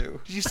Crysis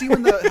 2. Did you see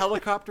when the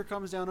helicopter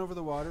comes down over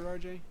the water,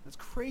 RJ? That's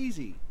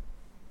crazy.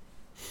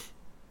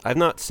 I've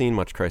not seen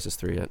much Crysis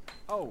 3 yet.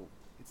 Oh,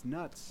 it's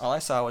nuts. All I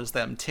saw was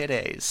them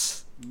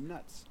titties.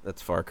 Nuts.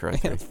 That's Far Cry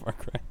 3. Yeah, it's Far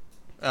Cry.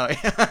 Oh,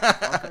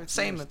 yeah.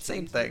 same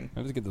thing. I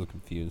always get those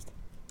confused.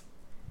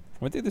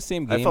 Weren't they the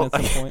same game felt-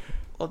 at some point?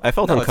 Well, I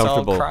felt no,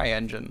 uncomfortable. It's all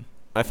CryEngine.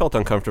 I felt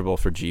uncomfortable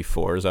for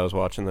G4 as I was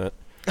watching that.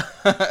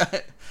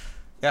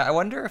 Yeah, I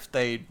wonder if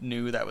they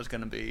knew that was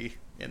going to be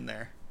in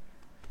there.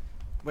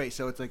 Wait,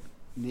 so it's like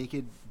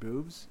naked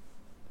boobs?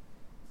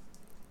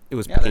 It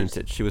was Yeah,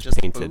 painted. She was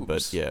just painted,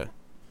 boobs. but yeah.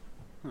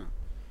 Huh.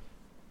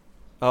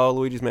 Oh,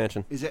 Luigi's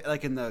Mansion. Is it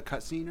like in the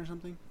cutscene or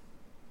something?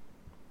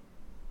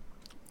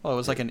 Well, it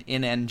was like an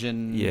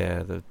in-engine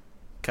Yeah, the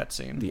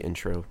cutscene.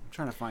 intro. I'm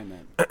trying to find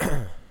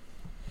that.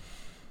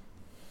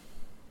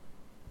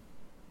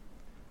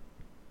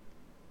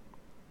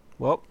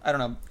 Well, I don't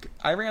know.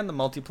 I ran the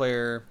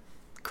multiplayer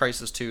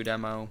Crysis 2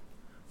 demo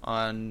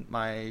on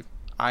my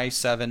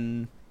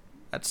i7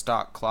 at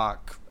stock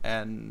clock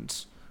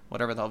and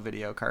whatever the hell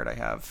video card I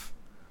have.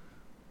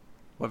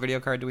 What video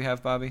card do we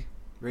have, Bobby?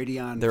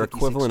 Radeon. they're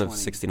equivalent of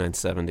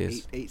 5620.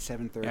 6970s.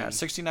 8730. Yeah,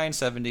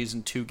 6970s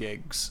and 2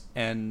 gigs.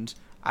 And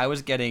I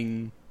was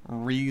getting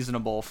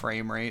reasonable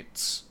frame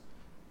rates,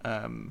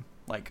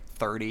 like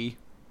 30,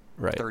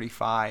 Right.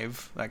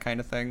 35, that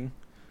kind of thing.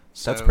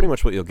 So, That's pretty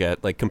much what you'll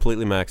get. Like,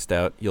 completely maxed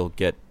out, you'll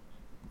get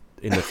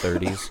in the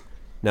 30s.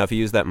 Now, if you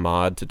use that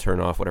mod to turn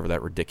off whatever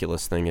that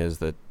ridiculous thing is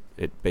that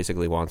it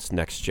basically wants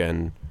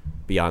next-gen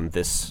beyond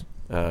this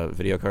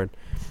video card,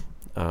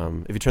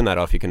 if you turn that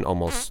off, you can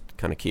almost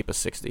kind of keep a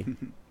 60.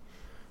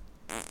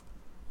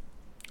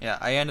 Yeah,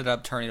 I ended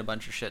up turning a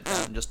bunch of shit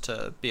down just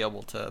to be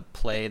able to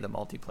play the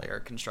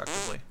multiplayer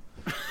constructively.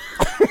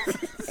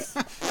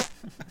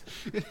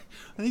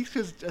 I think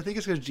it's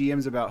because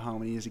GM's about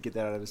home and he needs to get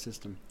that out of his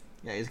system.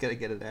 Yeah, he's got to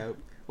get it out.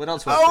 What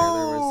else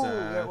was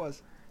there? That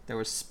was. There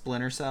was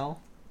Splinter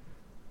Cell.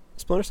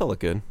 Splinter Cell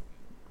looked good.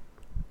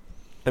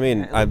 I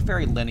mean, it looked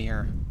very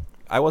linear.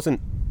 I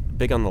wasn't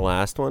big on the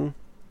last one.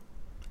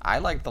 I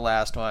liked the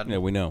last one. Yeah,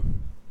 we know.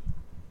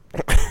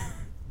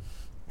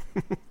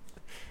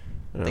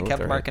 They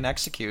kept mark and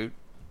execute.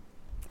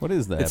 What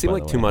is that? It seemed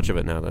like too much of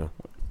it now, though.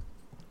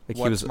 Like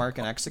What's mark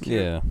and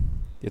execute? Yeah,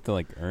 you have to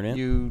like earn it.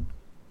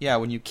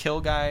 When you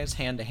kill guys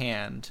hand to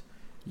hand,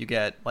 you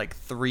get like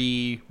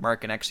 3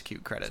 mark and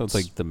execute credits. So it's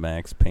like the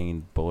Max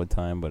Payne bullet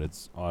time, but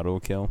it's auto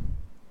kill.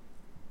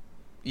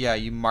 Yeah,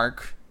 you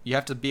mark. You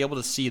have to be able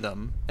to see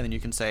them, and then you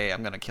can say,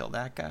 "I'm gonna kill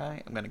that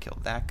guy. I'm gonna kill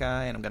that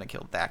guy, and I'm gonna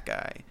kill that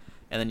guy."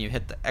 And then you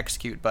hit the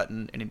execute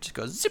button, and it just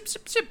goes zip,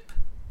 zip, zip,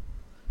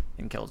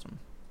 and kills them.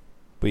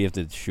 But you have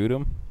to shoot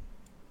them?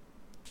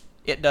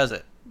 It does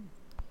it.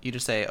 You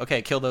just say,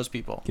 okay, kill those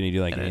people. Can you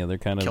do like any other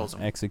kind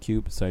of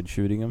execute besides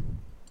shooting them?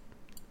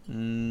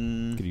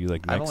 Could you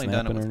like I've only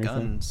done it with anything?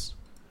 guns.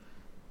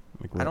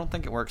 Like I don't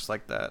think it works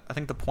like that. I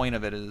think the point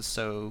of it is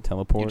so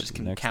teleport, you just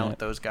can count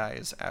those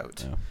guys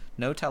out. Yeah.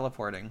 No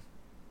teleporting.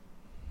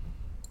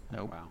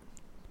 Nope. Wow.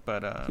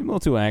 But it's a little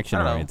too action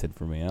oriented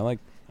for me.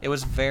 It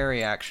was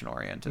very action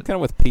oriented. Kind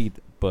of with Pete,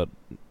 but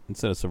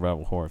instead of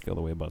survival horror, I feel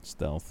the way about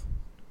stealth.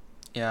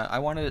 Yeah, I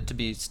wanted it to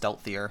be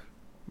stealthier.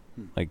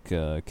 Like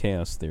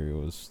Chaos Theory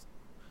was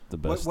the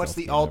best. What's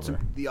the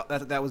ultimate?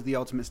 That was the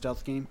ultimate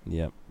stealth game.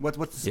 Yep. What's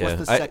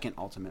the second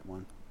ultimate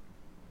one?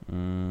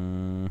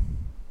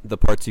 The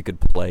parts you could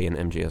play in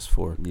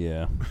MGS4.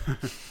 Yeah.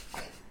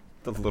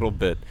 The little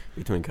bit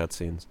between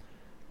cutscenes.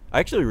 I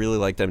actually really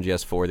liked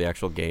MGS4, the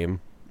actual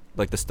game.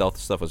 Like the stealth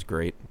stuff was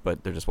great,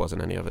 but there just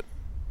wasn't any of it.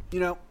 You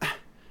know,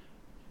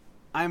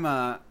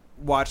 I'm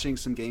watching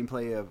some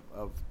gameplay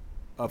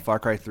of Far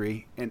Cry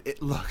 3, and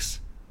it looks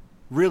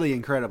really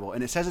incredible.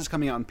 And it says it's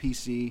coming out on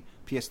PC,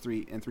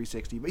 PS3, and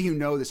 360. But you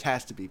know this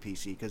has to be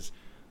PC because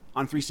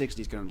on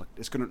 360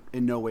 it's gonna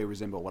in no way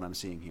resemble what I'm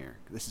seeing here.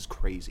 This is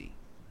crazy.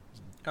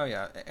 Oh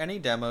yeah, any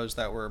demos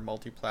that were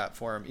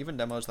multi-platform, even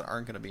demos that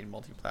aren't going to be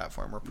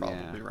multi-platform, were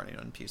probably running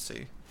on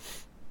PC.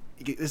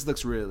 This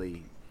looks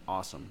really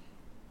awesome.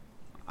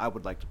 I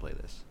would like to play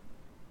this.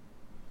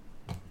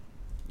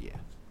 Yeah.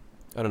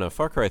 I don't know.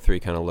 Far Cry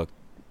 3 kind of looked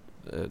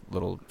a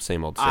little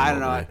same old. I don't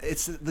know.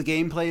 It's the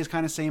gameplay is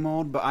kind of same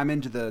old, but I'm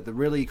into the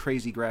really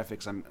crazy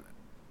graphics.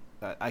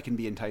 I can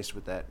be enticed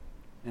with that,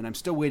 and I'm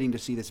still waiting to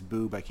see this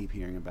boob I keep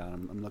hearing about.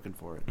 I'm looking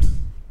for it.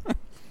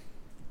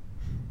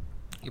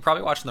 You're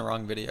probably watching the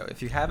wrong video.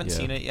 If you haven't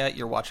seen it yet,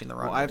 you're watching the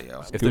wrong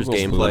video. If there's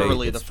gameplay,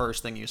 literally the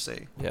first thing you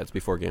see. Yeah, it's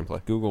before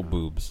gameplay. Google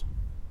boobs.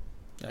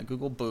 Yeah,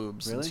 Google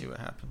boobs and see what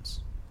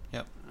happens.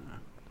 Yep.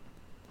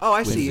 Oh,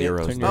 I see it.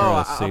 Turn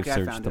your safe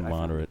search to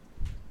moderate.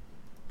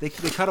 They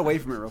cut away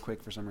from it real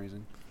quick for some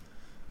reason.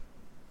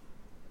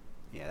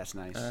 Yeah, that's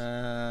nice.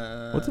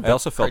 I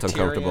also felt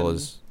uncomfortable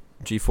as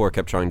G4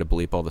 kept trying to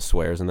bleep all the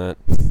swears in that.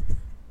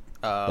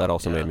 That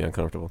also made me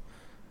uncomfortable.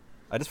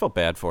 I just felt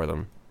bad for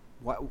them.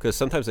 Because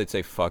sometimes they'd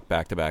say fuck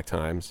back-to-back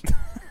times.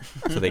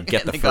 So they'd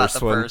get the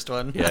first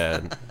one.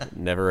 Yeah,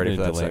 never ready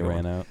for that second one.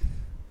 Ran out.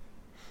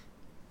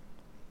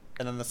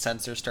 And then the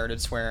censor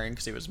started swearing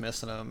because he was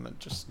missing them and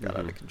just got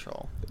out of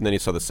control. And then you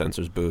saw the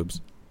censor's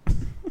boobs.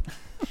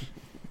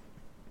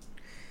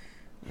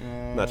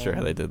 Not sure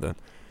how they did that.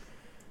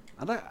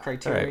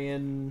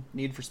 Criterion,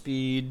 Need for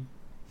Speed,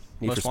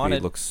 Need Most for Wanted.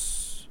 Speed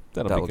looks...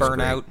 That'll be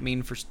Burnout,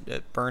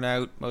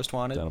 Burnout, Most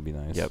Wanted. That'll be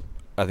nice. Yep,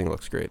 I think it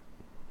looks great.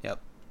 Yep.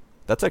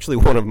 That's actually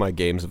one of my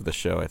games of the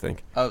show, I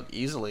think. Oh,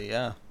 easily,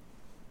 yeah.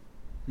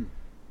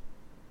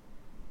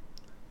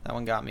 That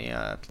one got me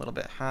a little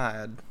bit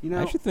hard. You know,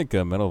 I actually think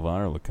Medal of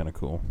Honor looked kind of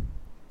cool.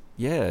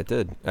 Yeah, it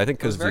did. I think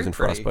because it's using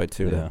Frostbite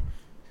too. Yeah.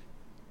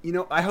 You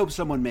know, I hope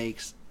someone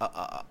makes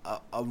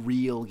a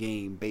real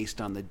game based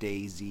on the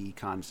DayZ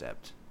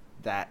concept.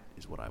 That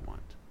is what I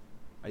want.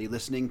 Are you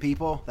listening,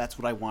 people? That's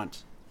what I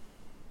want.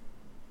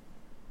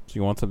 So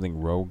you want something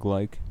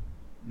roguelike?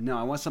 No,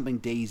 I want something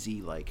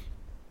DayZ-like.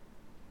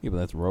 Yeah, but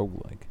that's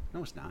roguelike.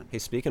 No, it's not. Hey,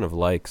 speaking of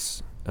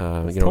likes,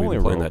 it's totally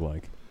we've been playing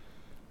roguelike.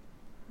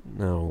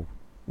 No,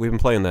 we've been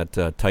playing that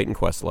Titan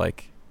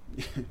Quest-like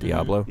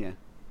Diablo. Yeah.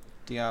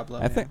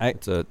 Diablo. I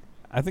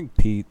think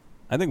Pete.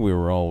 I think we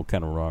were all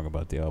kind of wrong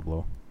about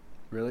Diablo.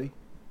 Really?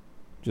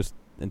 Just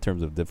in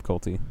terms of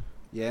difficulty.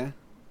 Yeah.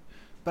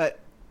 But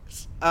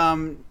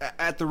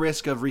at the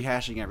risk of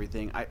rehashing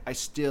everything, I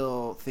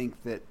still think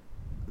that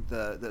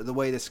the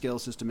way the skill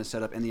system is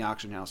set up in the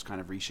auction house kind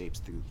of reshapes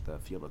the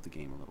feel of the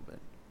game a little bit.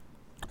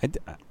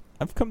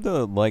 I've come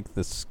to like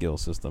the skill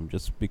system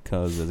just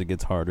because as it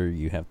gets harder,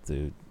 you have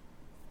to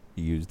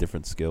use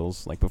different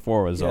skills. Like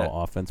before, it was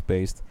all offense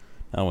based.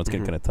 Now when it's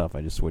getting kind of tough,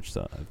 I just switched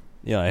to.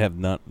 I have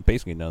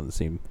basically none of the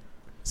same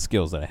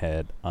skills that I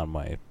had on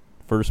my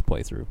first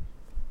playthrough.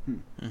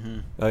 Mm-hmm.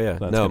 Oh yeah,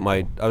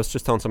 so I was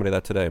just telling somebody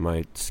that today.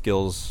 My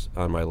skills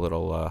on my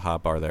little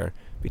hotbar there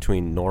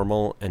between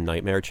normal and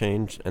nightmare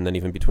changed, and then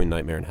even between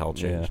nightmare and hell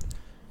changed.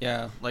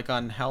 Yeah, like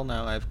on hell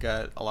now, I've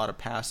got a lot of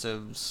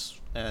passives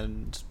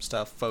and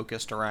stuff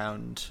focused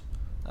around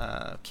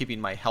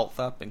keeping my health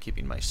up and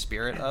keeping my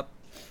spirit up,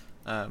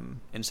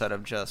 instead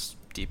of just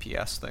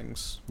DPS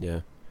things.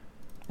 Yeah.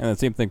 And the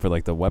same thing for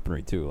like the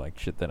weaponry too. Like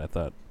shit that I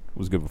thought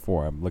was good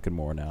before, I'm looking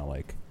more now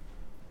like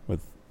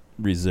with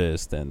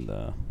resist and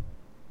what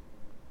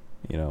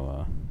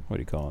do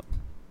you call it?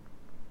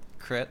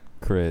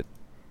 Crit.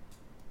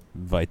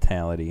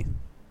 Vitality.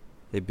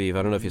 Hey, Beav,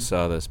 I don't know if you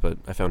saw this, but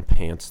I found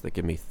pants that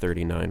give me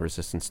 39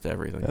 resistance to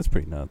everything. That's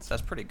pretty nuts.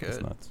 That's pretty good.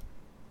 That's nuts.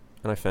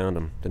 And I found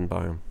them, didn't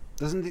buy them.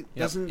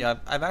 Yeah,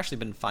 I've actually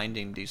been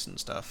finding decent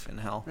stuff in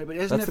Hell. Right, but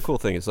that's the cool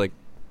thing. It's like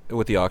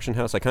with the auction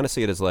house, I kind of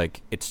see it as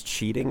like it's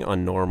cheating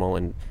on normal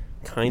and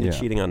kind of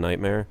cheating on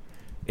Nightmare.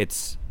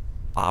 It's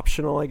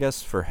optional, I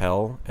guess, for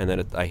Hell, and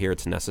then I hear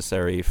it's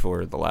necessary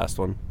for the last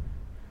one,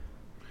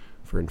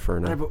 for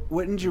Inferno. Right, but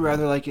wouldn't you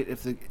rather like it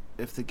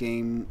if the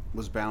game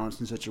was balanced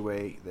in such a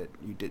way that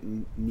you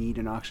didn't need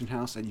an auction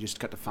house and you just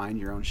got to find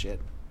your own shit?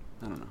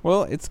 I don't know.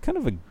 Well, it's kind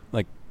of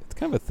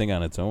a thing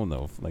on its own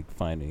though, like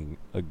finding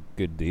a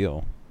good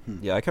deal.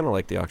 Yeah, I kind of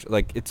like the auction.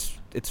 Like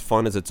it's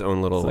fun as its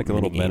own little. It's like a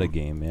little mini meta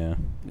game, yeah.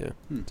 Yeah.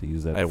 To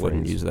use that. I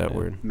wouldn't phrase. use that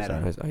word.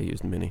 Meta. I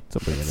used mini.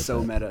 It's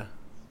so meta.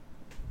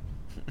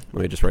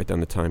 Let me just write down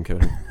the time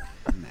code.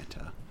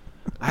 Meta.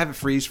 I have a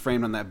freeze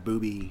framed on that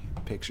booby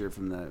picture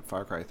from the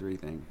Far Cry 3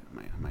 thing.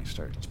 I might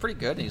start. It's pretty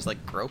good, and he's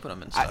like groping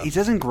him and stuff. He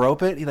doesn't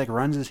grope it. He like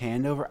runs his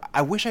hand over.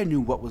 I wish I knew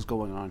what was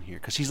going on here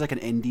because she's like an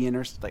Indian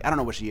or like I don't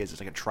know what she is.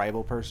 It's like a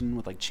tribal person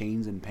with like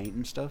chains and paint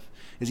and stuff.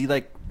 Is he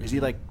like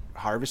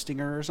harvesting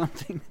her or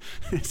something?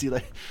 Is he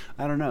like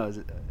I don't know.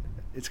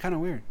 It's kind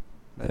of weird.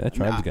 Yeah, that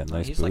tribe's got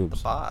nice he's boobs. like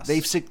the boss.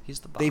 He's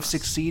the boss. They've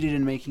succeeded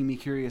in making me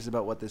curious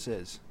about what this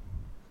is.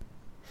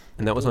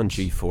 And that was on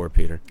G4,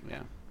 Peter.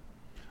 Yeah.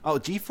 Oh,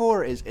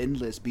 G4 is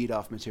endless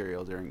beat-off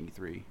material during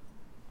E3.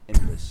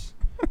 Endless.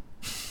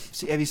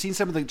 Have you seen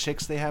some of the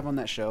chicks they have on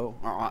that show?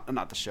 Or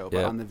not the show,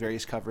 but on the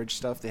various coverage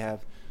stuff they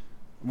have.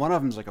 One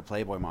of them's like a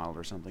Playboy model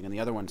or something, and the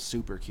other one's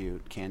super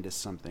cute, Candace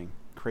something.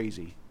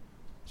 Crazy.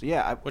 So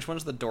yeah. Which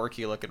one's the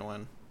dorky-looking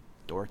one?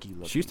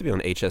 Dorky-looking. She used to be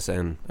on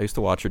HSN. I used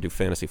to watch her do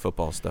fantasy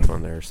football stuff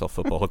on there, sell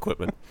football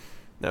equipment.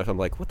 Now I'm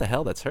like, what the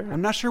hell? That's her.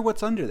 I'm not sure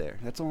what's under there.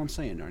 That's all I'm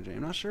saying, RJ.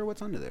 I'm not sure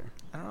what's under there.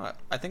 I don't know.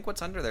 I think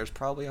what's under there is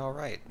probably all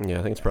right. Yeah,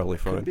 I think it's probably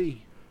fine. Could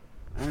be.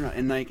 I don't know.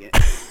 And like,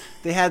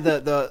 they had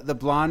the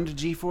blonde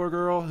G4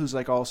 girl who's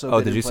like also.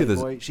 Oh, did you see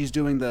Playboy. She's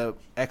doing the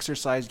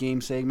exercise game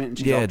segment. And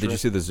she's did you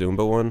see the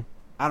Zumba one?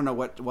 I don't know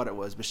what it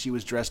was, but she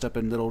was dressed up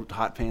in little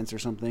hot pants or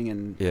something,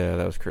 and yeah,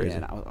 that was crazy.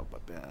 Yeah,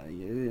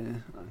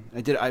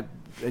 and I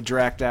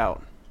dragged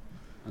out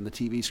on the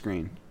TV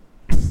screen.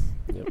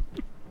 Yep.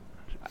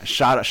 I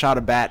shot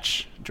a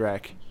batch,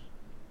 Drake.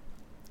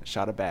 I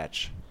shot a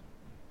batch.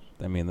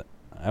 I mean,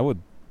 I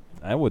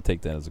would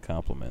take that as a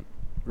compliment.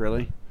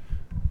 Really?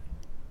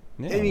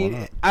 Yeah, I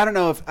mean, I don't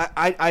know if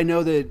I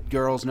know that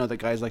girls know that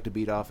guys like to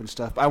beat off and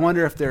stuff. But I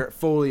wonder if they're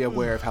fully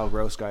aware of how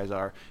gross guys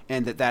are,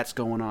 and that's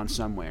going on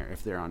somewhere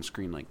if they're on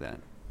screen like that.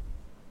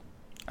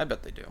 I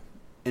bet they do.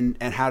 And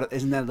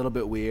isn't that a little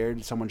bit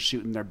weird? Someone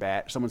shooting their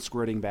bat, someone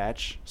squirting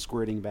batch.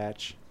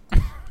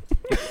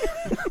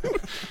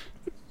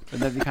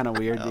 Wouldn't that be kind of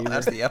weird, dude?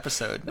 That's the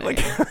episode name. Like,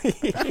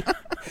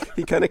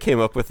 he kind of came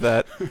up with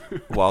that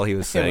while he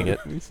was saying it.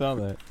 We saw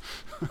that.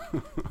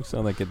 We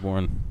saw that get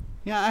born.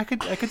 Yeah, I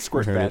could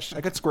squirt batch.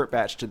 I could squirt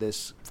batch to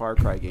this Far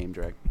Cry game,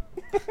 Drake.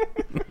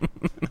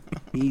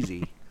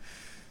 Easy.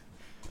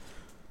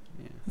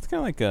 Yeah. It's kind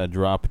of like a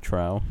drop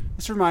trow.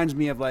 This reminds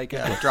me of like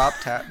drop,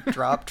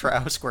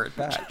 trow, squirt,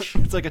 batch.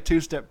 It's like a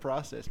two-step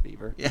process,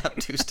 Beaver. Yeah,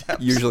 2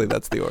 steps. Usually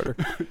that's the order.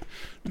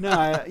 No,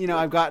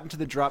 I've gotten to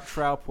the drop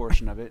trow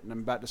portion of it, and I'm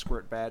about to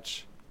squirt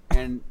batch,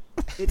 and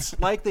it's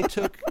like they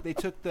took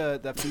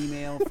the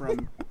female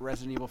from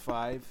Resident Evil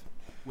 5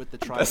 with the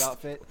tribe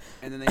outfit,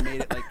 and then they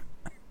made it like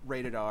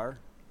rated R,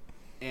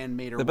 and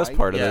made her the best white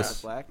part of and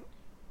this black,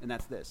 and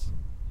that's this.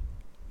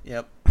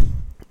 Yep.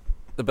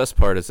 The best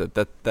part is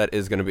that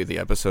is going to be the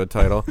episode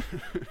title,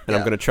 and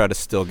I'm going to try to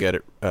still get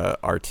it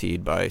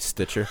RT'd by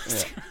Stitcher.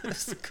 Yeah.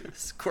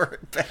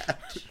 Squirt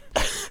batch.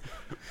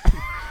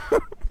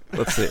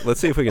 Let's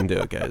see if we can do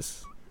it,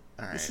 guys.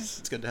 All right,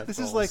 it's good to have. This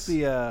goals.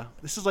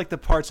 is like the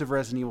parts of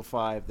Resident Evil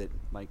 5 that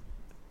like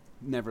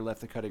never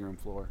left the cutting room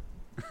floor.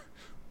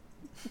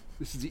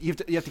 You have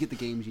to get the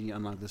games you need to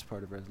unlock this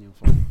part of Resident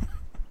Evil 5.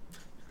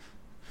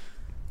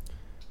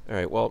 All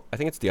right, well, I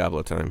think it's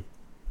Diablo time.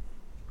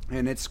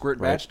 And it's squirt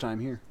batch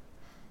time here.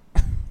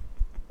 So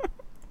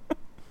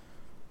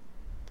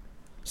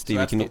Stevie,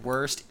 that's the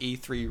worst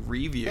E3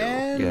 review.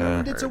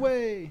 And it's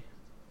away.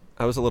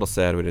 I was a little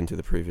sad we didn't do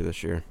the preview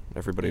this year.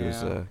 Everybody was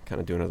kind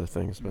of doing other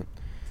things, but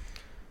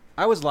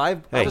I was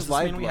live. Hey. Does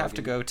this mean we have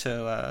to go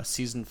to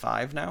season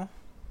 5 now?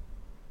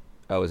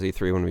 Oh, is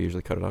E3 when we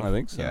usually cut it off? I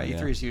think so. Yeah,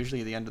 E3 is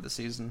usually the end of the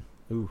season.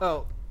 Ooh.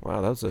 Oh,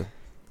 Wow, that was a...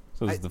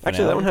 So this is the Actually, that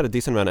finale? one had a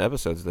decent amount of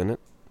episodes, didn't it?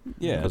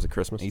 Yeah. Because of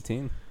Christmas.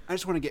 18. I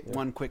just want to get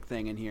one quick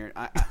thing in here.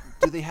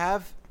 Do they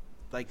have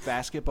like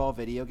basketball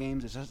video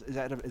games? Is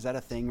that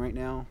a thing right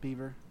now,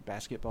 Beaver?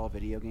 Basketball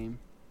video game?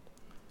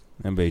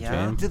 NBA Yeah.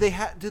 Jam. Do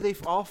they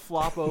all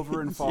flop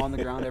over and fall on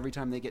the ground every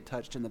time they get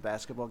touched in the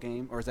basketball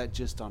game, or is that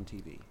just on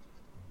TV?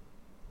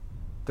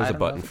 There's I a don't know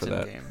button if for it's in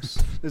that.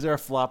 games. Is there a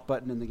flop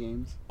button in the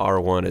games?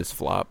 R1 is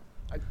flop.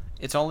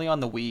 It's only on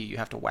the Wii. You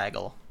have to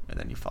waggle, and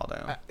then you fall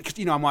down. Because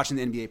I'm watching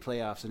the NBA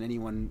playoffs, and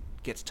anyone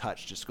gets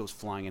touched just goes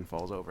flying and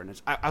falls over.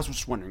 And I was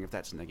just wondering if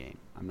that's in the game.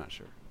 I'm not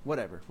sure.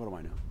 Whatever. What do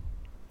I know?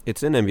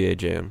 It's in NBA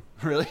Jam.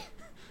 Really?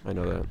 I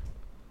know that.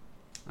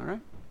 All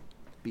right.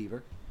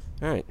 Beaver.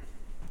 All right.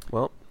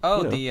 Well.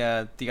 Oh, the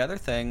other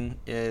thing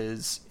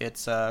is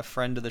it's a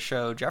friend of the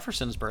show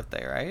Jefferson's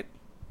birthday, right?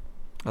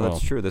 Oh,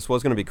 that's true. This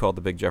was going to be called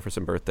the Big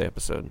Jefferson birthday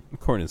episode.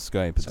 According to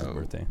Skype, it's his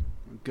birthday.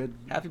 Good.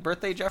 Happy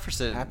birthday,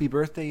 Jefferson. Happy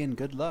birthday and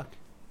good luck.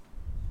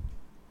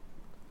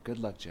 Good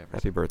luck, Jefferson.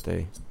 Happy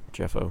birthday,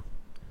 Jeffo.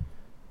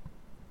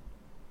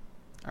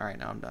 All right,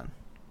 now I'm done.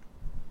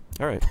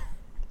 All right.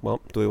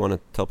 Well, do we want to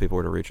tell people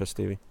where to reach us,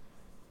 Stevie?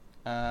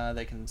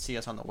 They can see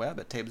us on the web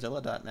at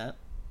tapezilla.net.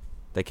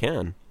 They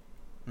can.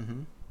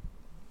 Mm-hmm.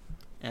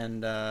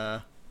 And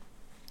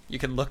you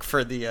can look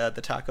for the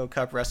taco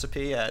cup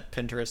recipe at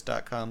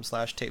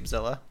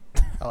pinterest.com/tapezilla.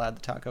 I'll add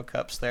the taco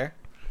cups there.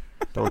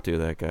 Don't do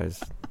that,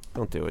 guys.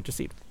 Don't do it.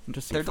 Just eat.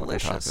 They're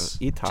delicious.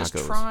 Tacos. Eat tacos.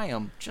 Just try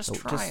them. Just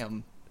try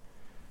them.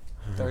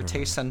 They're a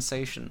taste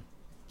sensation.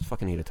 Just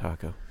fucking eat a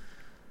taco.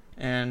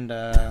 And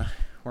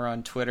we're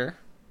on Twitter.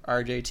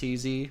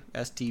 RJTZ,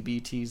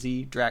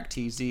 STBTZ,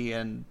 DracTZ,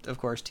 and of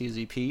course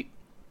TZ Pete.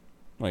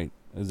 Wait,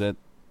 is that?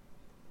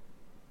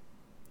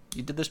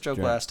 You did this joke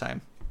last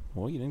time.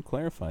 Well, you didn't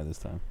clarify this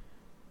time.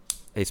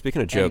 Hey, speaking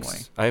of jokes,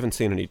 Anyway. I haven't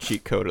seen any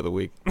cheat code of the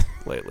week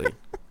lately.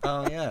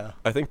 Oh yeah.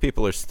 I think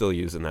people are still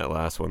using that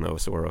last one though,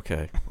 so we're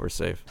okay. We're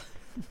safe.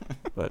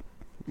 But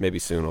maybe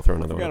soon I'll throw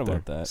another one up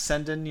there. That.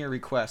 Send in your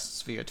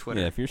requests via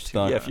Twitter. Yeah, if you're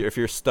stuck. Yeah, if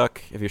you're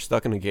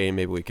stuck in a game,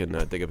 maybe we can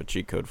dig up a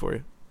cheat code for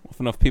you. If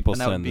enough people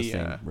And that would send the be,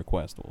 same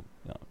request, we'll,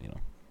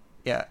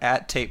 Yeah,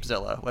 at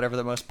Tapezilla, whatever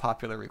the most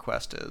popular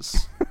request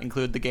is.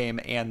 Include the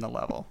game and the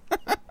level.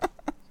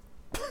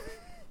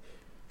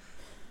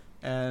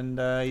 And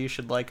you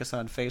should like us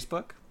on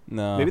Facebook.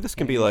 No. Maybe this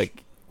can be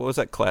like, what was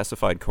that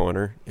classified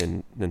corner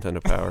in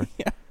Nintendo Power?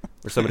 Yeah.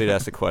 Where somebody would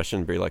ask a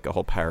question, be like a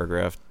whole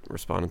paragraph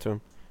responding to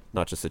him,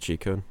 not just a cheat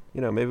code.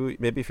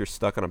 Maybe if you're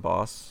stuck on a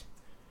boss,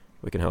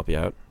 we can help you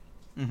out.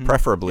 Mm-hmm.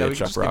 Preferably we a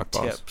can Chuck Rock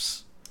give boss.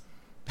 Tips.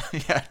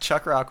 Yeah,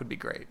 Chuck Rock would be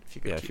great if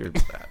you could if keep you're it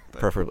to that.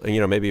 But. Preferably,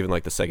 maybe even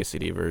like the Sega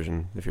CD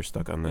version if you're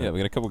stuck on that. Yeah, we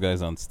got a couple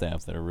guys on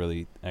staff that are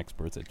really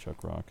experts at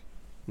Chuck Rock.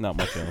 Not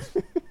much else.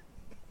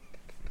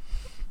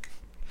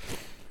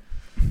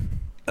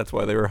 That's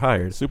why they were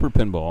hired. Super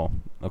Pinball.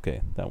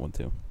 Okay, that one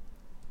too.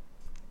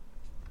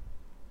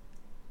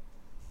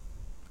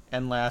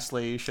 And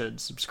lastly, you should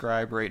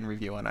subscribe, rate, and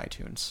review on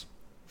iTunes.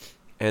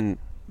 And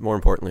more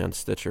importantly, on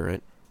Stitcher,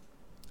 right?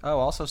 Oh,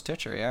 also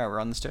Stitcher. Yeah, we're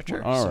on the Stitcher.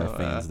 What are our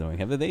fans doing?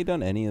 Have they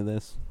done any of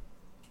this?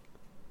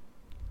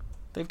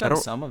 They've done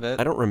some of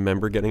it. I don't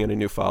remember getting any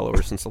new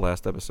followers since the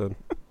last episode.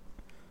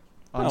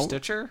 On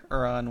Stitcher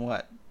or on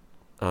what?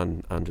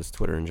 On just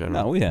Twitter in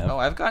general. No, we have. Oh,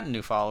 I've gotten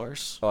new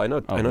followers. Oh, I know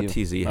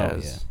TZ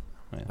has.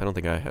 Yeah. I don't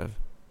think I have.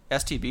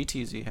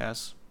 STBTZ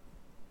has.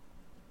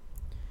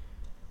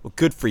 Well,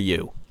 good for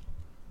you.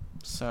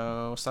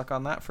 So suck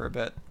on that for a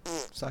bit.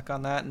 Suck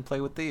on that and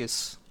play with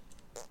these.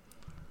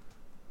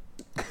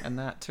 And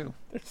that too.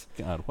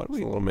 God, what do It's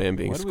we? a little man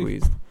being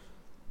squeezed.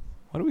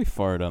 Why do we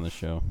fart on the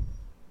show?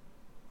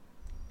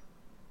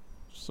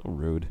 So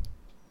rude.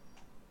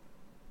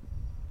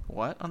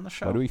 What on the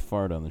show? Why do we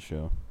fart on the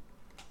show?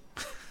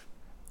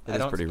 It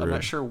is pretty rude. I'm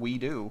not sure we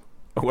do.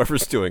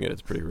 Whoever's doing it,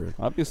 it's pretty rude.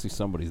 Obviously,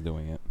 somebody's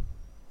doing it.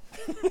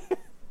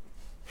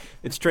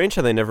 It's strange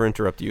how they never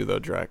interrupt you, though,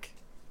 Drac.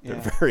 Yeah.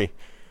 They're very,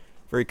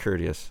 very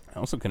courteous. I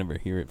also can never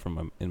hear it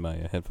from in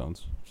my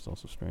headphones, which is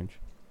also strange.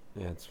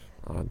 Yeah, it's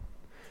odd.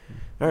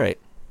 All right.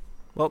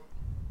 Well,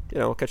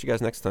 we'll catch you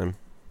guys next time.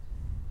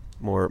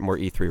 More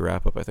E3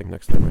 wrap up, I think,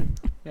 next time,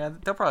 right? Yeah,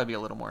 there'll probably be a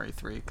little more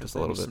E3 because Just a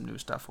little bit. some new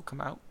stuff will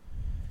come out.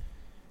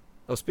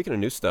 Oh, speaking of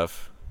new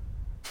stuff,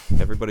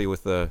 everybody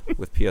with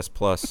PS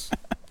Plus,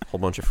 a whole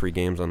bunch of free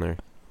games on there.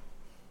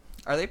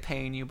 Are they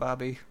paying you,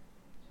 Bobby?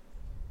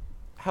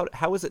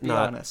 How is it Be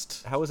not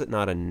honest. How is it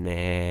not a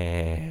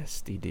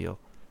nasty deal?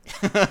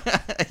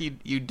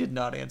 You did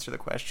not answer the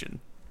question.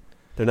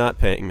 They're not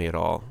paying me at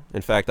all.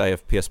 In fact, I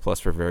have PS Plus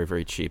for very,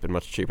 very cheap, and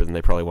much cheaper than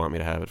they probably want me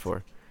to have it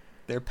for.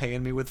 They're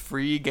paying me with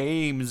free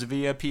games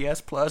via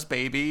PS Plus,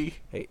 baby.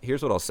 Hey,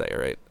 here's what I'll say, all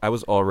right? I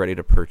was all ready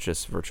to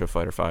purchase Virtua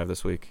Fighter 5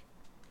 this week.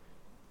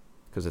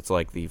 Because it's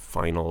like the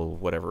final,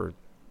 whatever,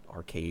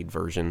 arcade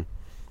version.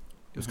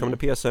 It was coming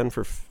to PSN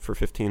for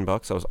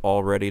 $15. I was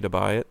all ready to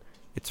buy it.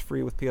 It's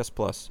free with PS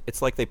Plus.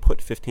 It's like they put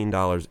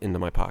 $15 into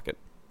my pocket.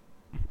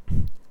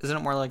 Isn't it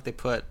more like they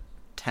put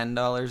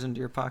 $10 into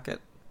your pocket?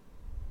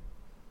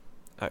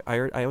 I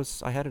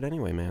had it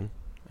anyway, man.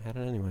 I had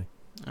it anyway.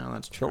 Oh,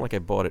 that's It's true. not like I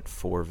bought it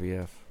for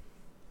VF.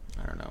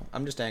 I don't know.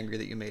 I'm just angry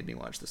that you made me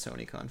watch the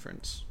Sony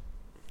conference.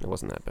 It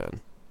wasn't that bad.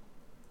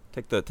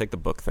 Take the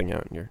book thing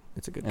out, and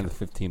it's a good. And time. the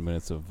 15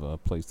 minutes of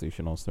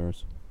PlayStation All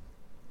Stars.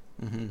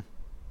 Mm-hmm.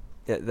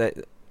 Yeah,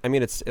 it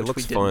Which looks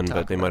we didn't fun, talk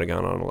but they might have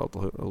about. gone on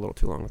a little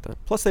too long with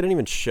that. Plus, they didn't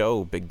even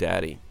show Big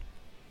Daddy.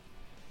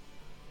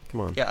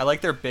 Come on. Yeah, I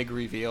like their big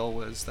reveal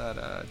was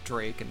that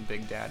Drake and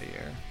Big Daddy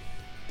are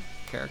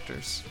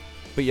characters.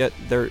 but yet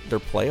they're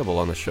playable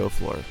on the show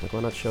floor. Like,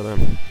 why not show them?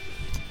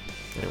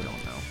 I don't know.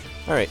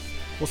 All right,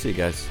 we'll see you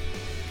guys.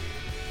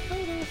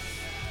 Later.